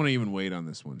probably want to even wait on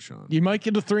this one, Sean. You might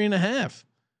get a 3.5.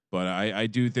 But I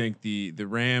do think the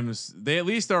Rams, they at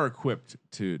least are equipped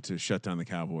to shut down the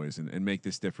Cowboys and make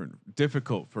this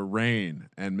difficult for Rain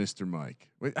and Mr. Mike.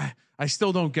 I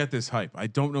still don't get this hype. I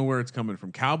don't know where it's coming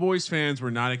from. Cowboys fans were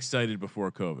not excited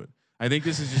before COVID. I think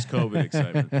this is just COVID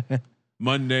excitement.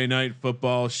 Monday Night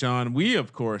Football, Sean. We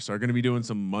of course are going to be doing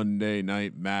some Monday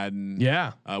Night Madden.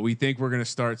 Yeah. We think we're going to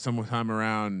start sometime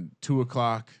around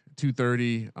 2:00,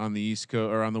 2:30 on the East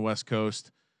Coast or on the West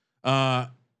Coast.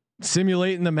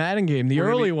 Simulating the Madden game, the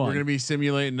early one. We're going to be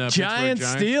simulating Giants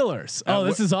Steelers. Oh,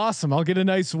 this is awesome. I'll get a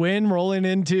nice win rolling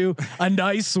into a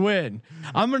nice win.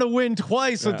 I'm going to win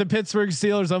twice with the Pittsburgh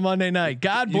Steelers on Monday night.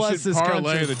 God bless this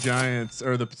parlay country. the Giants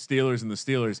or the Steelers and the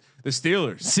Steelers. The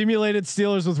Steelers. Simulated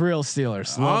Steelers with real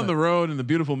Steelers. On the road in the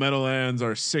beautiful Meadowlands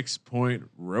are 6-point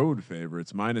road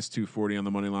favorites, -240 on the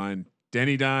money line.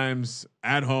 Denny Dimes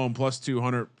at home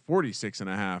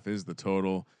 +246.5 is the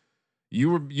total.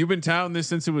 You've been touting this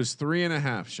since it was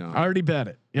 3.5, Sean. I already bet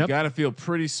it. Yep. You got to feel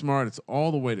pretty smart. It's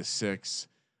all the way to 6.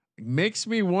 It makes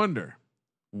me wonder,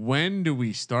 when do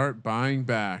we start buying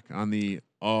back on the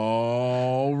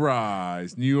all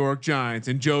rise New York Giants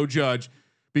and Joe Judge?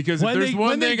 Because when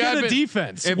they get a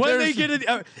defense,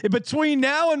 between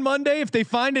now and Monday, if they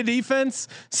find a defense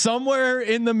somewhere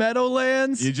in the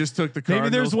Meadowlands, you just took the Cardinals.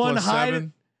 Maybe there's one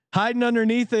hiding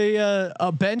underneath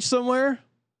a bench somewhere.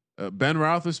 Ben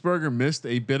Roethlisberger missed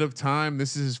a bit of time.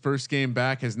 This is his first game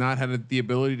back. Has not had the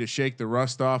ability to shake the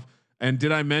rust off. And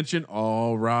did I mention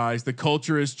all rise? The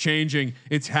culture is changing.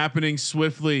 It's happening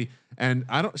swiftly. And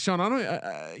Sean,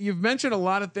 you've mentioned a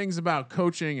lot of things about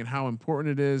coaching and how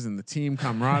important it is and the team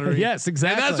camaraderie. Yes,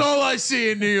 exactly. And that's all I see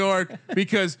in New York,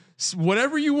 because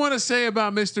whatever you want to say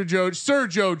about Sir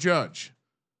Joe Judge,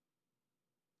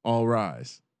 all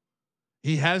rise.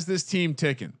 he has this team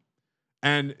ticking.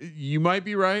 And you might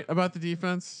be right about the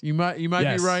defense. You might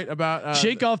Yes. be right about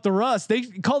shake off the rust. They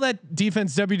call that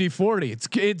defense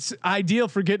WD-40. It's ideal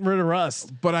for getting rid of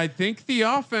rust. But I think the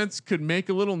offense could make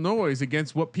a little noise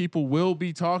against what people will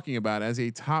be talking about as a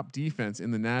top defense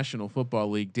in the National Football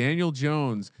League. Daniel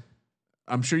Jones,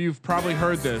 I'm sure you've probably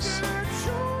heard this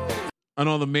on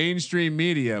all the mainstream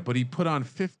media, but he put on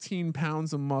 15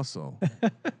 pounds of muscle.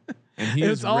 And he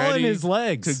is all in ready his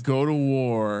legs to go to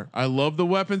war. I love the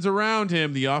weapons around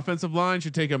him. The offensive line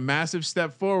should take a massive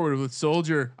step forward with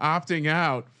Soldier opting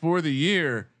out for the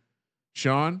year.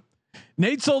 Sean,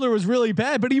 Nate Solder was really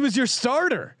bad, but he was your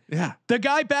starter. yeah, The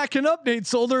guy backing up Nate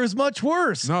Solder is much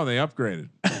worse. no, they upgraded.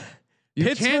 You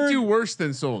can't Pittsburgh- do worse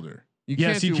than Solder. You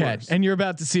Yes, can't you do can. worse. And you're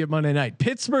about to see it Monday night.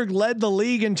 Pittsburgh led the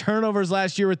league in turnovers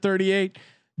last year with 38.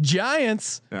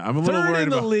 Giants, Yeah, I'm a little third worried in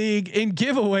the about. league in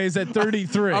giveaways at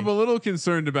 33. I'm a little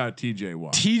concerned about TJ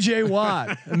Watt. TJ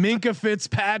Watt, Minka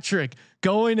Fitzpatrick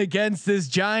going against this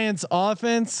Giants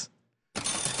offense.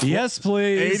 Yes,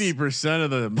 please. 80% of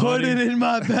the money. Put it in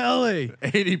my belly.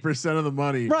 80% of the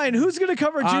money. Ryan, who's going to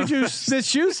cover Juju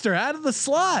Smith-Schuster out of the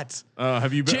slot?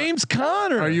 Have you been? James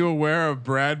Conner. Are you aware of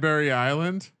Bradbury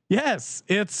Island? Yes,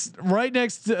 it's right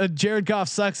next to Jared Goff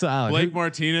sucks island. Blake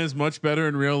Martinez much better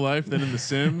in real life than in The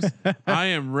Sims. I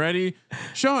am ready,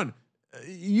 Sean.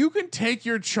 You can take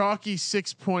your chalky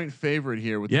 6-point favorite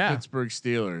here with the Pittsburgh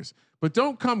Steelers, but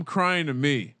don't come crying to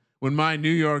me when my New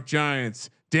York Giants,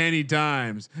 Danny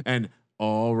Dimes, and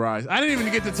All Rise. I didn't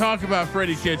even get to talk about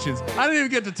Freddie Kitchens. I didn't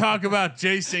even get to talk about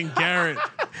Jason Garrett.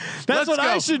 That's what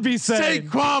I should be saying.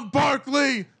 Saquon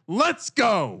Barkley, let's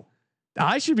go.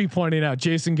 I should be pointing out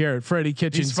Jason Garrett, Freddie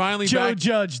Kitchens, He's finally Joe back.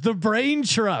 Judge, the Brain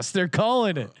Trust. They're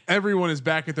calling it Everyone is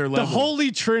back at their level. the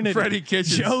Holy Trinity: Freddie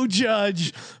Kitchens. Joe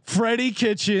Judge, Freddie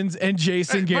Kitchens, and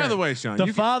Jason Hey, Garrett. by the way, Sean, the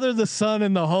you Father, the Son,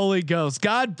 and the Holy Ghost.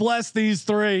 God bless these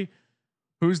three.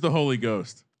 Who's the Holy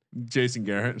Ghost? Jason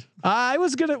Garrett. I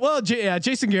was gonna,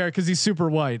 Jason Garrett because he's super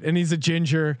white and he's a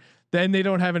ginger. Then they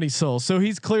don't have any soul, so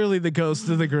he's clearly the ghost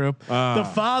of the group. The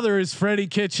Father is Freddie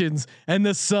Kitchens, and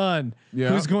the Son,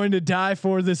 who's going to die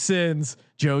for the sins,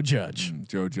 Joe Judge.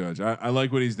 Joe Judge. I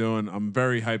like what he's doing. I'm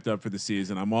very hyped up for the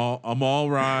season. I'm all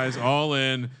rise, all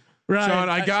in. Right. Sean,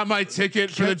 I got my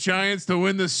ticket for the Giants to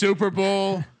win the Super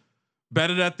Bowl. Bet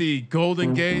it at the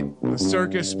Golden Gate, the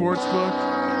Circus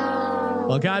Sportsbook.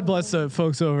 Well, God bless the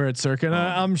folks over at Circa. And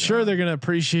I'm sure they're going to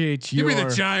appreciate Give your. me the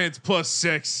Giants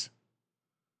 +6.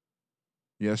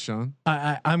 Yes, Sean.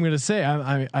 I'm going to say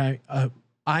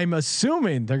I'm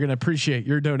assuming they're going to appreciate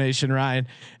your donation, Ryan.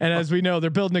 And as we know, they're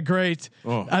building a great.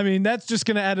 I mean, that's just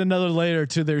going to add another layer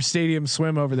to their stadium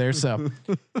swim over there. So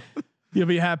you'll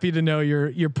be happy to know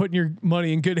you're putting your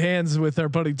money in good hands with our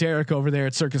buddy Derek over there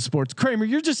at Circus Sports. Kramer,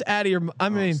 you're just out of your. I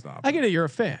mean, I get it. You're a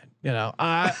fan. You know,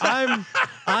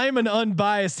 I'm an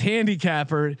unbiased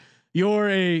handicapper. You're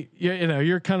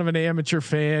kind of an amateur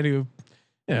fan who.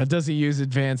 Doesn't use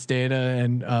advanced data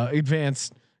and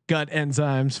advanced gut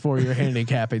enzymes for your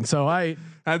handicapping. So I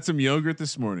had some yogurt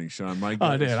this morning, Sean. My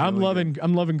dude, I'm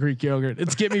loving Greek yogurt.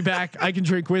 It's get me back. I can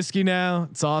drink whiskey now.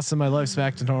 It's awesome. My life's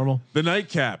back to normal. The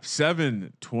nightcap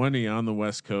 7:20 on the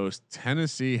West Coast.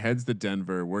 Tennessee heads to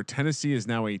Denver, where Tennessee is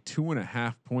now a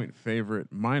 2.5 point favorite,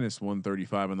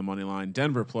 -135 on the money line.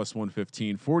 Denver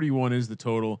 +115. 41 is the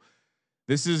total.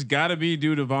 This has got to be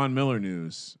due to Von Miller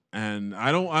news, and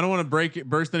I don't want to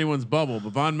burst anyone's bubble,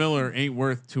 but Von Miller ain't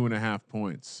worth 2.5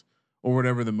 points or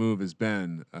whatever the move has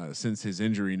been since his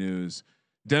injury news.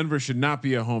 Denver should not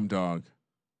be a home dog.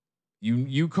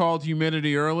 You called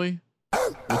humidity early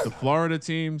with the Florida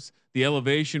teams. The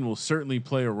elevation will certainly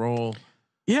play a role.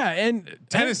 Yeah, and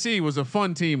Tennessee was a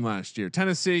fun team last year.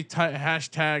 Tennessee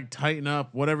hashtag tighten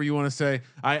up, whatever you want to say.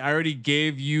 I already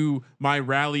gave you my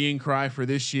rallying cry for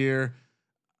this year.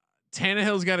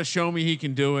 Tannehill's got to show me he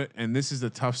can do it, and this is a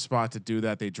tough spot to do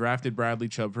that. They drafted Bradley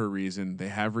Chubb for a reason. They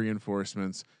have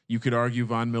reinforcements. You could argue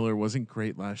Von Miller wasn't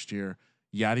great last year.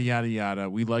 Yada yada yada.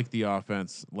 We like the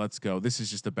offense. Let's go. This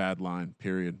is just a bad line.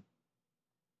 Period.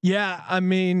 Yeah, I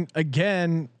mean,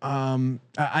 again,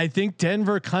 I think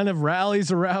Denver kind of rallies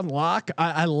around Locke.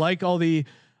 I like all the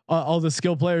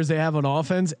skill players they have on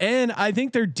offense, and I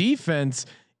think their defense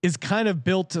is kind of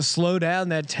built to slow down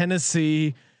that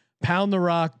Tennessee pound the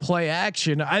rock play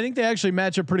action. I think they actually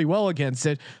match up pretty well against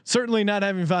it. Certainly not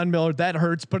having Von Miller, that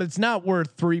hurts, but it's not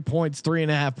worth 3 points,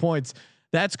 3.5 points.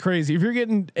 That's crazy. If you're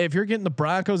getting the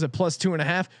Broncos at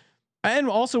 +2.5, and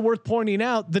also worth pointing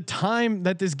out the time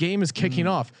that this game is kicking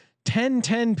off, 10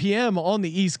 p.m. on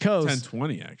the East Coast.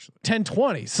 10:20 actually.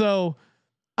 10:20. So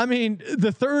I mean,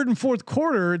 the third and fourth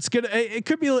quarter, it's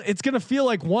gonna feel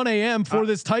like 1 a.m. for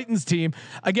this Titans team.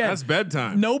 Again, That's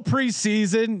bedtime. No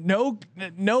preseason, no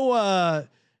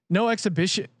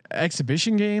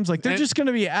exhibition games. Like they're just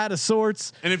gonna be out of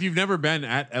sorts. And if you've never been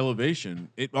at elevation,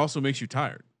 it also makes you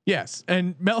tired. Yes,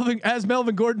 and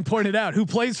Melvin Gordon pointed out, who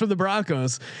plays for the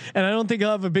Broncos, and I don't think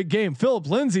he'll have a big game. Philip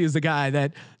Lindsay is the guy,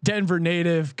 that Denver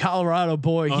native, Colorado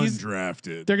boy.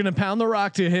 Undrafted. They're going to pound the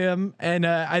rock to him, and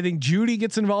I think Judy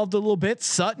gets involved a little bit.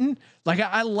 Sutton, like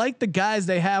I like the guys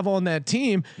they have on that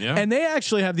team, and they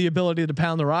actually have the ability to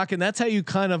pound the rock, and that's how you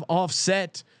kind of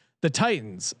offset the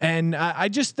Titans. And I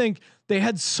just think they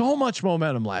had so much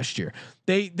momentum last year.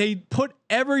 They put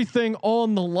everything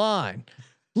on the line.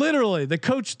 Literally, the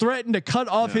coach threatened to cut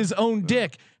off his own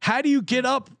dick. How do you get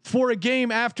up for a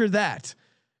game after that?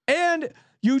 And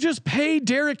you just pay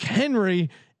Derrick Henry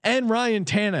and Ryan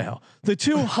Tannehill, the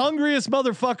two hungriest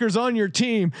motherfuckers on your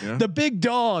team. Yeah. The big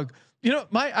dog. You know,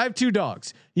 I have 2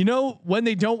 dogs. You know, when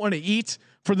they don't want to eat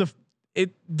for the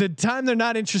time they're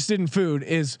not interested in food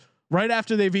is right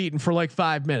after they've eaten for like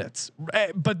 5 minutes,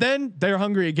 but then they're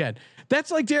hungry again. That's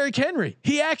like Derrick Henry.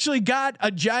 He actually got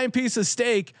a giant piece of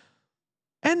steak.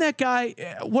 And that guy,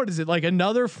 what is it, like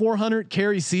another 400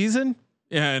 carry season?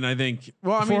 Yeah, and I think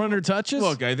 400 touches.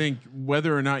 Look, I think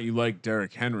whether or not you like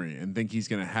Derrick Henry and think he's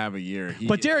going to have a year,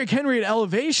 but Derrick Henry at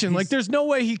elevation, like there's no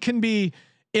way he can be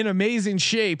in amazing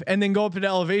shape and then go up at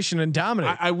elevation and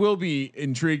dominate. I will be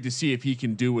intrigued to see if he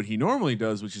can do what he normally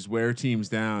does, which is wear teams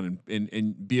down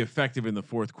and be effective in the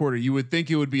fourth quarter. You would think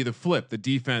it would be the flip. The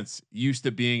defense used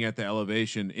to being at the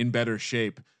elevation in better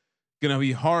shape. Going to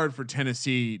be hard for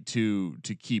Tennessee to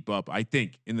keep up. I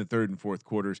think in the third and fourth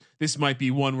quarters, this might be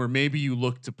one where maybe you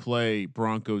look to play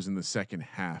Broncos in the second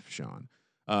half, Sean.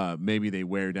 Maybe they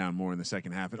wear down more in the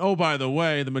second half. And oh, by the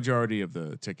way, the majority of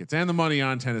the tickets and the money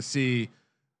on Tennessee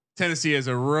is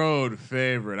a road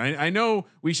favorite. I know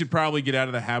we should probably get out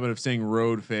of the habit of saying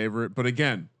road favorite, but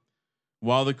again,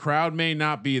 while the crowd may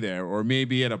not be there or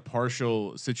maybe at a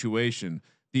partial situation,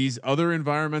 these other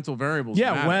environmental variables,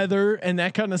 matter. Weather and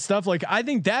that kind of stuff. Like I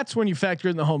think that's when you factor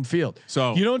in the home field.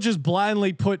 So you don't just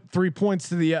blindly put 3 points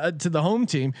to the home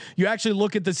team. You actually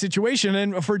look at the situation.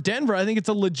 And for Denver, I think it's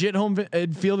a legit home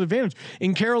field advantage.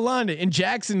 In Carolina, in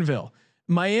Jacksonville,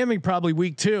 Miami, probably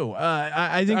week 2.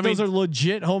 I think those are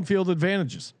legit home field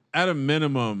advantages. At a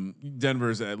minimum,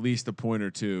 Denver's at least a point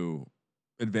or 2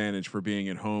 advantage for being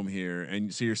at home here.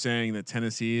 And so you're saying that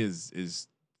Tennessee is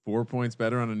 4 points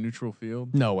better on a neutral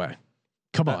field? No way.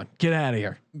 Come on, get out of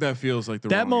here. That feels like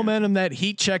that momentum, that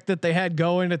heat check that they had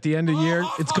going at the end of the year,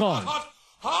 it's gone.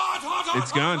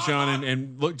 It's gone, Sean.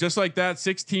 And look, just like that,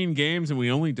 16 games, and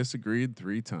we only disagreed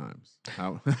 3 times.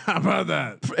 How about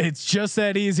that? It's just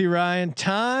that easy, Ryan.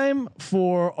 Time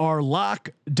for our lock,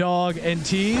 dog, and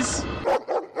tease.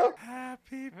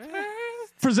 Happy birthday.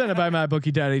 Presented by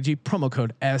MyBookie.ag. Promo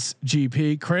code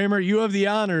SGP. Kramer, you have the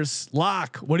honors.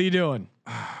 Lock. What are you doing?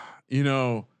 You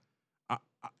know,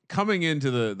 coming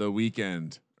into the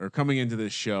weekend or coming into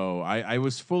this show, I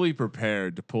was fully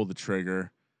prepared to pull the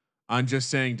trigger on just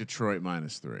saying Detroit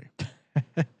 -3.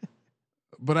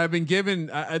 But I've been given,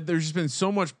 there's just been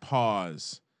so much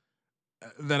pause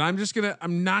that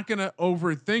I'm not gonna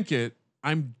overthink it.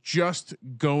 I'm just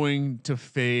going to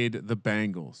fade the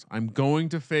Bengals. I'm going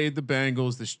to fade the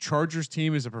Bengals. This Chargers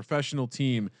team is a professional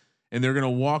team, and they're going to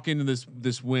walk into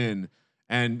this win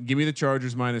and give me the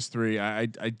Chargers -3.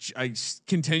 I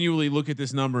continually look at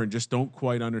this number and just don't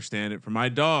quite understand it. For my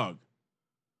dog,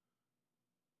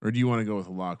 or do you want to go with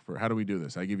a lock for? How do we do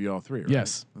this? I give you all 3. Right?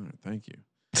 Yes. All right, thank you.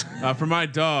 For my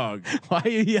dog, why are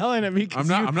you yelling at me? I'm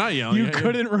not yelling. You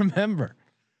couldn't remember.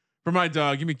 For my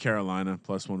dog, give me Carolina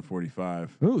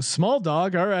 +145. Ooh, small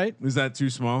dog. All right. Is that too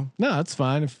small? No, that's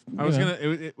fine. If I was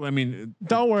gonna, I mean,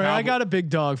 don't worry. I got a big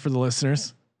dog for the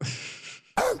listeners.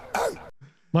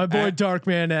 My boy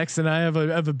Darkman X and I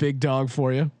have a big dog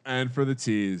for you. And for the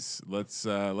tease,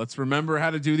 let's remember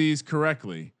how to do these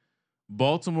correctly.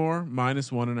 Baltimore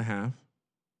 -1.5.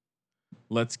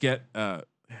 Let's get.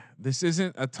 This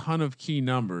isn't a ton of key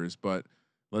numbers, but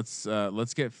let's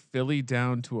get Philly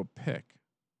down to a pick.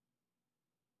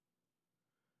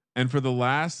 And for the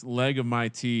last leg of my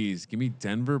tease, give me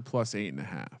Denver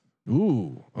 +8.5.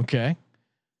 Ooh, okay.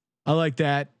 I like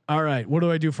that. All right. What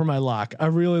do I do for my lock? I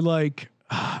really like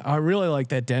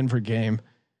that Denver game.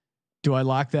 Do I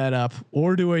lock that up,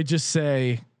 or do I just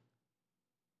say,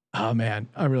 oh man,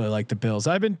 I really like the Bills.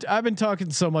 I've been talking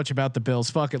so much about the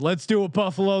Bills. Fuck it. Let's do it,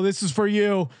 Buffalo. This is for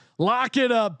you. Lock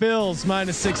it up. Bills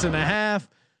 -6.5.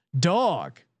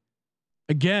 Dog.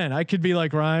 Again, I could be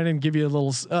like Ryan and give you a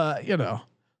little,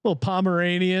 little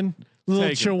Pomeranian,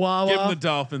 little Chihuahua. Give them the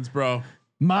Dolphins, bro.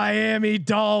 Miami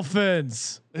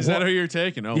Dolphins. Is that who you're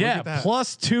taking? Oh, yeah, look at that.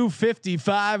 plus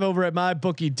 255 over at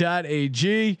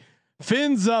mybookie.ag.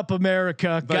 Fins up,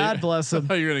 America. God bless I them.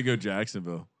 thought you were gonna go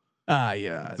Jacksonville.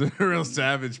 Yeah, It's a real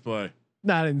savage play.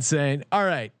 not insane. All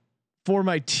right, for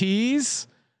my teas,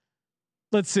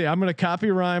 let's see. I'm gonna copy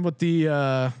Ryan with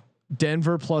the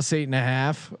Denver plus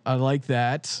 8.5. I like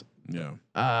that. Yeah.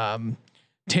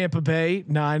 Tampa Bay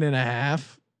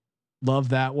 9.5. Love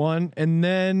that one. And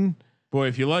then, Boy,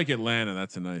 if you like Atlanta,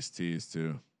 that's a nice tease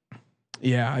too.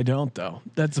 yeah, I don't though.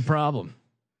 That's the problem.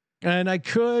 And I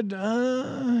could, you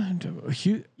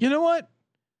know what?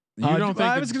 You don't think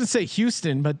I was going to say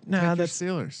Houston, but nah, that's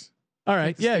Steelers. all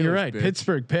right. the Yeah, you're Steelers, right. bitch.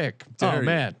 Pittsburgh pick. Dare Oh you.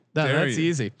 man, Dare that's you.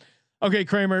 easy. Okay,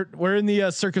 Kramer, we're in the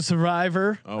Circus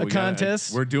Survivor We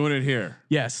contest. we're doing it here.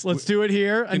 Yes, let's do it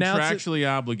here. Announce it. Contractually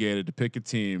obligated to pick a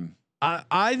team.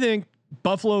 I think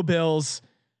Buffalo Bills.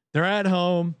 They're at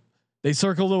home. They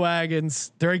circle the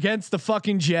wagons. They're against the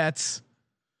fucking Jets.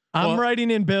 I'm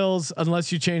writing in Bills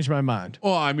unless you change my mind.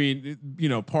 Well, I mean,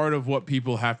 part of what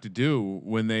people have to do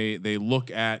when they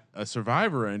look at a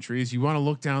Survivor entry is you want to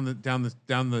look down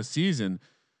the season.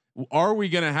 Are we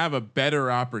going to have a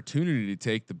better opportunity to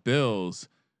take the Bills?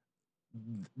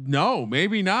 No,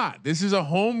 maybe not. This is a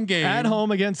home game At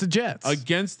home against the Jets.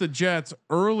 against the Jets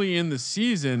early in the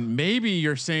season. Maybe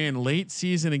you're saying late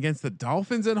season against the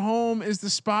Dolphins at home is the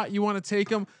spot you want to take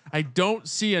them. I don't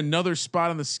see another spot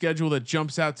on the schedule that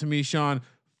jumps out to me, Sean.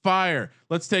 Fire.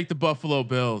 Let's take the Buffalo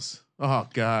Bills. Oh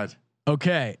God.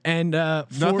 Okay, and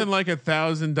Nothing like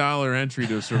 $1,000 entry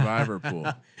to a Survivor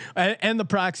pool. and the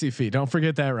proxy fee. Don't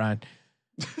forget that, Ryan.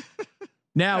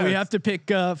 Now we have to pick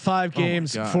 5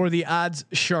 games God. for the Odds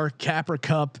Shark Capra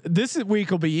Cup. This week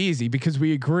will be easy because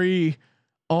we agree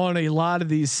on a lot of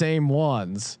these same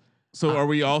ones. So are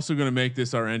we also going to make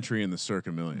this our entry in the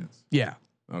Circa Millions? Yeah,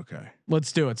 Okay.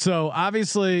 let's do it. So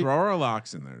obviously, Throw our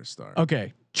locks in there to start.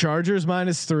 okay, Chargers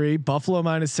 -3, Buffalo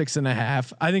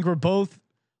 -6.5. I think we're both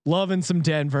loving some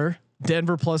Denver.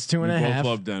 Denver plus We both 2.5.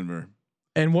 love Denver.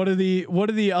 And what are the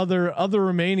other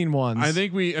remaining ones? I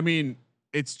think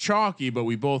it's chalky, but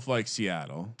we both like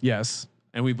Seattle yes.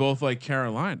 and we both like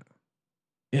Carolina.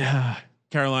 Yeah.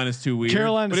 Carolina's too weird.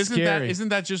 Carolina's but isn't scary. isn't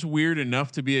that just weird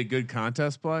enough to be a good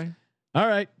contest play? All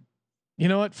right. You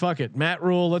know what? Fuck it. Matt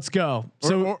Rule. Let's go.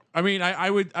 I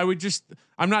would just,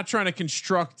 I'm not trying to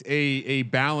construct a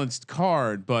balanced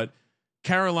card, but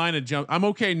Carolina jump. I'm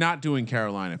okay not doing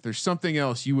Carolina. If there's something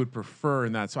else you would prefer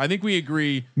in that. So I think we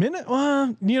agree.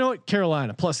 Well, you know what?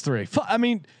 Carolina +3. I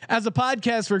mean, as a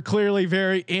podcast, we're clearly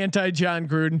very anti John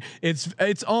Gruden.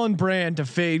 It's on brand to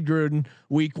fade Gruden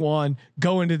week 1,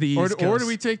 go into the East Coast. Or do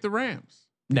we take the Rams?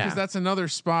 Nah. Because that's another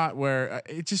spot where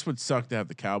it just would suck to have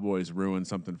the Cowboys ruin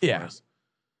something for us.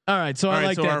 All right. So I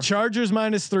like so that. Chargers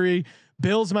 -3,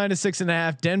 Bills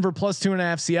 -6.5, Denver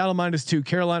 +2.5, Seattle -2,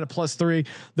 Carolina +3.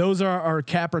 Those are our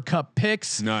Capra Cup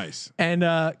picks. Nice. And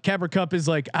Capra Cup is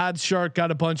like Odds Shark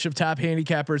got a bunch of top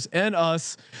handicappers and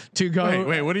us to go.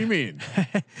 Wait, what do you mean?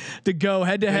 to go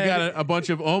head to They head. got a bunch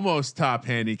of almost top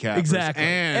handicappers. Exactly.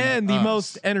 And the us.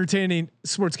 most entertaining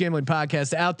sports gambling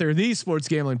podcast out there, the Sports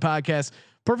Gambling Podcast.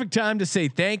 Perfect time to say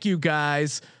thank you,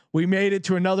 guys. We made it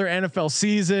to another NFL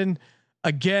season.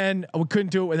 Again, we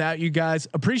couldn't do it without you guys.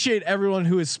 Appreciate everyone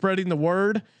who is spreading the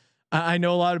word. I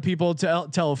know a lot of people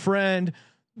tell a friend,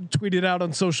 tweet it out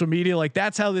on social media. Like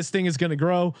that's how this thing is going to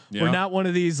grow. Yeah. We're not one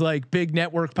of these like big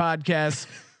network podcasts.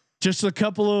 Just a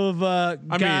couple of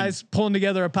guys pulling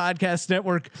together a podcast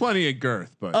network. Plenty of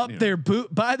girth, but Up their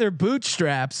by their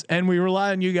bootstraps, and we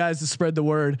rely on you guys to spread the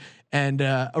word. And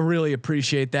I really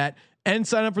appreciate that. And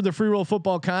sign up for the free roll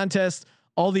football contest.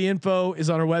 All the info is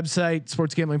on our website,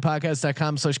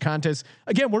 sportsgamblingpodcast.com/contest.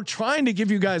 Again, we're trying to give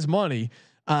you guys money.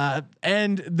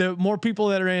 And the more people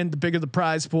that are in, the bigger the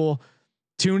prize pool.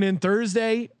 Tune in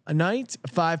Thursday night,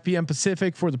 5 p.m.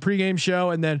 Pacific for the pregame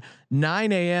show, and then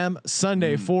 9 a.m.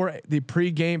 Sunday for the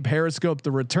pregame Periscope,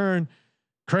 the return.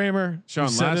 Kramer, Sean,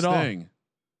 you said last it all. thing.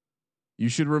 You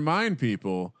should remind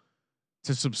people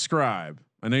to subscribe.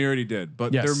 I know you already did,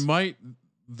 but Yes.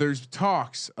 there's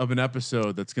talks of an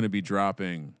episode that's going to be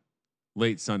dropping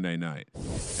late Sunday night.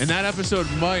 And that episode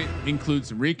might include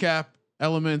some recap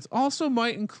elements, also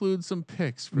might include some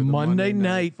picks for the Monday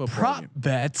night football prop game.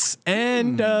 bets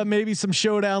and maybe some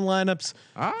showdown lineups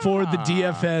for the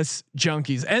DFS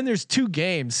junkies. And there's 2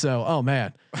 games. So, oh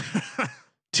man,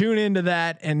 tune into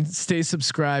that and stay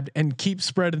subscribed and keep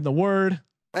spreading the word.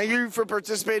 Thank you for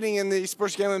participating in the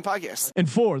Sports Gambling Podcast. And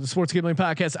for the Sports Gambling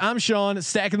Podcast, I'm Sean,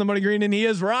 stacking the money green, and he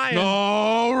is Ryan.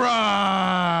 All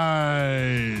rise.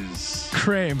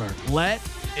 Kramer, let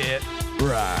it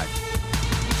ride.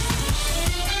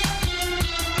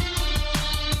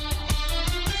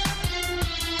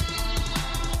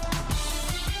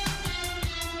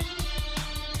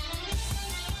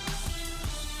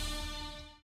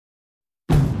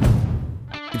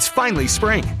 It's finally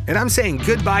spring, and I'm saying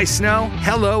goodbye snow,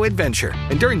 hello adventure.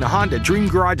 And during the Honda Dream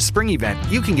Garage Spring Event,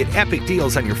 you can get epic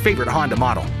deals on your favorite Honda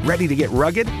model. Ready to get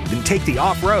rugged? Then take the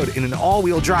off-road in an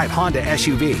all-wheel drive Honda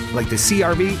SUV like the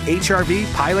CR-V, HR-V,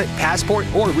 Pilot, Passport,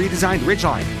 or redesigned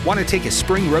Ridgeline. Want to take a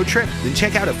spring road trip? Then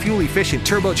check out a fuel-efficient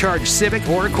turbocharged Civic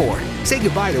or Accord. Say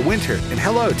goodbye to winter and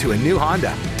hello to a new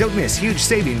Honda. Don't miss huge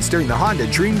savings during the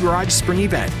Honda Dream Garage Spring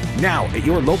Event. Now at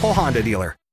your local Honda dealer.